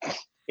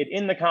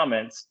 In the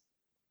comments,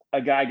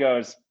 a guy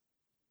goes,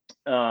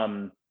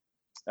 so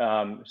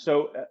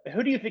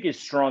who do you think is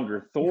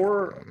stronger,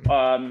 Thor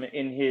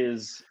in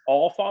his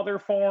All-Father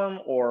form,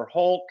 or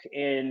Hulk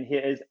in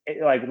his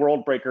like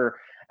World Breaker?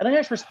 And then I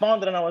just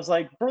responded, and I was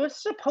like, bro, this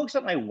is a post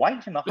of my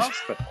wife in the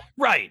hospital.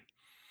 Right.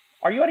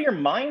 Are you out of your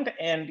mind?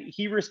 And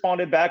he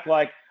responded back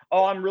like,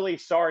 oh, I'm really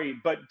sorry,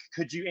 but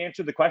could you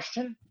answer the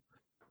question?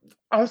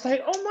 I was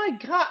like, oh my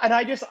God. And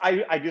I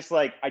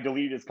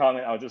deleted his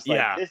comment. I was just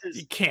like, this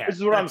is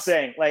what I'm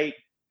saying. Like,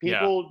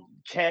 people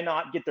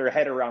cannot get their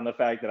head around the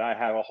fact that I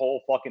have a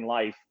whole fucking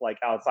life like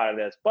outside of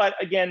this. But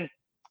again,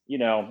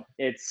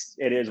 it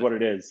is what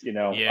it is,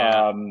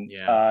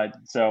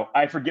 so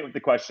I forget what the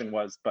question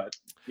was, but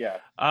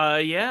but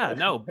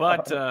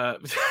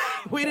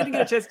we didn't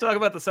get a chance to talk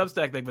about the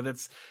Substack thing, but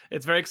it's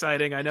very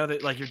exciting. I know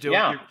that like you're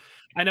doing,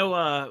 I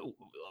know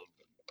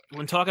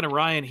when talking to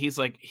Ryan, he's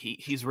like,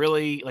 he's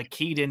really like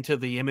keyed into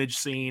the image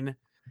scene,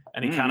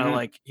 and he kind of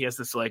like, he has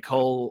this like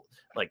whole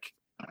like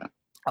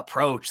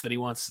approach that he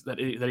wants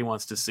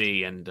to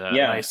see. And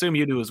I assume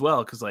you do as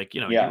well. Cause like,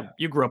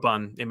 you grew up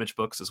on image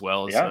books as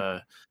well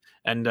as,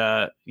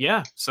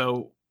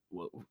 so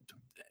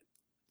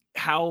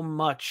how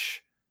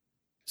much,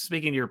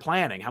 speaking of your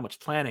planning, how much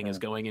planning is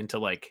going into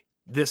like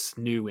this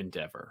new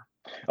endeavor?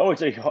 Oh,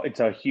 it's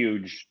a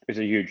huge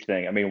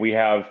thing. I mean, we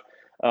have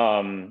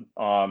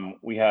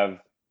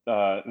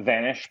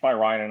Vanish by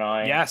Ryan and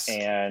I. Yes.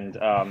 And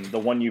The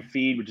One You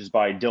Feed, which is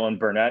by Dylan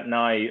Burnett and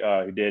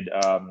I, who did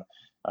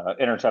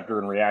Interceptor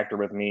and Reactor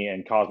with me,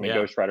 and Cosmic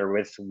Ghost Rider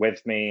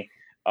with me.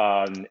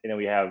 And then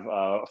we have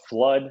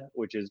Flood,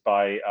 which is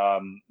by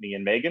me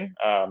and Megan.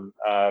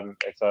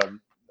 It's a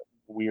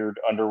weird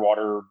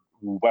underwater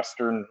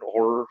Western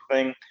horror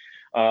thing.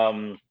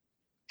 And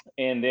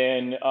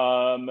then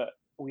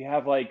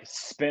like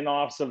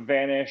spin-offs of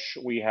Vanish.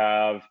 We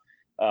have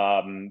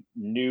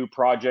new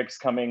projects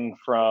coming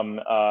from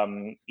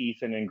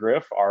Ethan and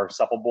Griff, our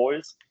Supple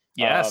boys.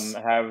 Yes.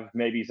 Have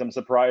maybe some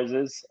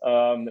surprises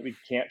that we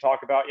can't talk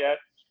about yet.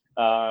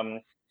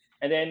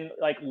 And then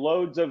like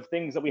loads of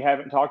things that we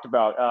haven't talked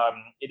about.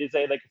 It is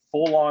a like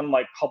full-on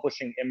like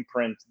publishing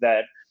imprint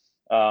that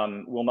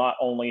will not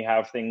only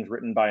have things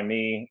written by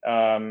me.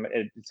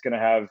 It's going to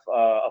have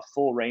a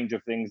full range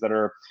of things that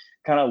are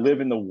kind of live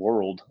in the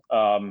world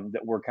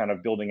that we're kind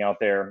of building out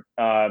there.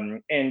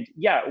 And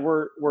yeah,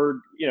 we're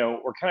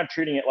kind of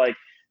treating it like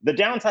the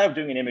downside of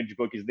doing an image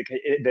book is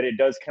that it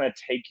does kind of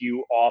take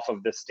you off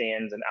of the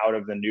stands and out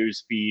of the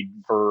news feed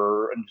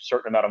for a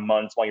certain amount of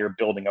months while you're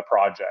building a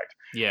project.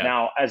 Yeah.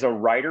 Now, as a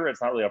writer, it's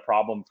not really a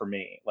problem for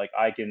me. Like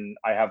I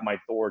have my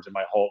Thors and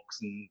my Hulks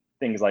and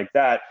things like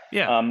that.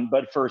 Yeah.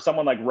 But for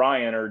someone like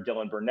Ryan or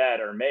Dylan Burnett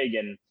or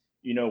Megan,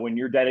 when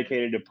you're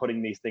dedicated to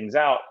putting these things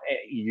out,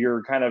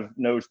 you're kind of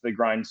nose to the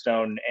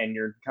grindstone and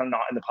you're kind of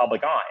not in the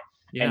public eye.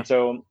 Yeah. And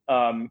so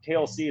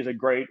KLC is a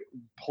great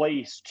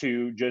place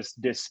to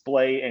just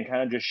display and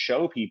kind of just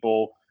show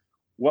people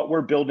what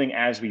we're building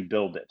as we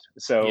build it.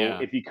 So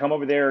if you come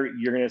over there,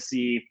 you're going to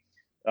see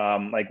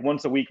like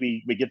once a week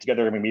we get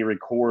together and we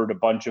record a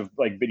bunch of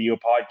like video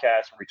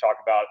podcasts where we talk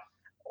about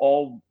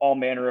all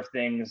manner of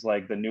things,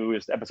 like the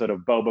newest episode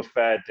of Boba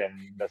Fett and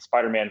the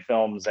Spider-Man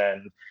films,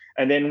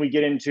 and then we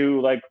get into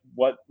like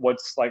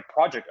what's like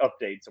project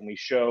updates, and we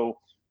show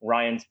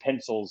Ryan's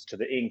pencils to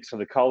the inks to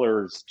the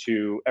colors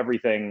to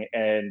everything,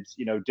 and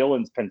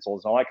Dylan's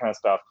pencils and all that kind of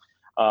stuff.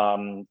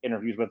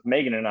 Interviews with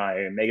Megan and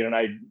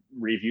I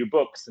review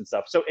books and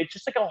stuff. So it's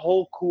just like a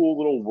whole cool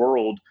little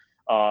world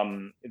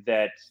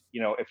that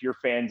if you're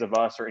fans of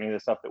us or any of the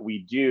stuff that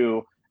we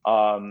do,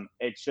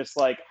 it's just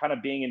like kind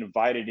of being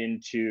invited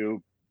into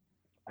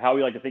how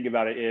we like to think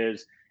about it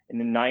is in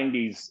the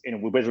 90s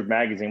in Wizard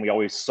magazine, we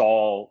always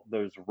saw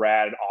those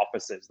rad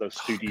offices, those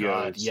studios.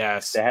 God,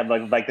 yes. They had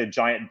like the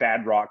giant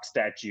Badrock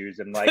statues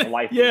and like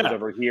Life was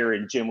over here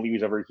and Jim Lee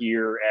was over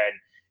here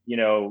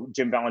and,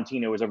 Jim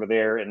Valentino was over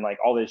there and like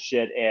all this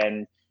shit.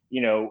 And,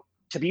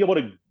 to be able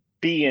to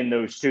be in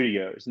those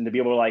studios and to be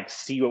able to like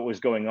see what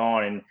was going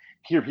on and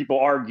hear people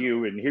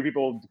argue and hear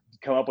people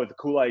come up with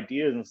cool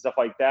ideas and stuff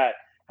like that.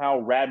 How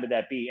rad would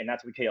that be? And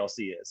that's what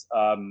KLC is.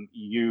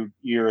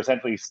 You're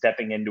essentially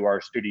stepping into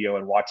our studio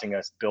and watching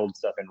us build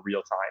stuff in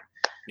real time.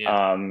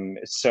 Yeah.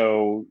 It's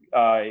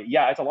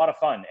a lot of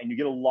fun, and you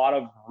get a lot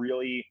of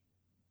really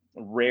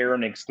rare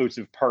and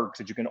exclusive perks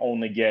that you can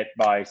only get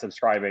by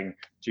subscribing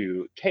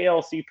to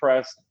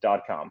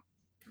klcpress.com.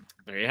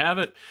 There you have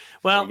it.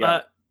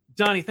 Well,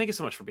 Donnie, thank you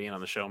so much for being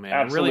on the show, man.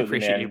 Absolutely, I really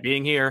appreciate you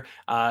being here.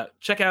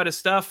 Check out his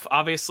stuff.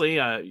 Obviously,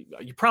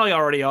 you probably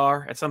already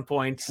are at some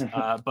point,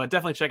 but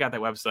definitely check out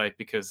that website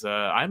because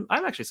I'm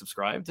actually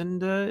subscribed.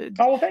 And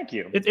thank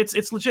you.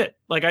 It's legit.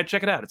 Like I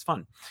check it out. It's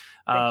fun.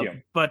 Thank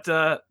you.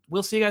 But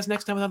we'll see you guys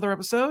next time with another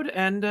episode,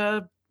 and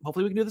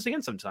hopefully we can do this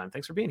again sometime.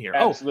 Thanks for being here.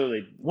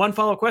 Absolutely. One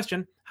follow-up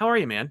question: how are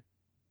you, man?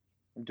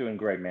 I'm doing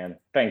great, man.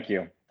 Thank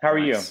you. How are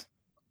you?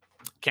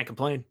 Can't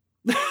complain.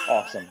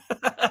 Awesome.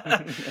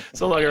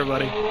 So long,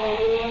 everybody.